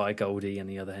outside by Goldie and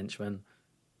the other henchmen.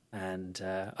 And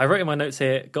I wrote in my notes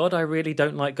here, God, I really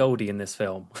don't like Goldie in this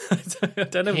film. I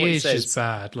don't know what he says. He is just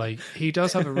bad. Like, he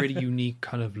does have a really unique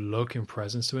kind of look and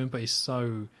presence to him, but he's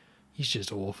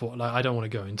just awful. Like, I don't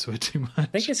want to go into it too much. I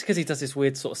think it's because he does this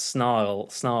weird sort of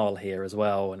snarl here as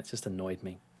well, and it's just annoyed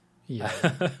me. Yeah,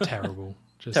 terrible.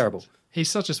 Just terrible. He's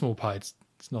such a small pie.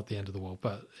 It's not the end of the world,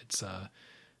 but it's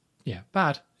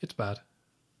bad. It's bad.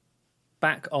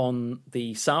 Back on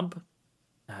the sub,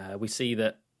 we see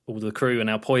that all the crew are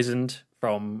now poisoned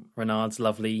from Renard's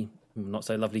lovely, not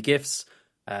so lovely gifts.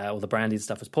 All the brandy and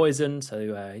stuff is poisoned,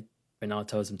 so Renard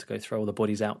tells them to go throw all the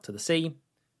bodies out to the sea.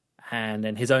 And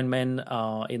then his own men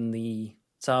are in the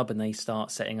sub, and they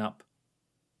start setting up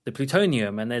the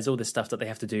plutonium. And there's all this stuff that they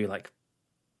have to do, like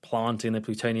planting the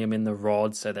plutonium in the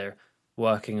rod, so they're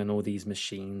working on all these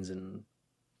machines, and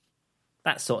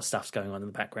that sort of stuff's going on in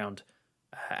the background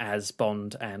as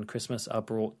Bond and Christmas are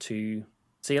brought to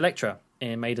see Elektra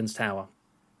in Maiden's Tower.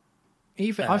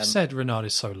 Even I've said Renard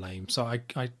is so lame, so I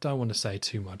don't want to say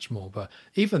too much more, but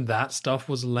even that stuff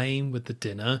was lame with the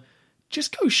dinner.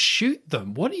 Just go shoot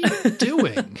them. What are you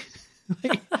doing?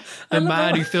 Like, the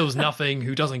man who feels nothing,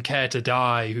 who doesn't care to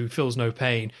die, who feels no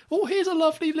pain. Oh, here's a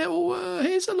lovely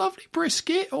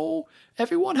brisket. Oh,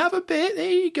 everyone have a bit.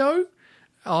 There you go.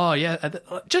 Oh, yeah.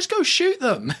 Just go shoot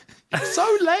them. It's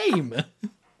so lame.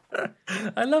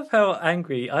 I love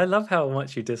how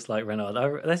much you dislike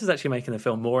Renard. This is actually making the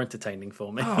film more entertaining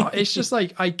for me. It's just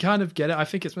like, I kind of get it. I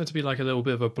think it's meant to be like a little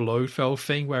bit of a Blofeld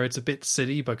thing where it's a bit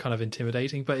silly but kind of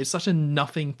intimidating, but it's such a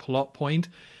nothing plot point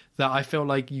that I feel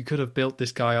like you could have built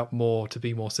this guy up more to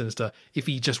be more sinister if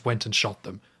he just went and shot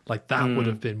them. Like, that would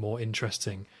have been more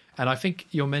interesting. And I think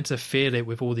you're meant to feel it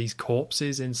with all these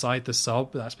corpses inside the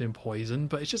sub that's been poisoned,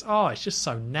 but it's just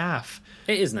so naff.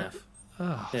 It is naff.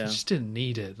 I just didn't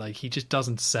need it. Like, he just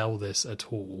doesn't sell this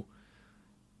at all.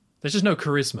 There's just no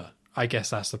charisma. I guess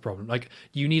that's the problem. Like,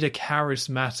 you need a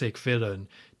charismatic villain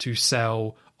to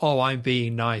sell, I'm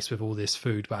being nice with all this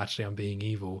food, but actually I'm being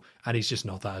evil. And he's just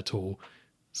not that at all.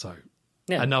 So,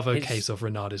 another case of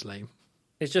Renard is lame.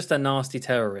 It's just a nasty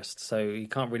terrorist, so you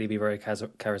can't really be very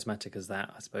charismatic as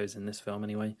that, I suppose, in this film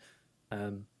anyway.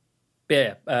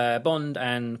 Bond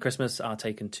and Christmas are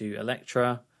taken to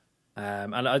Elektra.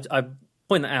 And I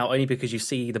point that out only because you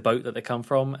see the boat that they come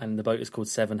from, and the boat is called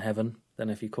Seven Heaven. Don't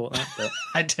know if you caught that. But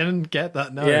I didn't get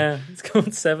that, no. Yeah, it's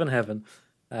called Seven Heaven.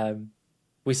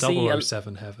 We see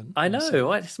 007 Heaven. I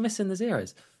know, it's missing the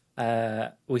zeros.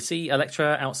 We see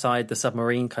Elektra outside the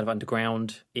submarine, kind of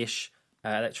underground-ish.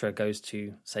 Elektra goes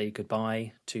to say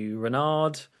goodbye to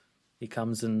Renard. He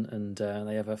comes and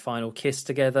they have a final kiss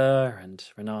together, and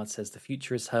Renard says the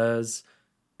future is hers.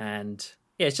 And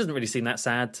yeah, it doesn't really seem that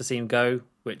sad to see him go,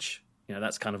 which,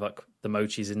 that's kind of like the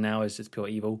mode she's in now, is just pure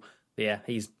evil. But yeah,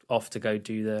 he's off to go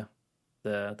do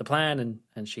the plan,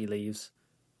 and she leaves.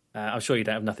 I'm sure you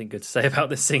don't have nothing good to say about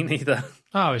this scene either.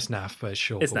 Oh, it's naff, but it's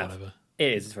short or whatever.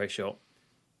 It is. It's very short.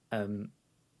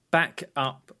 Back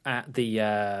up at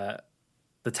the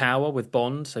tower with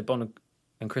Bond. So Bond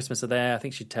and Christmas are there. I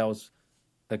think she tells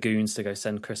her goons to go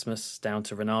send Christmas down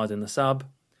to Renard in the sub.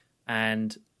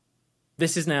 And I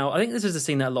think this is a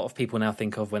scene that a lot of people now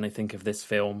think of when they think of this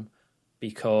film,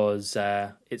 because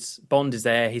Bond is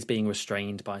there. He's being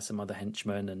restrained by some other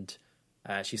henchmen, and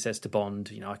she says to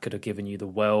Bond, I could have given you the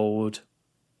world.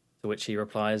 To which he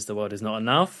replies, the world is not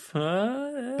enough.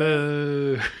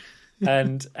 Boo.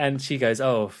 and she goes,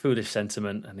 oh, foolish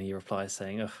sentiment. And he replies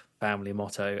saying, family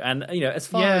motto. And, as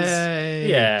far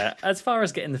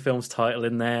as getting the film's title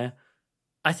in there,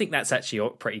 I think that's actually a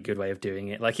pretty good way of doing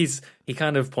it. Like, he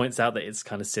kind of points out that it's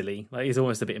kind of silly. Like, he's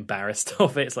almost a bit embarrassed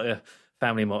of it. It's like a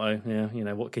family motto.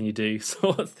 Yeah, what can you do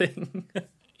sort of thing.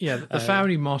 Yeah, the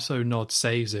family motto nod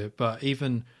saves it, but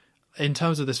even in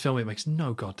terms of this film, it makes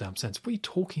no goddamn sense. What are you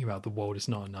talking about? The world is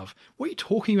not enough. What are you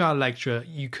talking about, Elektra?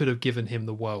 You could have given him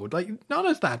the world. Like, none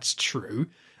of that's true.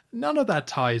 None of that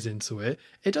ties into it.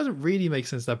 It doesn't really make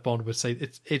sense that Bond would say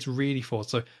it's really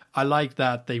forced. So I like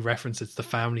that they reference it's the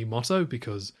family motto,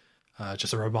 because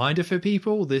just a reminder for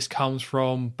people, this comes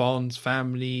from Bond's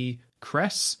family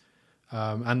crest,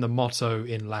 and the motto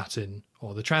in Latin,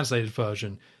 or the translated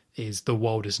version, is the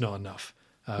world is not enough.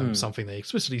 Something they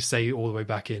explicitly say all the way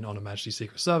back in On Her Majesty's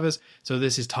Secret Service. So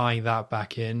this is tying that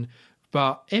back in.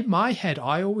 But in my head,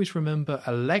 I always remember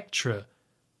Elektra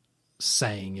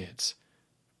saying it.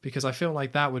 Because I feel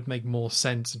like that would make more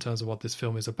sense in terms of what this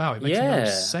film is about. It makes no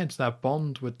sense that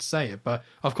Bond would say it. But,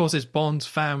 of course, it's Bond's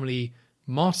family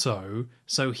motto,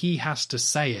 so he has to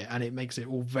say it, and it makes it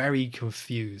all very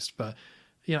confused. But,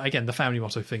 again, the family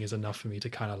motto thing is enough for me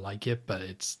to kind of like it, but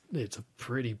it's a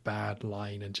pretty bad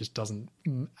line and just doesn't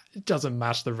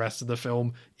match the rest of the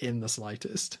film in the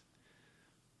slightest.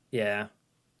 Yeah.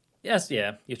 Yes,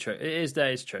 yeah, you're true.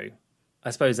 That is true.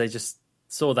 I suppose they just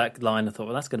saw that line and thought,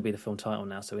 well, that's going to be the film title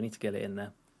now, so we need to get it in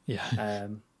there. Yeah.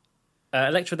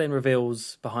 Elektra then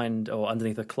reveals behind or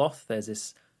underneath a cloth, there's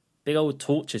this big old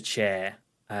torture chair,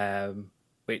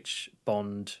 which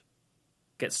Bond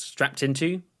gets strapped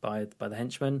into by the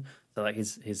henchman. So like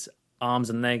his arms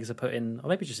and legs are put in, or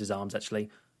maybe just his arms actually.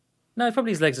 No,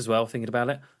 probably his legs as well, thinking about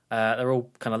it. They're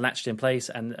all kind of latched in place,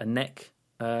 and a neck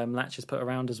latch is put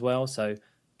around as well. So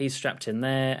he's strapped in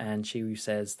there, and she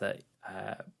says that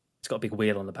it's got a big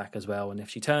wheel on the back as well, and if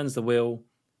she turns the wheel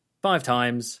 5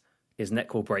 times, his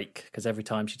neck will break, because every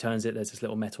time she turns it, there's this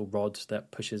little metal rod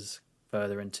that pushes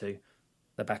further into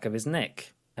the back of his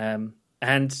neck.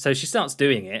 And so she starts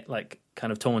doing it, like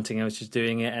kind of taunting him as she's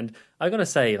doing it. And I got to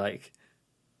say, like,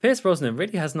 Pierce Brosnan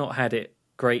really has not had it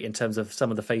great in terms of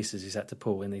some of the faces he's had to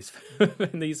pull in these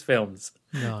in these films,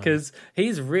 because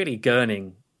he's really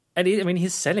gurning. And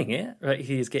he's selling it, right?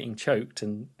 He is getting choked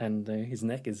and his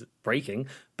neck is breaking,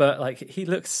 but like he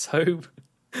looks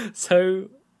so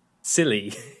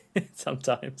silly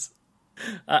sometimes.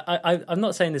 I'm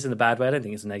not saying this in a bad way. I don't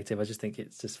think it's a negative. I just think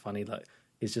it's just funny. Like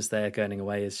he's just there gurning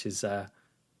away as she's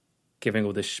giving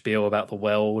all this spiel about the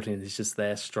world, and he's just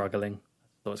there struggling.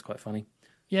 I thought it was quite funny.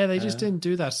 Yeah, they just didn't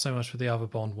do that so much for the other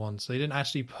Bond ones. They didn't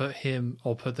actually put them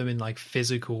in like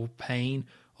physical pain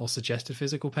or suggested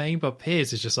physical pain, but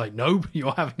Pierce is just like, nope,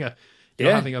 you're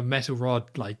having a metal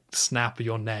rod like snap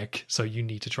your neck, so you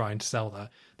need to try and sell that.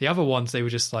 The other ones, they were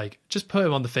just like, just put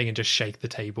him on the thing and just shake the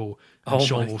table, and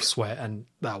Sean will sweat, and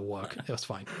that'll work. It was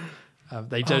fine.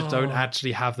 They just don't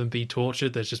actually have them be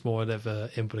tortured. There's just more of an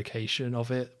implication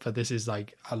of it, but this is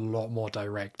like a lot more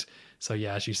direct. So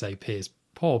yeah, as you say,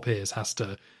 poor Pierce has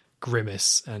to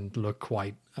grimace and look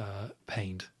quite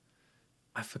pained.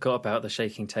 I forgot about the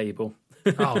shaking table.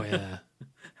 Oh yeah.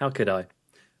 How could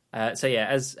I? So yeah,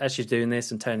 as she's doing this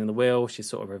and turning the wheel, she's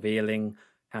sort of revealing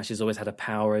how she's always had a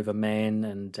power over men,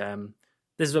 and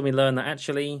this is when we learn that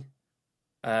actually,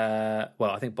 I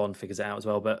think Bond figures it out as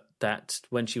well, but that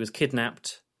when she was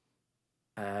kidnapped,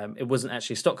 it wasn't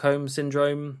actually Stockholm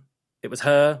Syndrome. It was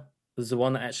her. It was the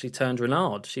one that actually turned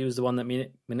Renard. She was the one that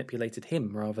manipulated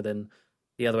him rather than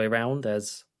the other way around,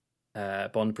 as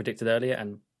Bond predicted earlier,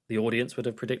 and the audience would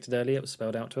have predicted earlier. It was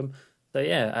spelled out to him. So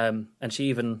yeah, and she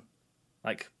even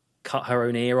like cut her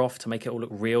own ear off to make it all look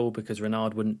real because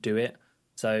Renard wouldn't do it.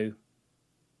 So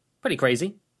pretty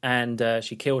crazy. And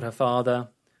she killed her father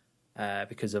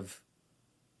because of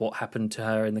what happened to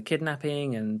her in the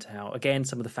kidnapping, and how, again,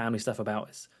 some of the family stuff about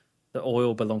the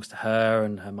oil belongs to her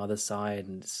and her mother's side.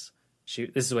 And this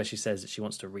is where she says that she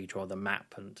wants to redraw the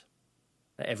map, and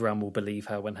that everyone will believe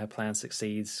her when her plan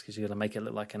succeeds because she's going to make it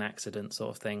look like an accident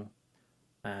sort of thing.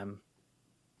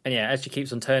 And yeah, as she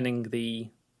keeps on turning the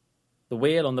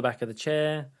wheel on the back of the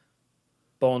chair,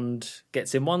 Bond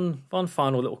gets in one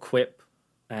final little quip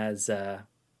as I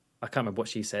can't remember what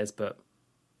she says, but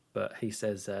he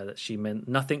says that she meant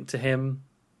nothing to him.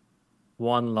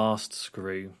 One last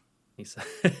screw, he says.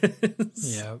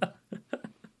 Yeah.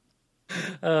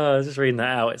 I was just reading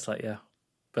that out. It's like, yeah,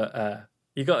 but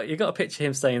you got to picture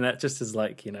him saying that just as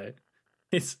like, you know,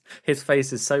 his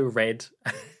face is so red,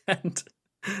 and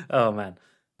oh man.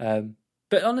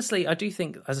 But honestly, I do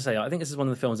think, as I say, I think this is one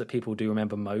of the films that people do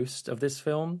remember most of this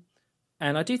film.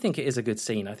 And I do think it is a good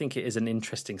scene. I think it is an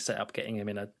interesting setup, getting him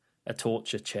in a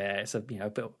torture chair. It's a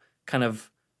bit kind of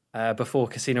before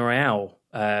Casino Royale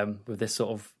with this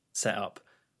sort of setup.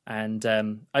 And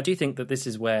I do think that this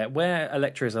is where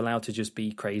Elektra is allowed to just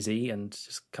be crazy and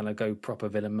just kind of go proper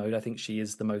villain mode. I think she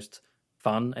is the most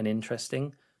fun and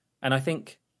interesting. And I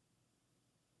think,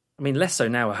 I mean, less so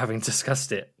now having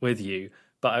discussed it with you,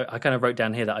 but I kind of wrote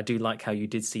down here that I do like how you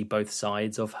did see both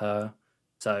sides of her.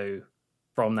 So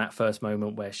from that first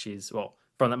moment where she's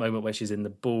in the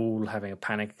ball having a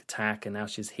panic attack, and now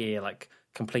she's here, like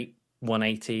complete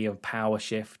 180 of power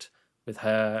shift with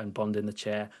her and Bond in the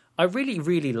chair. I really,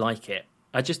 really like it.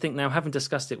 I just think now, having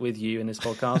discussed it with you in this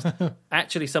podcast,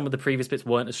 actually some of the previous bits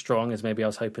weren't as strong as maybe I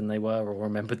was hoping they were or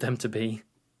remembered them to be.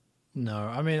 No,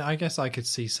 I mean, I guess I could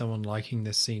see someone liking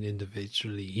this scene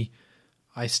individually.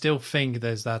 I still think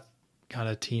there's that kind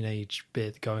of teenage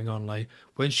bit going on. Like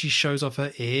when she shows off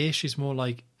her ear, she's more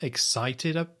like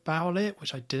excited about it,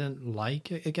 which I didn't like.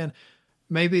 Again,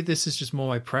 maybe this is just more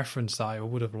my preference that I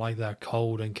would have liked that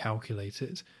cold and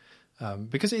calculated.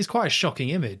 Because it is quite a shocking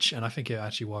image, and I think it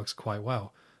actually works quite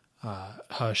well.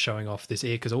 Her showing off this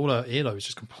ear, because all her earlobe is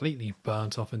just completely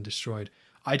burnt off and destroyed.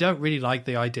 I don't really like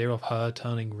the idea of her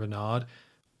turning Renard,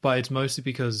 but it's mostly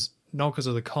because, not because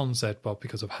of the concept, but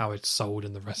because of how it's sold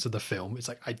in the rest of the film. It's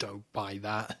like, I don't buy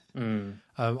that.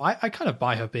 I kind of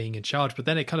buy her being in charge, but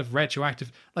then it kind of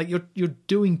retroactive. Like, you're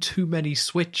doing too many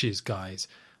switches, guys.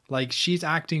 Like, she's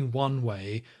acting one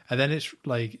way, and then it's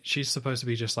like she's supposed to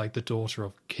be just like the daughter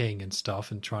of king and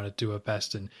stuff and trying to do her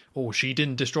best. And, oh, she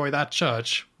didn't destroy that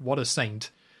church. What a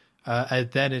saint. And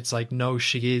then it's like, no,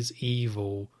 she is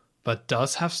evil, but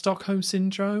does have Stockholm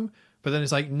Syndrome. But then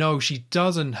it's like, no, she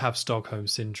doesn't have Stockholm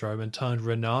Syndrome and turned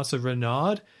Renard. So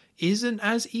Renard isn't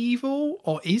as evil,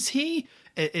 or is he?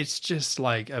 It's just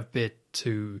like a bit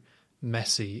too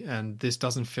messy, and this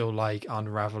doesn't feel like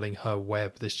unraveling her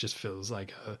web. This just feels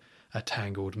like a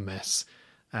tangled mess,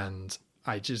 and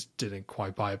I just didn't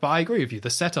quite buy it. But I agree with you, the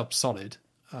setup's solid,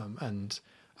 and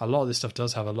a lot of this stuff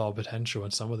does have a lot of potential,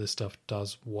 and some of this stuff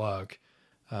does work,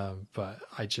 but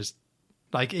I just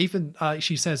like, even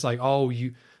she says like, oh,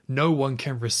 no one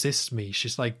can resist me.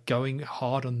 She's like going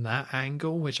hard on that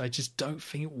angle, which I just don't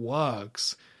think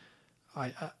works.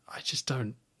 I just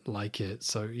don't like it.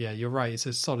 So yeah, you're right, it's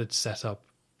a solid setup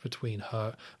between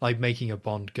her, like making a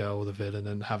Bond girl the villain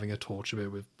and having a torture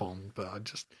bit with Bond.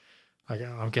 But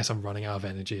I guess I'm running out of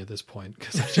energy at this point,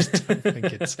 because I just don't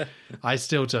think I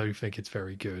still don't think it's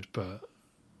very good, but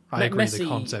I agree the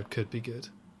concept could be good.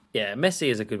 Yeah, messy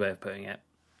is a good way of putting it.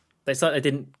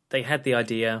 They had the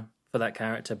idea for that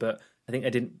character, but I think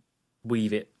they didn't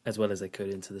weave it as well as they could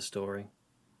into the story.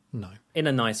 No, in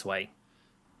a nice way.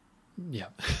 Yeah.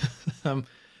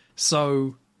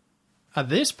 So at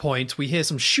this point, we hear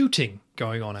some shooting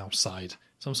going on outside,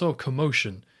 some sort of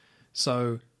commotion.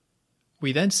 So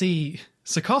we then see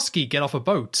Sikorsky get off a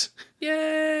boat.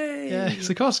 Yay! Yeah,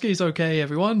 Sikorsky's okay,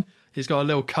 everyone. He's got a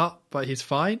little cut, but he's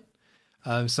fine.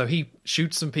 So he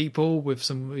shoots some people with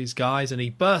some of these guys, and he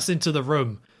bursts into the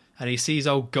room, and he sees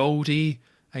old Goldie,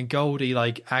 and Goldie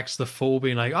like acts the fool,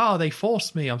 being like, "Oh, they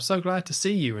forced me. I'm so glad to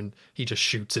see you," and he just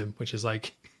shoots him, which is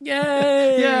like,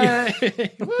 yay!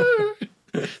 Yay! Woo!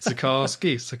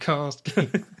 Sikorsky,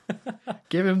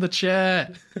 give him the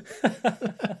chair.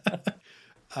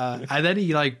 And then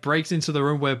he like breaks into the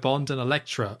room where Bond and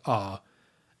Elektra are,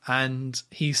 and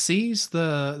he sees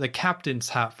the captain's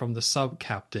hat from the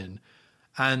sub-captain.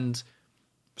 And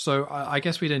so I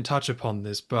guess we didn't touch upon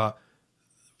this, but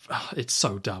it's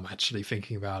so dumb actually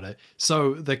thinking about it.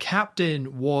 So the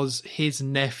captain was his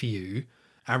nephew,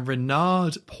 and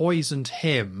Renard poisoned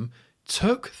him,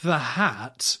 took the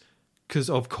hat, because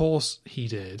of course he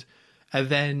did, and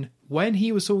then when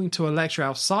he was talking to Elektra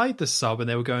outside the sub and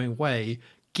they were going away,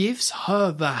 gives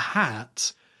her the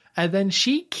hat, and then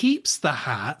she keeps the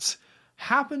hat,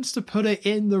 happens to put it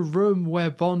in the room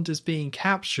where Bond is being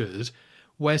captured,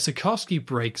 where Sikorsky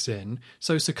breaks in,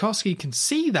 so Sikorsky can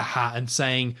see the hat and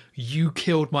saying, "You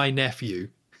killed my nephew."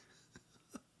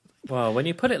 Well, when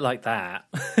you put it like that...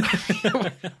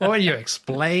 Or when you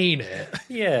explain it.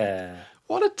 Yeah.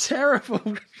 What a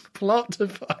terrible plot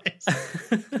device.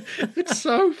 It's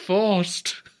so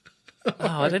forced. Oh,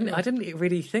 I didn't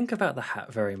really think about the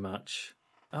hat very much.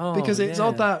 Oh, because it's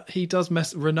odd that he does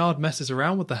Renard messes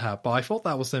around with the hat, but I thought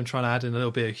that was them trying to add in a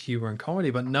little bit of humor and comedy.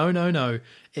 But no.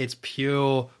 It's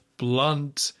pure,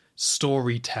 blunt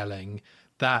storytelling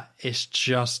that is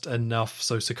just enough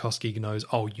so Sikorsky knows,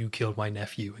 oh, you killed my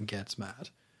nephew, and gets mad.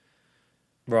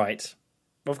 Right.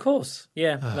 Of course.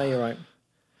 Yeah, no, you're right.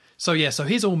 So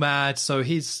he's all mad. So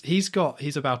he's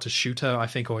about to shoot her, I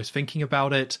think, or he's thinking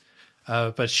about it.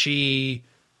 But she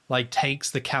like takes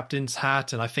the captain's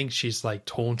hat, and I think she's like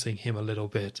taunting him a little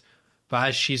bit. But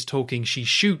as she's talking, she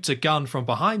shoots a gun from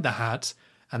behind the hat,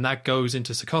 and that goes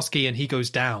into Sikorsky, and he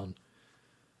goes down.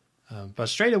 But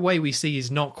straight away we see he's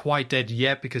not quite dead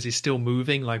yet, because he's still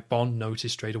moving. Like Bond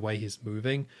noticed straight away he's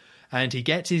moving, and he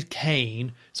gets his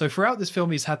cane. So throughout this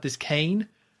film, he's had this cane.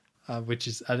 Which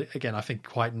is, again, I think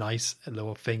quite nice, a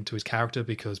little thing to his character,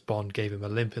 because Bond gave him a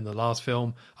limp in the last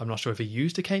film. I'm not sure if he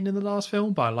used a cane in the last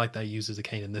film, but I like that he uses a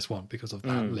cane in this one because of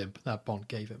that limp that Bond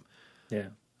gave him. Yeah.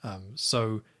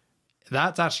 So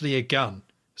that's actually a gun.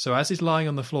 So as he's lying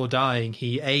on the floor dying,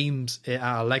 he aims it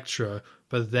at Elektra,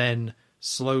 but then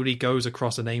slowly goes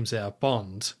across and aims it at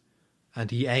Bond.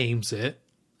 And he aims it,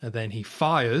 and then he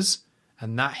fires,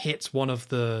 and that hits one of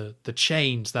the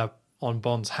chains that on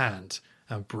Bond's hand,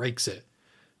 and breaks it,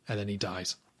 and then he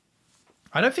dies.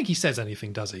 I don't think he says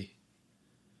anything, does he?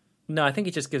 No, I think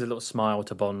he just gives a little smile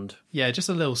to Bond. Yeah, just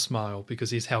a little smile, because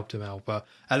he's helped him out. But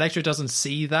Elektra doesn't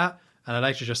see that, And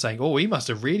Elektra's just saying, oh, he must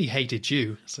have really hated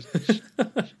you.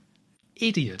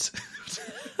 Idiot.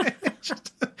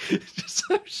 just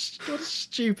what a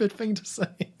stupid thing to say.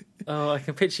 Oh, I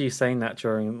can picture you saying that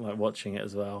during watching it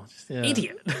as well. Just,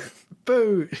 idiot.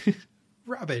 Boo.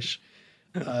 Rubbish.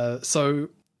 So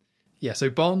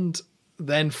Bond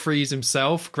then frees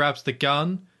himself, grabs the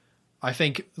gun. I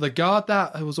think the guard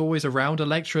that was always around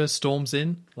Elektra storms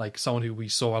in, like someone who we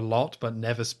saw a lot but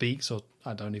never speaks, or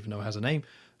I don't even know has a name,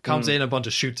 comes in, and Bond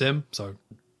just shoots him. So,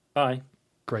 bye.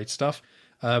 Great stuff.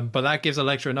 But that gives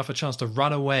Elektra enough a chance to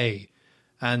run away.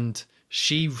 And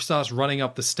she starts running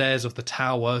up the stairs of the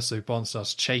tower, so Bond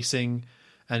starts chasing.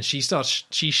 And she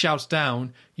shouts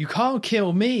down, "You can't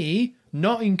kill me,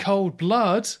 not in cold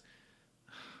blood."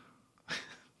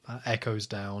 That echoes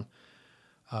down.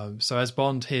 So as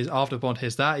after Bond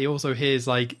hears that, he also hears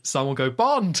like someone go,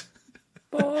 "Bond!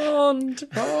 Bond!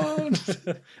 Bond!"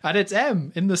 And it's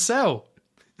M in the cell.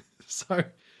 So,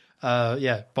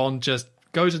 Bond just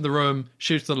goes in the room,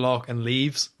 shoots the lock, and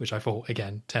leaves, which I thought,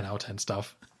 again, 10 out of 10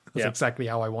 stuff. That's exactly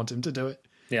how I want him to do it.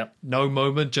 Yeah. No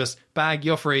moment, just, bag,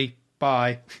 you're free,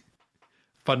 bye.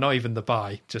 But not even the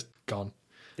bye, just gone.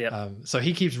 Yeah. So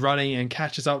he keeps running and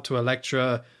catches up to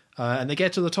Elektra, and they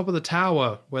get to the top of the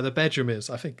tower where the bedroom is.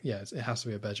 I think, it has to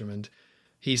be a bedroom. And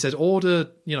he says,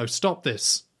 stop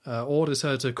this. Orders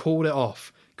her to call it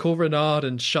off. Call Renard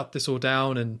and shut this all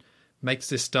down, and makes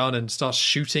this done and starts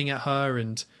shooting at her.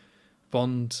 And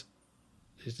Bond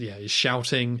is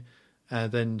shouting.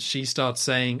 And then she starts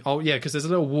saying, because there's a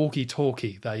little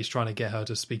walkie-talkie that he's trying to get her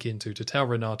to speak into to tell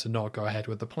Renard to not go ahead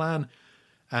with the plan.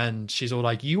 And she's all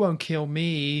like, "You won't kill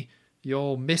me.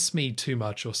 You'll miss me too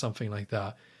much," or something like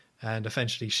that. And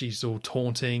eventually she's all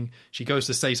taunting. She goes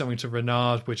to say something to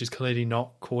Renard, which is clearly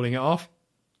not calling it off.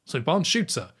 So Bond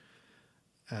shoots her.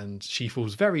 And she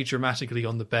falls very dramatically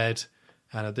on the bed.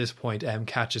 And at this point, M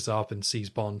catches up and sees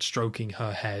Bond stroking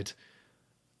her head.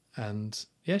 And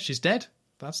she's dead.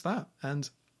 That's that. And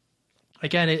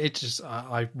again, it just,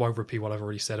 I won't repeat what I've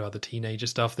already said about the teenager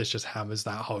stuff. This just hammers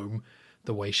that home.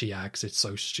 The way she acts, it's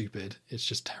so stupid. It's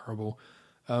just terrible.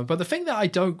 But the thing that I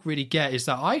don't really get is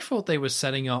that I thought they were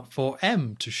setting up for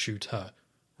M to shoot her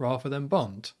rather than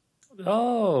Bond.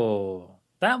 Oh,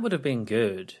 that would have been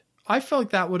good. I felt like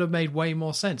that would have made way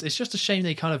more sense. It's just a shame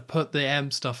they kind of put the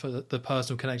M stuff, the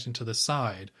personal connection, to the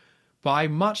side. But I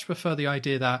much prefer the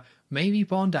idea that maybe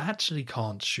Bond actually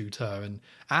can't shoot her and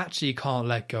actually can't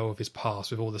let go of his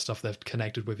past with all the stuff they've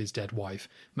connected with his dead wife.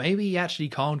 Maybe he actually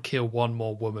can't kill one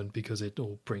more woman because it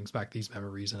all brings back these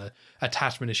memories and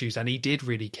attachment issues, and he did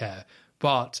really care.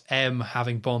 But M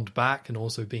having Bond back and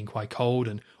also being quite cold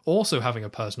and also having a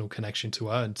personal connection to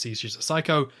her and sees she's a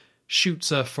psycho, shoots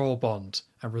her for Bond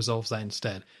and resolves that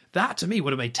instead. That, to me,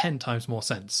 would have made 10 times more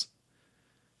sense.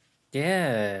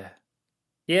 Yeah.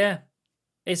 Yeah.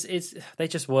 It's they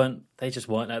just weren't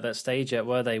at that stage yet,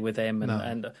 were they, with him?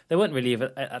 And they weren't really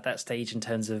at that stage in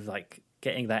terms of like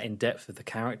getting that in depth with the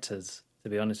characters, to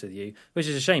be honest with you. Which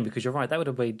is a shame, because you're right, that would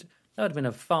have been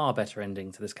a far better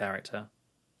ending to this character.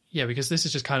 Yeah, because this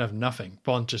is just kind of nothing.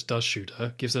 Bond just does shoot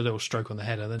her, gives her a little stroke on the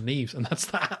head, and then leaves, and that's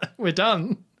that. We're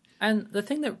done. And the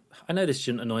thing that I know, this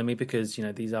shouldn't annoy me because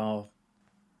these are,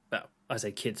 I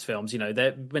say kids films.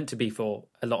 They're meant to be for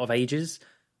a lot of ages.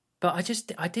 But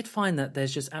I did find that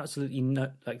there's just absolutely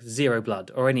zero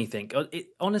blood or anything. It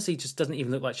honestly just doesn't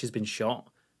even look like she's been shot.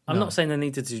 I'm not saying they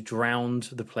needed to drown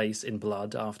the place in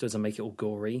blood afterwards and make it all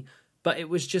gory, but it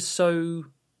was just so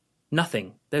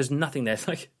nothing. There's nothing there.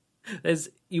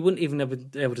 You wouldn't even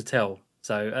be able to tell.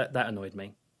 So that annoyed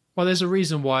me. Well, there's a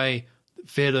reason why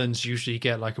villains usually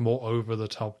get like a more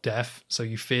over-the-top death, so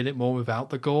you feel it more without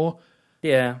the gore.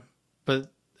 Yeah.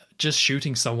 But just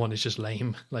shooting someone is just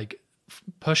lame. Like,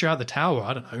 push her out the tower,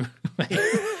 I don't know.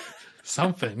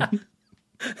 Something.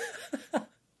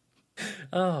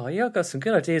 Oh, you've got some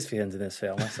good ideas for the end of this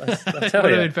film. I tell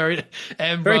you. Very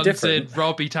runs different. In,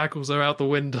 Robbie tackles her out the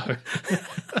window.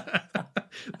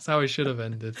 That's how it should have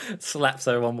ended. Slaps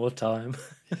her one more time.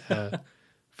 Yeah.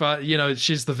 But,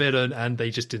 she's the villain, and they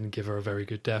just didn't give her a very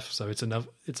good death, so it's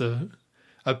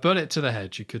a bullet to the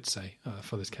head, you could say,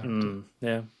 for this character.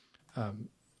 Yeah.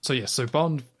 So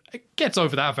Bond gets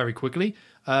over that very quickly,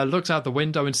 looks out the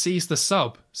window and sees the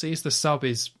sub.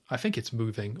 Is, I think it's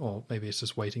moving, or maybe it's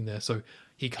just waiting there. So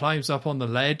he climbs up on the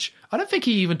ledge. I don't think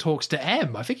he even talks to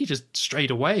M. I think he just straight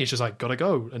away, he's just like, gotta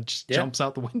go, and just jumps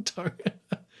out the window.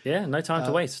 Yeah, no time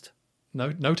to waste.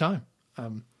 No time.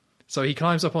 So he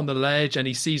climbs up on the ledge and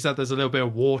he sees that there's a little bit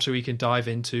of water he can dive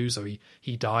into. So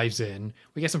he dives in.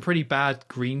 We get some pretty bad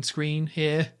green screen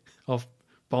here of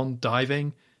Bond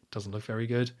diving. Doesn't look very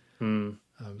good.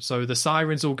 So the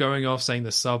siren's all going off saying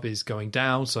the sub is going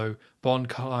down. So Bond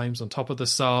climbs on top of the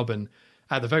sub, and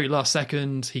at the very last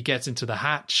second, he gets into the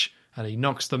hatch and he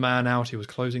knocks the man out. He was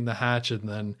closing the hatch, and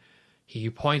then he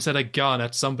points at a gun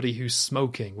at somebody who's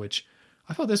smoking, which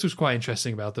I thought this was quite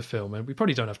interesting about the film. And we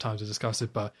probably don't have time to discuss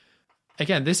it, but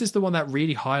again, this is the one that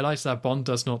really highlights that Bond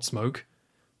does not smoke,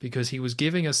 because he was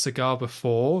giving a cigar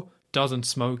before, doesn't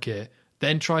smoke it,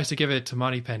 then tries to give it to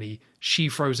Moneypenny, she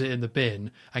throws it in the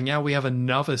bin, and now we have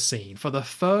another scene for the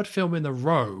third film in a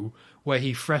row where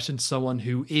he threatens someone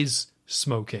who is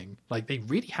smoking. Like, they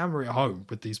really hammer it home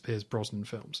with these Pierce Brosnan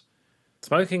films.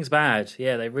 Smoking's bad.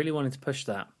 Yeah, they really wanted to push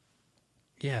that.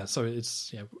 Yeah, so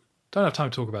it's... yeah, don't have time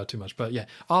to talk about it too much, but yeah,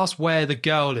 ask where the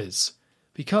girl is.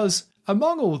 Because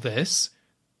among all this,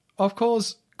 of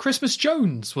course, Christmas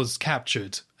Jones was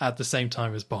captured at the same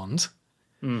time as Bond.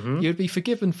 Mm-hmm. You'd be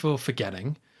forgiven for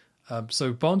forgetting.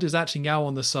 So Bond is actually now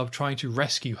on the sub trying to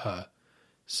rescue her.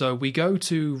 So we go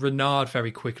to Renard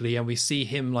very quickly, and we see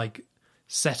him like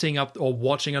setting up or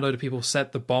watching a load of people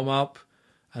set the bomb up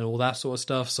and all that sort of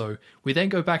stuff. So we then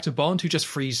go back to Bond, who just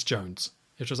frees Jones.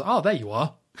 It's just, oh, there you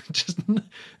are.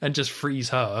 just frees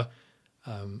her.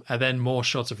 And then more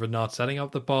shots of Renard setting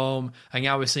up the bomb. And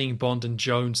now we're seeing Bond and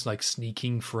Jones like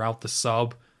sneaking throughout the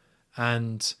sub.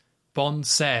 And Bond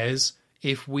says,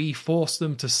 if we force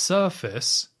them to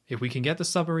surface, if we can get the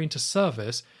submarine to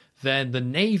surface, then the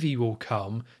Navy will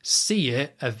come, see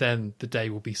it, and then the day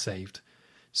will be saved.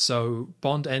 So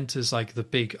Bond enters like the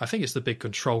big, I think it's the big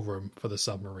control room for the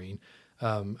submarine,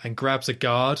 and grabs a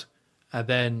guard, and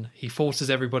then he forces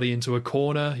everybody into a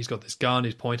corner. He's got this gun,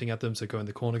 he's pointing at them, so go in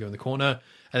the corner,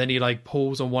 and then he like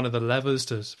pulls on one of the levers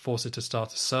to force it to start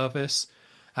to surface.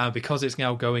 And because it's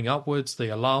now going upwards,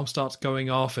 the alarm starts going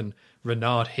off, and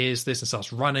Renard hears this and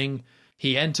starts running.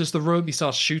 He enters the room, he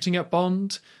starts shooting at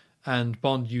Bond, and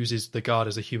Bond uses the guard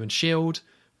as a human shield.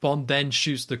 Bond then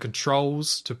shoots the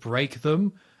controls to break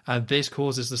them, and this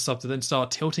causes the sub to then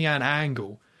start tilting at an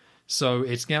angle. So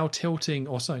it's now tilting,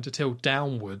 or starting to tilt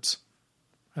downwards,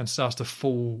 and starts to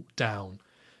fall down.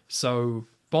 So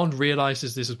Bond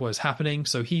realizes this is what is happening,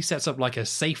 so he sets up like a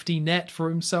safety net for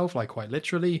himself, like quite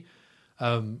literally.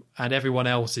 And everyone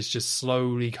else is just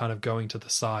slowly kind of going to the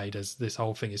side as this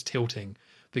whole thing is tilting,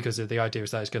 because the idea is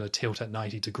that it's going to tilt at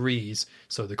 90 degrees.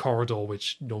 So the corridor,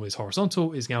 which normally is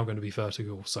horizontal, is now going to be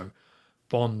vertical. So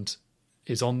Bond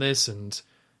is on this, and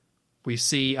we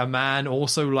see a man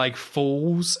also like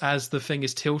falls as the thing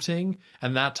is tilting,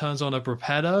 and that turns on a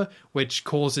propeller, which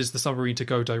causes the submarine to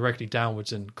go directly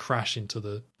downwards and crash into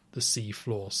the sea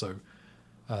floor. So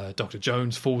Dr.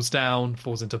 Jones falls down,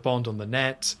 falls into Bond on the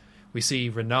net. We see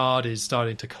Renard is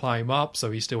starting to climb up,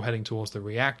 so he's still heading towards the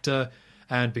reactor.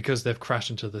 And because they've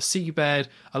crashed into the seabed,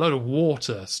 a lot of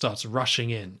water starts rushing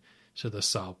in to the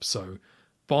sub. So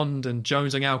Bond and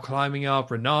Jones are now climbing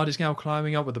up. Renard is now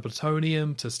climbing up with the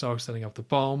plutonium to start setting up the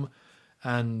bomb.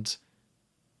 And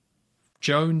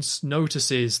Jones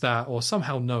notices that, or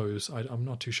somehow knows, I'm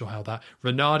not too sure how that,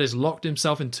 Renard has locked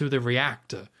himself into the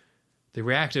reactor. The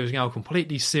reactor is now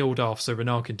completely sealed off, so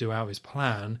Renard can do out his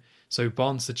plan. So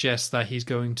Bond suggests that he's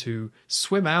going to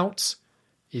swim out.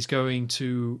 He's going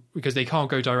to, because they can't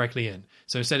go directly in.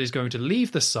 So instead he's going to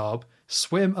leave the sub,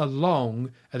 swim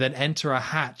along, and then enter a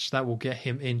hatch that will get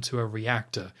him into a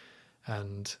reactor.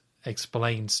 And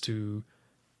explains to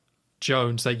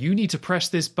Jones that you need to press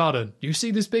this button. You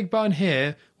see this big button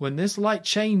here? When this light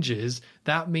changes,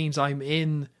 that means I'm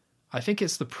in, I think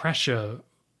it's the pressure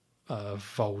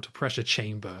vault, pressure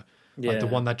chamber. Yeah. Like the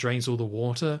one that drains all the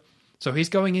water. So he's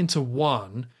going into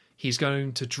one, he's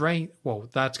going to drain, well,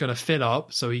 that's going to fill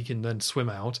up so he can then swim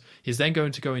out. He's then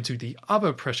going to go into the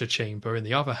other pressure chamber in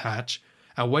the other hatch,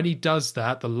 and when he does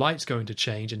that, the light's going to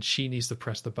change and she needs to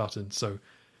press the button. So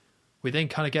we then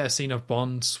kind of get a scene of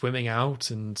Bond swimming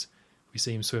out, and we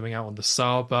see him swimming out on the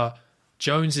sub, but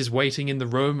Jones is waiting in the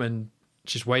room and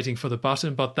she's waiting for the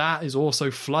button, but that is also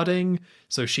flooding.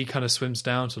 So she kind of swims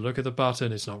down to look at the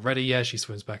button. It's not ready yet. She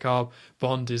swims back up.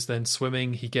 Bond is then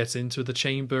swimming. He gets into the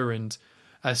chamber, and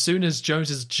as soon as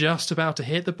Jones is just about to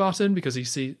hit the button, because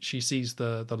she sees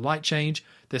the light change,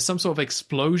 there's some sort of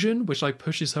explosion which like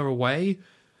pushes her away,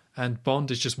 and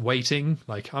Bond is just waiting,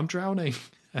 like, I'm drowning.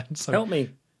 And so help me.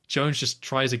 Jones just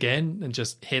tries again and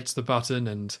just hits the button,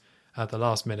 and at the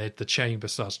last minute the chamber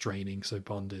starts draining, so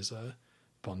Bond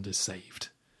is saved.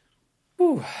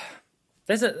 Ooh.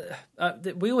 There's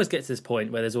we always get to this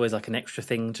point where there's always like an extra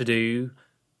thing to do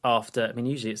after. I mean,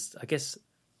 usually it's, I guess,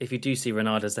 if you do see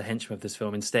Renard as the henchman of this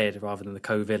film instead, rather than the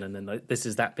co-villain, then like, this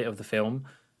is that bit of the film,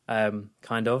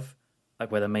 kind of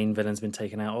like where the main villain's been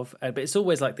taken out of. But it's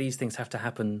always like these things have to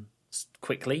happen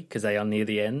quickly because they are near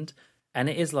the end. And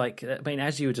it is like, I mean,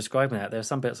 as you were describing that, there are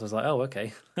some bits I was like, oh,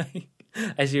 okay.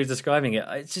 As you were describing it,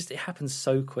 it happens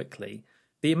so quickly.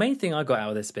 The main thing I got out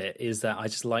of this bit is that I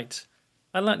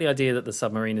like the idea that the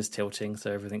submarine is tilting,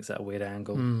 so everything's at a weird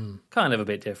angle. Kind of a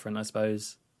bit different, I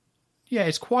suppose. Yeah,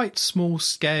 it's quite small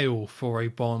scale for a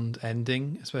Bond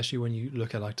ending, especially when you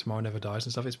look at like Tomorrow Never Dies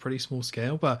and stuff. It's pretty small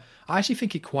scale, but I actually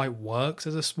think it quite works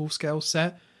as a small scale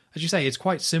set. As you say, it's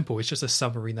quite simple. It's just a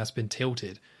submarine that's been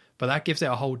tilted, but that gives it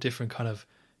a whole different kind of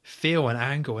feel and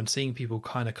angle, and seeing people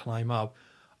kind of climb up.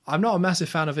 I'm not a massive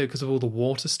fan of it because of all the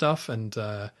water stuff, and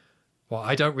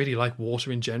I don't really like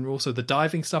water in general. So the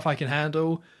diving stuff I can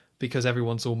handle because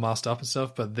everyone's all masked up and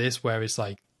stuff, but this where it's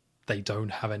like they don't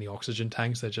have any oxygen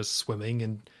tanks, they're just swimming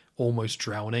and almost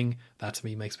drowning. That to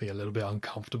me makes me a little bit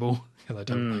uncomfortable because I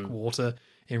don't like water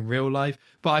in real life.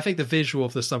 But I think the visual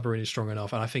of the submarine is strong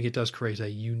enough, and I think it does create a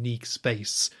unique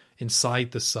space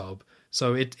inside the sub.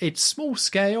 So it's small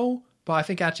scale, but I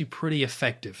think actually pretty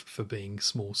effective for being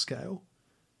small scale.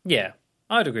 Yeah,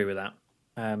 I'd agree with that.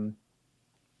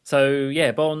 So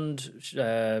yeah, Bond,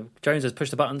 Jones has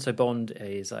pushed the button, so Bond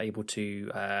is able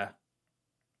to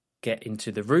get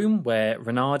into the room where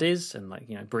Renard is and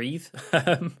breathe.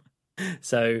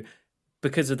 So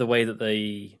because of the way that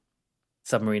the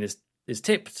submarine is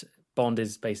tipped, Bond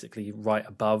is basically right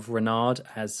above Renard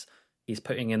as he's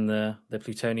putting in the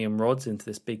plutonium rods into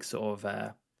this big sort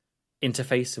of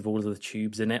interface of all of the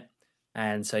tubes in it.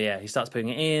 And so yeah, he starts putting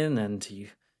it in, and you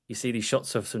see these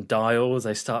shots of some dials.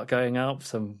 They start going up.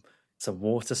 Some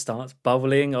water starts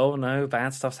bubbling. Oh no,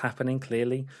 bad stuff's happening,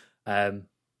 clearly.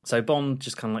 So Bond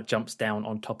just kind of jumps down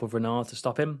on top of Renard to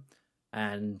stop him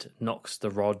and knocks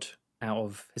the rod out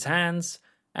of his hands.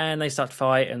 And they start to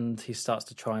fight, and he starts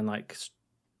to try and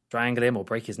strangle him or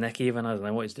break his neck even. I don't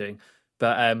know what he's doing.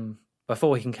 But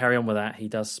before he can carry on with that, he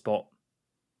does spot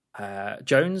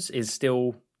Jones is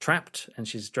still trapped and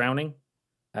she's drowning.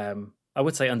 I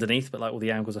would say underneath, but all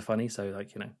the angles are funny. So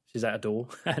she's at a door,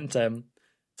 and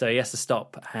so he has to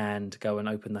stop and go and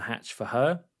open the hatch for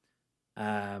her.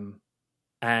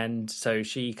 And so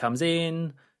she comes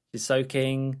in, she's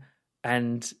soaking,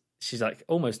 and she's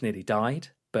almost nearly died,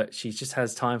 but she just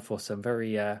has time for some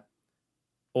very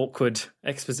awkward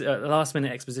last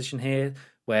minute exposition here,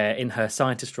 where in her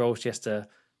scientist role she has to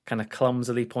kind of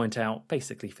clumsily point out,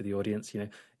 basically for the audience,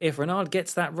 if Renard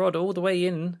gets that rod all the way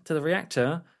in to the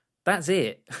reactor, that's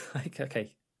it.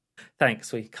 Okay,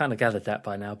 thanks. We kind of gathered that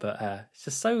by now, but it's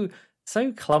just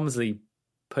so clumsily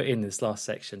put in this last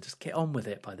section. Just get on with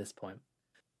it by this point.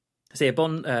 So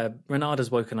yeah, Renard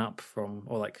has woken up from,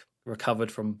 or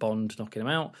recovered from Bond knocking him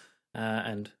out,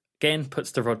 and again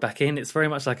puts the rod back in. It's very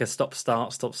much like a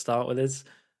stop-start with us.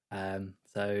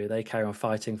 So they carry on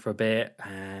fighting for a bit,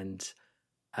 and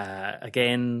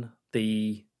again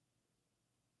the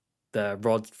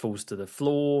rod falls to the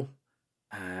floor.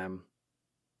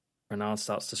 Renard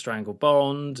starts to strangle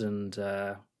Bond, and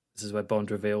this is where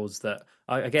Bond reveals that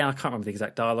I can't remember the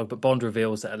exact dialogue, but Bond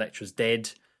reveals that Elektra's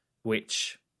dead,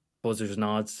 which causes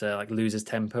Renard to lose his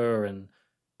temper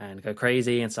and go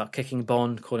crazy and start kicking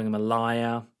Bond, calling him a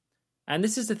liar. And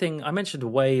this is the thing I mentioned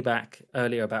way back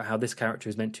earlier about how this character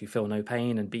is meant to feel no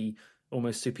pain and be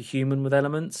almost superhuman with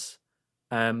elements.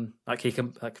 He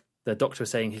can, the Doctor was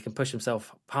saying, he can push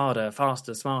himself harder,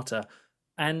 faster, smarter,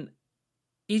 and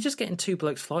you're just getting two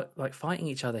blokes fighting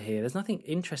each other here. There's nothing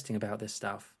interesting about this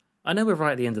stuff. I know we're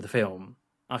right at the end of the film.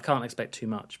 I can't expect too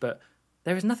much, but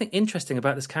there is nothing interesting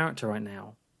about this character right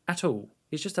now at all.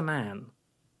 He's just a man.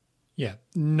 Yeah,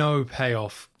 no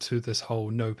payoff to this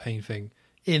whole no pain thing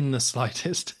in the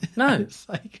slightest. No. It's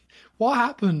what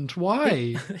happened?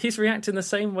 Why? He's reacting the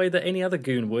same way that any other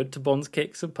goon would to Bond's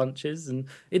kicks and punches, and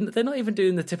they're not even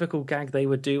doing the typical gag they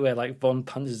would do where Bond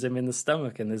punches him in the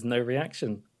stomach and there's no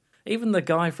reaction. Even the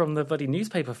guy from the bloody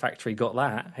newspaper factory got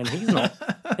that, and he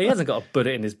hasn't got a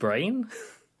bullet in his brain.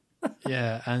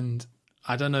 Yeah, and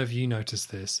I don't know if you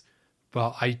noticed this,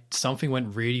 but something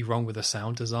went really wrong with the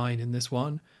sound design in this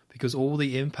one, because all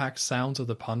the impact sounds of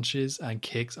the punches and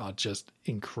kicks are just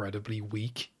incredibly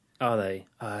weak. Are they?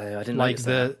 I didn't notice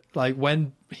that.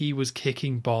 When he was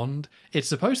kicking Bond, it's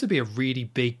supposed to be a really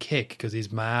big kick because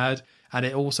he's mad, and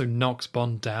it also knocks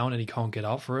Bond down and he can't get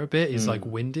up for a bit. He's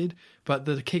winded, but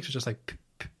the kicks are just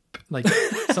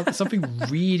something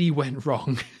really went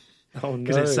wrong. Oh no!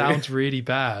 Because it sounds really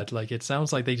bad. It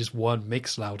sounds like they just weren't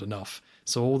mixed loud enough,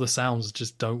 so all the sounds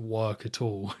just don't work at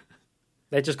all.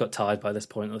 They just got tired by this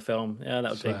point of the film. Yeah,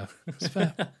 that would be. It's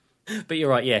fair. But you're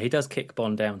right. Yeah, he does kick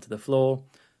Bond down to the floor,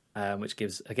 which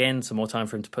gives again some more time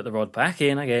for him to put the rod back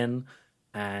in again,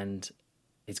 and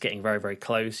it's getting very, very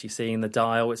close. You're seeing the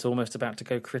dial; it's almost about to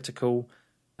go critical.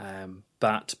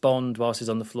 But Bond, whilst he's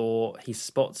on the floor, he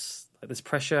spots like this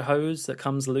pressure hose that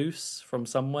comes loose from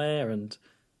somewhere and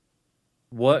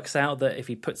works out that if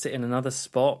he puts it in another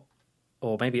spot,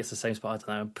 or maybe it's the same spot, I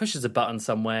don't know, pushes a button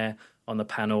somewhere on the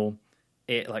panel,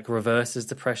 it like reverses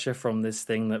the pressure from this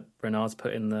thing that Renard's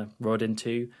putting the rod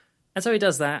into. And so he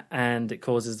does that, and it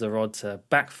causes the rod to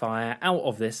backfire out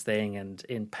of this thing and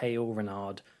impale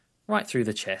Renard right through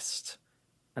the chest.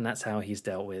 And that's how he's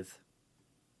dealt with.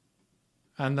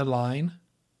 And the line?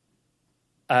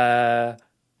 Impale,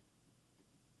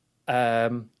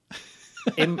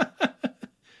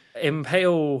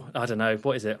 I don't know,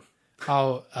 what is it?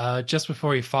 Just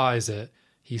before he fires it,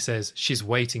 he says, "She's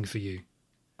waiting for you."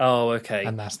 Oh, okay.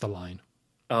 And that's the line.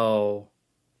 Oh,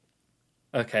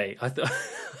 okay. I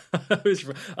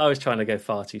was trying to go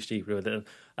far too stupid with it.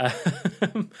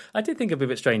 I did think it'd be a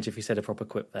bit strange if he said a proper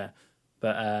quip there.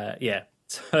 But yeah,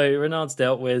 so Renard's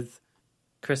dealt with.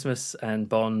 Christmas and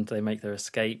Bond, they make their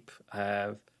escape.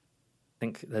 I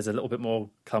think there's a little bit more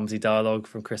clumsy dialogue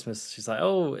from Christmas. She's like,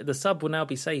 "Oh, the sub will now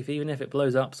be safe even if it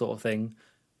blows up," sort of thing.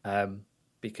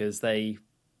 Because the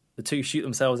two shoot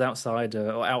themselves outside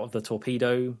or out of the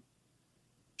torpedo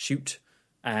chute.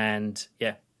 And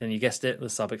yeah, then you guessed it, the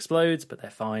sub explodes, but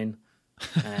they're fine.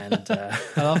 And I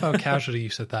love how casually you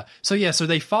said that. So yeah, so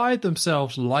they fired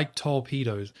themselves like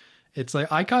torpedoes. It's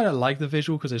like, I kind of like the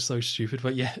visual because it's so stupid,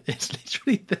 but yeah, it's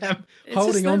literally them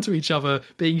holding on to each other,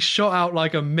 being shot out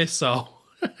like a missile.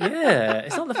 Yeah,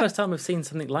 it's not the first time we've seen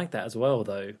something like that as well,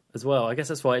 though. I guess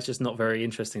that's why it's just not very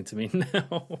interesting to me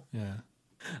now. Yeah.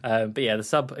 But yeah, the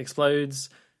sub explodes,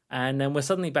 and then we're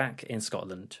suddenly back in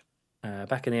Scotland,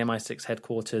 back in the MI6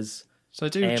 headquarters. So I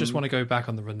do just want to go back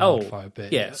on the Renard fire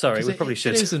bit. Yeah, sorry, we probably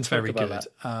should. It isn't very good.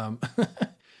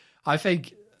 I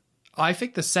think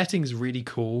the setting's really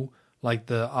cool, like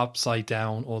the upside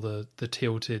down or the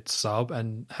tilted sub,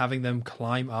 and having them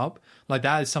climb up. Like,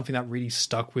 that is something that really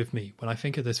stuck with me. When I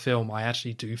think of this film, I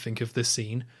actually do think of this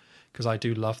scene, because I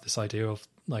do love this idea of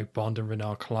like Bond and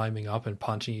Renard climbing up and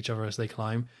punching each other as they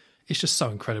climb. It's just so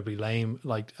incredibly lame.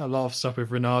 Like, a lot of stuff with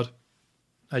Renard,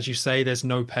 as you say, there's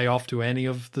no payoff to any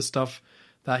of the stuff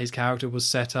that his character was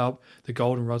set up. The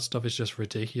goldenrod stuff is just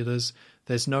ridiculous.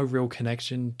 There's no real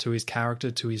connection to his character,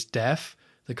 to his death.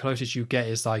 The closest you get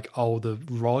is like, oh, the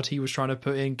rod he was trying to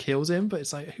put in kills him, but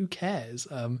it's like, who cares?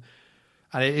 And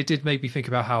it did make me think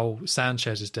about how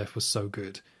Sanchez's death was so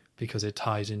good, because it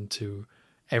ties into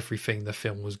everything the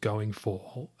film was going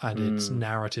for and its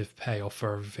narrative payoff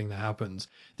for everything that happens.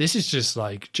 This is just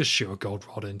like, just shoot a gold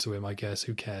rod into him, I guess.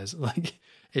 Who cares? Like,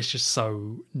 it's just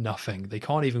so nothing. They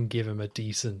can't even give him a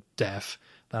decent death.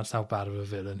 That's how bad of a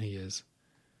villain he is.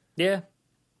 Yeah.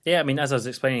 Yeah, I mean, as I was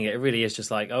explaining it, it really is just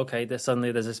like, okay, there's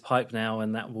this pipe now,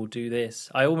 and that will do this.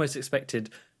 I almost expected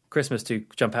Christmas to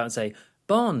jump out and say,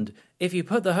 "Bond, if you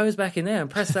put the hose back in there and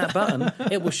press that button,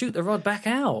 it will shoot the rod back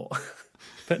out."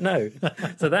 But no.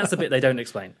 So that's the bit they don't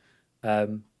explain.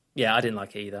 Yeah, I didn't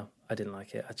like it either. I didn't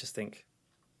like it. I just think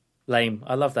lame.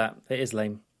 I love that. It is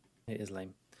lame. It is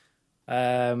lame.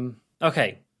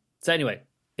 Okay. So anyway,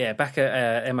 yeah, back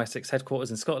at MI6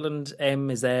 headquarters in Scotland, M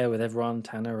is there with everyone,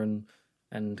 Tanner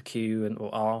and Q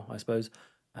or R, I suppose.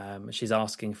 And she's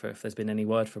asking for if there's been any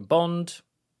word from Bond.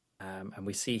 And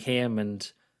we see him and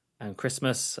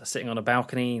Christmas sitting on a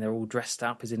balcony. They're all dressed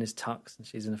up. He's in his tux and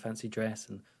she's in a fancy dress,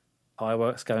 and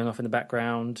fireworks going off in the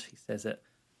background. He says that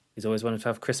he's always wanted to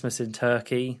have Christmas in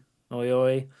Turkey. Oi,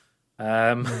 oi.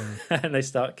 And they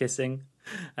start kissing.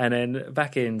 And then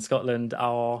back in Scotland,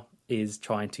 R is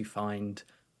trying to find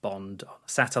Bond on a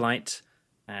satellite,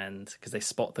 and because they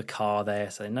spot the car there,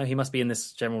 so they know he must be in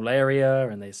this general area,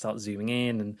 and they start zooming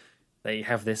in, and they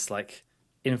have this like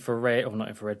infrared, or not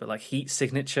infrared, but like heat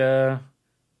signature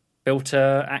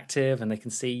filter active, and they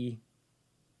can see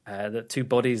the two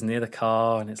bodies near the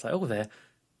car, and it's like, oh,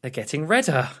 they're getting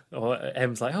redder. Or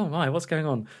M's like, oh my, what's going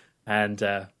on? And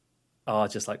R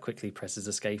just like quickly presses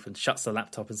escape and shuts the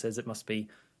laptop and says it must be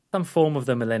some form of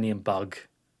the Millennium Bug.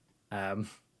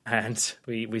 And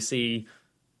we see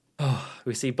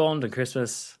Bond and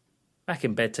Christmas back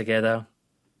in bed together,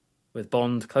 with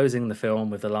Bond closing the film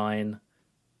with the line,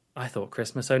 "I thought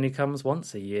Christmas only comes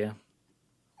once a year."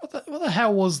 What the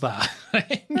hell was that?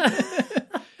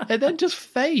 It then just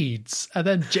fades, and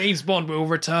then James Bond will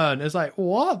return. It's like,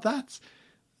 what? That's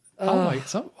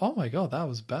oh my god, that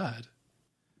was bad.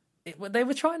 They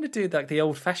were trying to do like the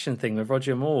old-fashioned thing with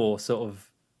Roger Moore, sort of.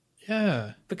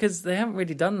 Yeah, because they haven't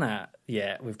really done that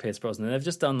yet with Pierce Brosnan. They've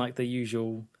just done like the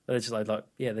usual. They're just like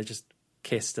they just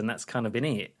kissed, and that's kind of been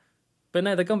it. But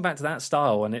no, they've gone back to that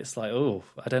style, and it's like, oh,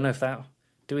 I don't know if that.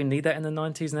 Do we need that in the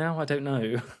 90s now? I don't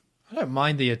know. I don't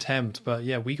mind the attempt, but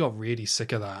yeah, we got really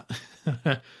sick of that.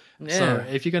 Yeah. So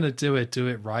if you're going to do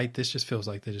it right. This just feels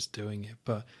like they're just doing it.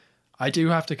 But I do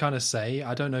have to kind of say,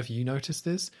 I don't know if you noticed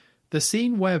this. The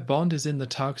scene where Bond is in the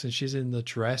tux and she's in the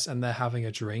dress and they're having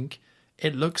a drink,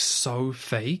 it looks so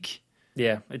fake.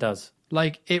 Yeah, it does.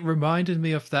 Like, it reminded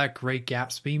me of that Great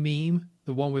Gatsby meme,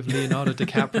 the one with Leonardo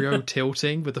DiCaprio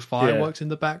tilting with the fireworks in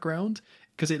the background,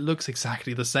 because it looks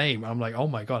exactly the same. I'm like, oh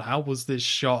my God, how was this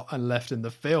shot and left in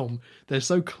the film? They're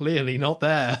so clearly not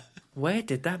there. Where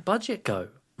did that budget go?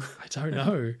 I don't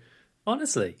know.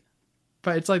 Honestly.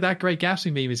 But it's like that Great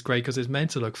Gatsby meme is great because it's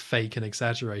meant to look fake and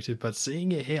exaggerated, but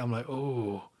seeing it here, I'm like,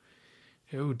 oh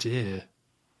dear.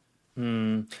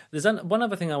 There's one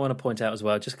other thing I want to point out as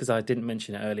well, just because I didn't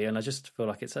mention it earlier, and I just feel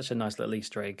like it's such a nice little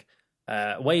Easter egg.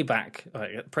 Way back,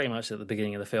 pretty much at the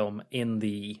beginning of the film, in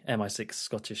the MI6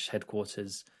 Scottish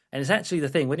headquarters. And it's actually the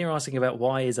thing, when you're asking about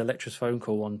why is Electra's phone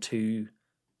call on two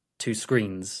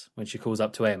screens when she calls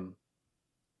up to M,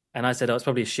 and I said, oh, it's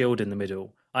probably a shield in the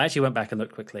middle. I actually went back and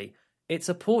looked quickly. It's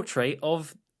a portrait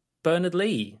of Bernard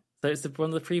Lee. So it's one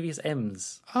of the previous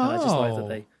M's. Oh. And I just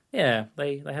like that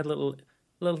they had a little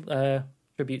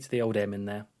tribute to the old M in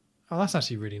there. Oh, that's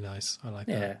actually really nice. I like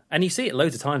that. Yeah, and you see it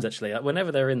loads of times, actually. Like,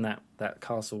 whenever they're in that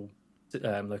castle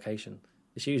location,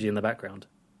 it's usually in the background.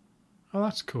 Oh,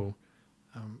 that's cool.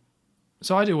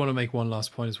 So I do want to make one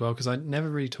last point as well, because I never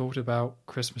really talked about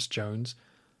Christmas Jones.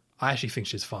 I actually think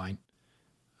she's fine.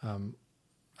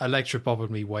 Electra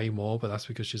bothered me way more, but that's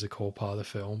because she's a core part of the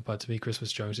film. But to me,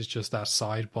 Christmas Jones is just that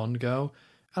side Bond girl,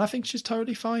 and I think she's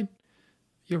totally fine.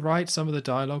 You're right, some of the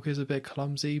dialogue is a bit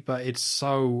clumsy, but it's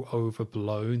so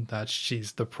overblown that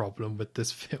she's the problem with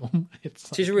this film.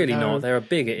 She's like, really not. There are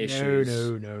bigger issues.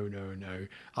 No.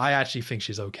 I actually think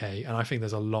she's okay, and I think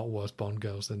there's a lot worse Bond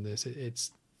girls than this.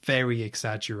 It's very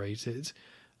exaggerated,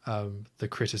 the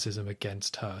criticism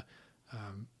against her.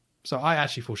 So I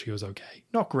actually thought she was okay.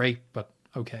 Not great, but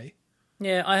okay.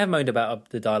 Yeah, I have moaned about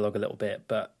the dialogue a little bit,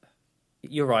 but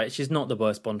you're right. She's not the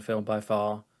worst Bond film by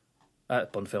far.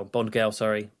 Bond girl,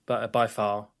 sorry, but by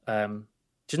far.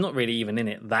 She's not really even in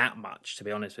it that much, to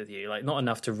be honest with you. Like, not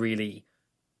enough to really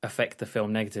affect the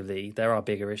film negatively. There are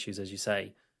bigger issues, as you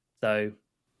say. So,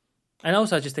 and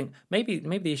also I just think maybe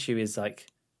the issue is like,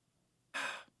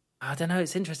 I don't know.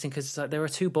 It's interesting because like, there are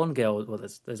two Bond girls. Well,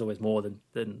 there's always more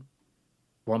than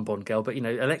one Bond girl, but you know,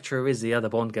 Electra is the other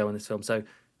Bond girl in this film. So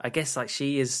I guess like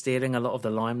she is stealing a lot of the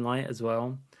limelight as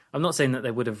well. I'm not saying that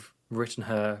they would have written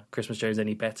her Christmas Jones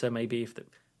any better, maybe if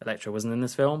Electra wasn't in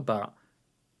this film, but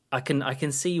I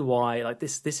can see why. Like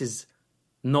this is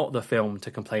not the film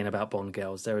to complain about Bond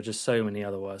girls. There are just so many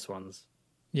other worse ones.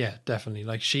 Yeah, definitely.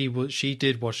 Like she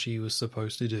did what she was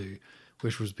supposed to do,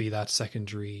 which was be that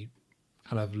secondary,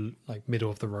 kind of like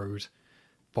middle of the road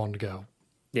Bond girl.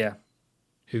 Yeah,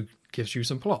 who gives you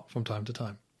some plot from time to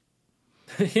time.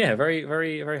 Yeah, very,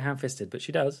 very, very ham-fisted, but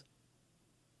she does.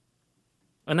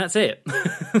 And that's it.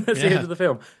 That's the end of the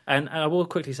film. And I will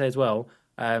quickly say as well,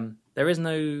 there is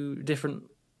no different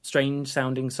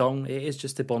strange-sounding song. It is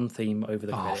just the Bond theme over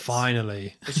the credits. Oh,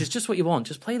 finally. Which is just what you want.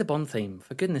 Just play the Bond theme,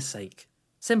 for goodness sake.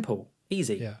 Simple.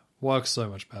 Easy. Yeah, works so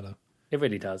much better. It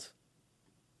really does.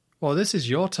 Well, this is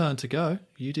your turn to go.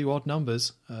 You do odd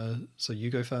numbers, so you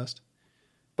go first.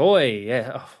 Boy,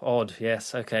 yeah. Oh, odd,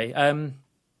 yes, okay.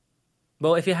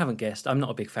 Well, if you haven't guessed, I'm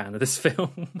not a big fan of this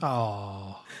film.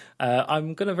 Oh.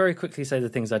 I'm going to very quickly say the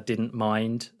things I didn't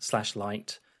mind /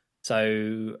 liked.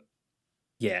 So,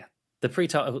 yeah, the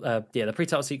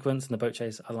pre-title sequence and the boat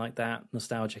chase, I like that.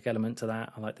 Nostalgic element to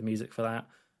that. I like the music for that.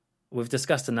 We've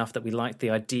discussed enough that we like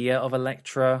the idea of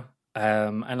Electra.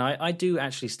 And I do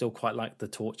actually still quite like the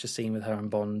torture scene with her and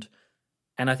Bond.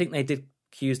 And I think they did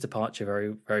Q's departure very,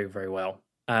 very, very well.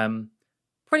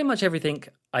 Pretty much everything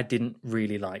I didn't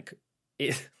really like.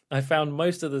 I found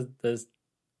most of the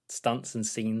stunts and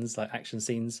scenes, like action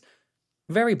scenes,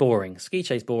 very boring. Ski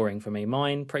chase boring for me.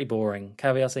 Mine pretty boring.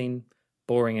 Caviar scene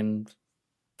boring and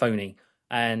phony,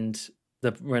 and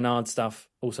the Renard stuff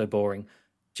also boring.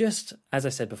 Just as I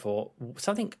said before,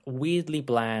 something weirdly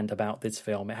bland about this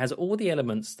film. It has all the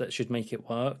elements that should make it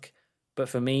work, but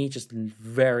for me, just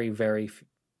very, very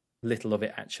little of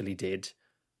it actually did.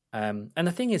 And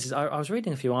the thing is I was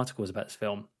reading a few articles about this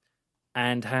film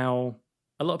and how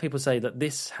a lot of people say that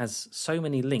this has so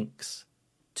many links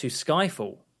to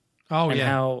Skyfall. Oh, and yeah.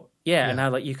 How, and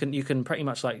how like you can pretty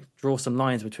much like draw some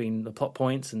lines between the plot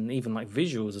points and even like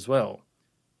visuals as well.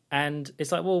 And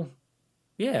it's like, well,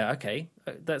 yeah, okay,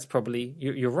 that's probably,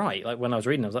 you're right. Like when I was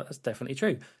reading, I was like, that's definitely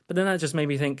true. But then that just made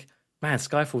me think, man,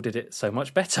 Skyfall did it so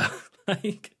much better.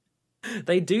 Like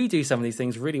they do some of these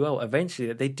things really well.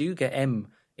 Eventually, they do get M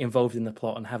involved in the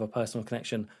plot and have a personal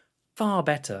connection far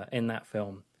better in that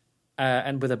film,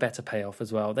 and with a better payoff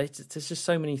as well. There's just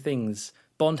so many things.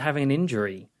 Bond having an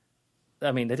injury.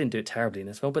 I mean, they didn't do it terribly in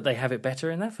this film, but they have it better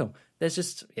in that film. There's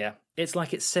just, it's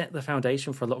like it set the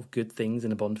foundation for a lot of good things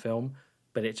in a Bond film,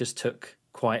 but it just took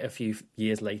quite a few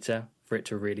years later for it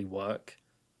to really work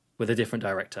with a different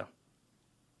director.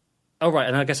 Oh, right,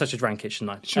 and I guess I should rank it,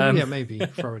 shouldn't I? Sure, yeah, maybe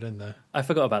throw it in there. I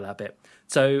forgot about that bit.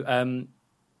 So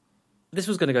this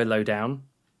was going to go low down.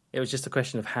 It was just a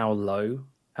question of how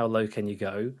low can you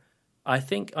go? I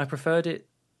think I preferred it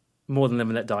more than Live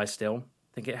and Let Die still.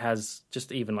 I think it has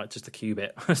just a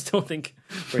qubit. I still think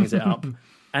brings it up.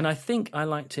 And I think I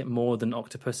liked it more than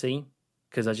Octopussy,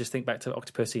 because I just think back to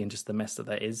Octopussy and just the mess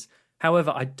that is.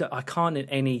 However, I can't in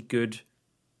any good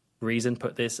reason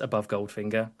put this above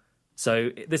Goldfinger.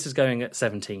 So this is going at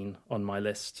 17 on my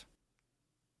list.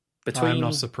 I'm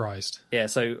not surprised. Yeah,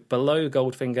 so below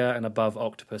Goldfinger and above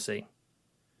Octopussy.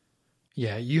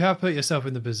 Yeah, you have put yourself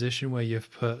in the position where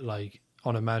you've put like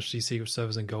On Her Majesty's Secret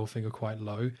Service and Goldfinger quite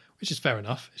low, which is fair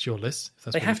enough. It's your list. If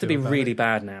that's they what have to be really it.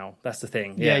 bad now. That's the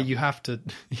thing. Yeah, you have to.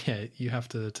 Yeah, you have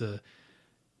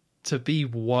to be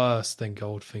worse than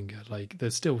Goldfinger. Like,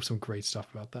 there's still some great stuff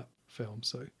about that film.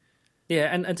 So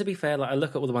yeah, and to be fair, like I look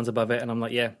at all the ones above it, and I'm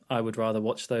like, yeah, I would rather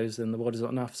watch those than The World Is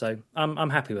Not Enough. So I'm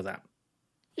happy with that.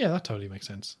 Yeah, that totally makes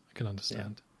sense. I can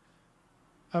understand.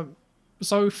 Yeah.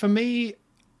 So for me,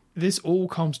 this all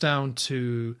comes down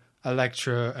to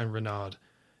Electra and Renard,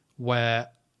 where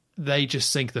they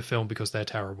just sink the film because they're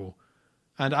terrible.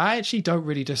 And I actually don't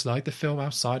really dislike the film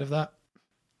outside of that.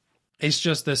 It's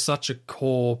just there's such a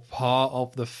core part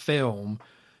of the film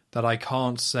that I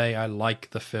can't say I like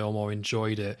the film or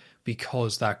enjoyed it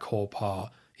because that core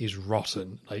part is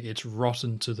rotten. Like, it's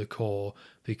rotten to the core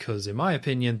because, in my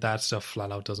opinion, that stuff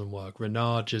flat out doesn't work.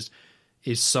 Renard just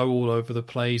is so all over the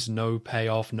place, no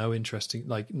payoff, no interesting,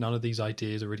 like none of these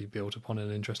ideas are really built upon in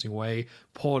an interesting way.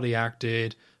 Poorly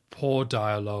acted, poor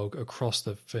dialogue across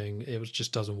the thing. It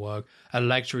just doesn't work.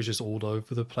 Electra is just all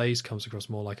over the place, comes across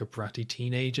more like a bratty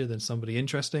teenager than somebody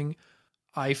interesting.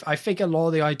 I think a lot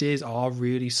of the ideas are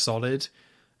really solid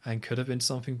and could have been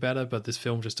something better, but this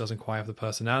film just doesn't quite have the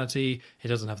personality. It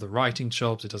doesn't have the writing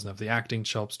chops. It doesn't have the acting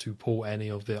chops to pull any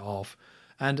of it off.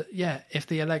 And yeah, if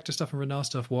the Electra stuff and Renard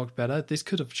stuff worked better, this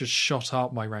could have just shot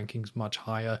up my rankings much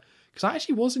higher, because I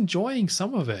actually was enjoying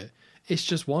some of it. It's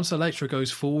just once Electra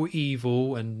goes full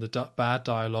evil and the bad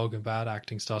dialogue and bad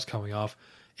acting starts coming off,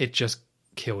 it just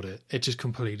killed it. It just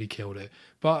completely killed it.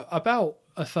 But about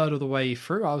a third of the way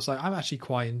through, I was like, I'm actually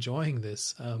quite enjoying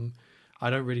this. I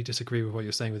don't really disagree with what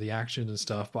you're saying with the action and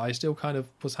stuff, but I still kind of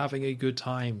was having a good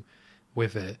time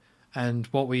with it. And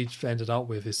what we ended up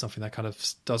with is something that kind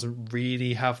of doesn't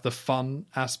really have the fun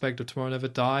aspect of Tomorrow Never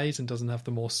Dies and doesn't have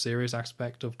the more serious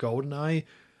aspect of GoldenEye.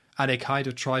 And it kind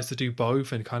of tries to do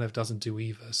both and kind of doesn't do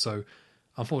either. So,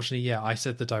 unfortunately, yeah, I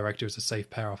said the director is a safe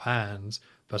pair of hands,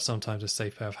 but sometimes a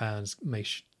safe pair of hands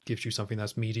gives you something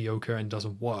that's mediocre and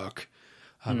doesn't work.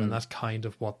 And that's kind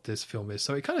of what this film is.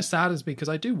 So it kind of saddens me because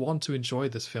I do want to enjoy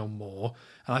this film more.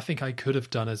 And I think I could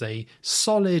have done as a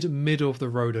solid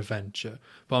middle-of-the-road adventure.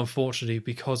 But unfortunately,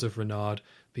 because of Renard,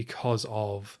 because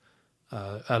of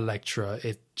Electra,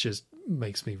 it just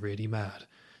makes me really mad.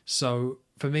 So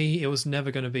for me, it was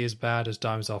never going to be as bad as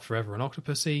Diamonds Are Forever and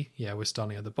Octopussy. Yeah, we're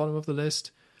starting at the bottom of the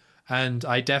list. And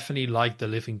I definitely like The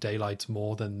Living Daylights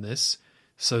more than this.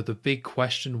 So the big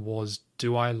question was,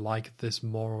 do I like this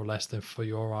more or less than For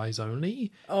Your Eyes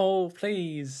Only? Oh,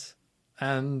 please.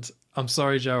 And I'm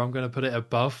sorry, Joe, I'm going to put it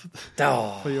above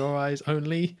For Your Eyes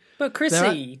Only. But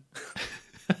Chrissy.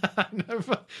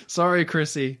 Sorry,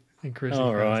 Chrissy. And Chrissy.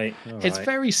 All right. It's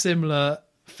very similar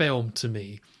film to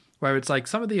me, where it's like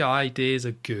some of the ideas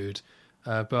are good,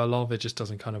 but a lot of it just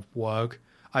doesn't kind of work.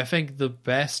 I think the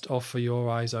best of For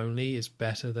Your Eyes Only is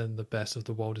better than the best of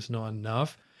The World Is Not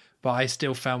Enough. But I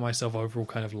still found myself overall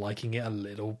kind of liking it a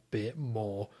little bit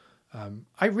more.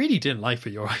 I really didn't like For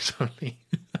Your Eyes Only,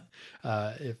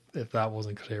 if that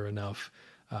wasn't clear enough.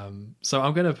 So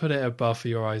I'm going to put it above For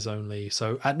Your Eyes Only.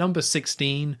 So at number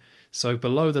 16, so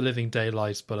below The Living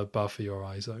Daylights, but above For Your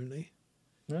Eyes Only.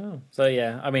 Oh, so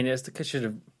yeah, I mean, it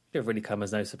should have really come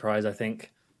as no surprise, I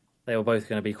think. They were both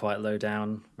going to be quite low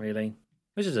down, really,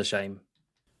 which is a shame.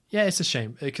 Yeah, it's a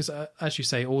shame because, as you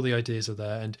say, all the ideas are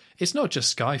there. And it's not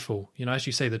just Skyfall. You know, as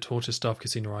you say, the torture stuff,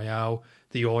 Casino Royale,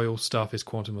 the oil stuff is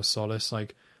Quantum of Solace.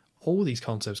 Like, all these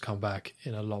concepts come back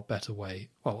in a lot better way.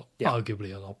 Well,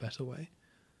 arguably a lot better way.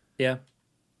 Yeah.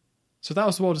 So that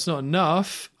was The World Is Not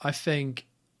Enough.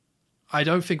 I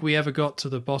don't think we ever got to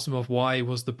the bottom of why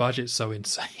was the budget so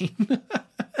insane.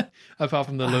 Apart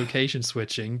from the location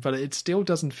switching. But it still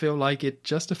doesn't feel like it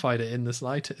justified it in the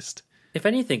slightest. If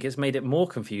anything, it's made it more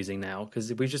confusing now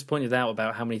because we just pointed out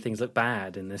about how many things look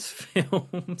bad in this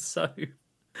film. So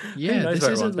yeah, knows this where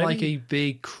it isn't runs? Maybe- like a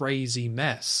big crazy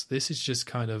mess. This is just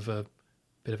kind of a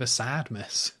bit of a sad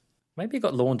mess. maybe it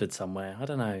got laundered somewhere. I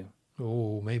don't know.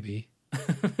 Oh, maybe.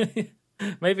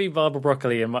 Maybe Barbara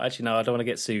Broccoli and actually no, I don't want to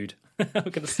get sued. I'm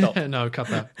going to stop. No, cut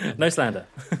that. No slander.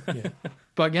 Yeah.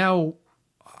 But now,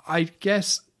 I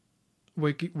guess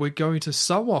we're going to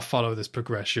somewhat follow this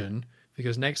progression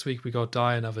because next week we got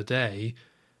Die Another Day,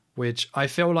 which I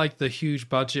feel like the huge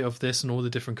budget of this and all the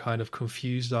different kind of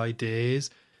confused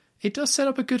ideas, it does set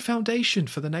up a good foundation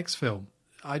for the next film.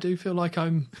 I do feel like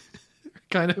I'm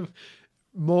kind of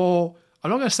more, I'm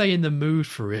not going to say in the mood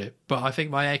for it, but I think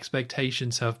my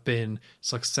expectations have been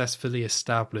successfully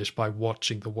established by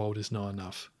watching The World Is Not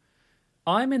Enough.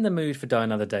 I'm in the mood for Die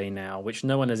Another Day now, which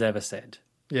no one has ever said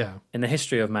Yeah. in the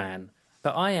history of man.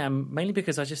 But I am mainly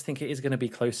because I just think it is going to be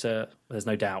closer. There's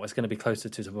no doubt it's going to be closer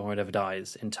to Tomorrow Never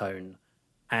Dies in tone,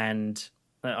 and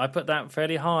I put that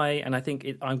fairly high. And I think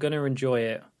I'm going to enjoy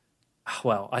it.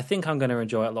 Well, I think I'm going to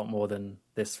enjoy it a lot more than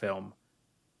this film.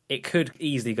 It could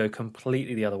easily go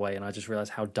completely the other way, and I just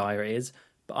realised how dire it is.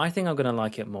 But I think I'm going to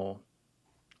like it more.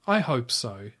 I hope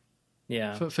so.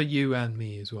 Yeah, For you and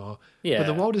me as well. yeah. But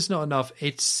The World Is Not Enough,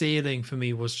 its ceiling for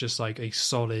me was just like a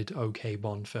solid, okay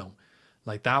Bond film.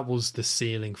 Like that was the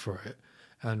ceiling for it.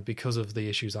 And because of the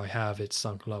issues I have, it's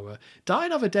sunk lower. Die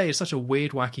Another Day is such a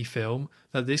weird, wacky film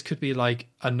that this could be like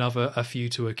another A View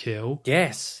to a Kill.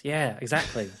 Yes, yeah,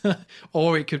 exactly.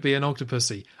 Or it could be an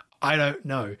Octopussy. I don't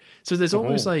know. So there's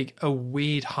almost like a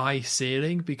weird high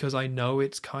ceiling because I know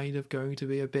it's kind of going to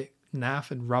be a bit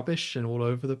naff and rubbish and all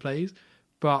over the place.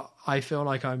 But I feel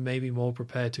like I'm maybe more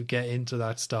prepared to get into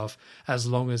that stuff as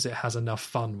long as it has enough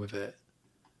fun with it.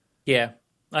 Yeah,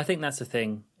 I think that's the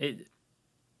thing.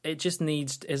 It just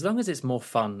needs, as long as it's more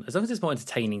fun, as long as it's more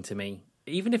entertaining to me,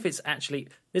 even if it's actually,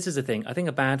 this is the thing, I think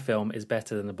a bad film is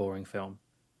better than a boring film.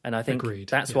 And I think Agreed,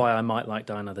 that's yeah. why I might like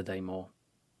Die Another Day more.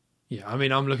 Yeah, I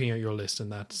mean, I'm looking at your list and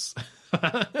that's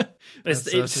It's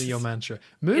certainly your mantra.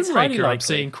 it's highly Moonraker, I'm likely.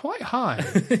 seeing quite high.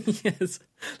 Yes,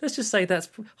 let's just say that's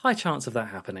high chance of that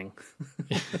happening.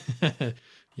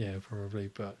 Yeah, probably.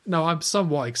 But no, I'm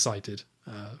somewhat excited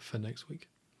for next week.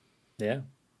 Yeah.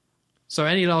 So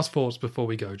any last thoughts before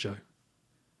we go, Joe?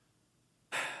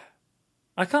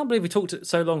 I can't believe we talked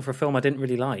so long for a film I didn't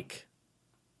really like.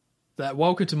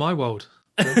 Welcome to my world.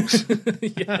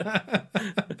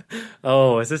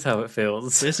 Oh, is this how it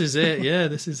feels? This is it. Yeah,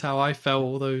 this is how I felt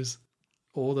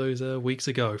all those weeks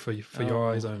ago for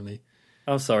your eyes only.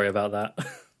 I'm sorry about that.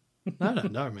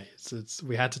 No, mate. It's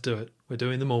we had to do it. We're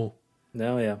doing them all.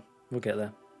 No, yeah, we'll get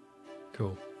there.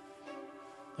 Cool.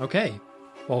 Okay.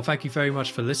 Well, thank you very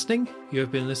much for listening. You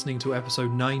have been listening to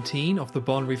episode 19 of the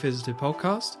Bond Revisited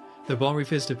podcast. The Bond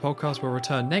Revisited podcast will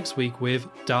return next week with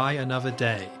Die Another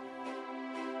Day.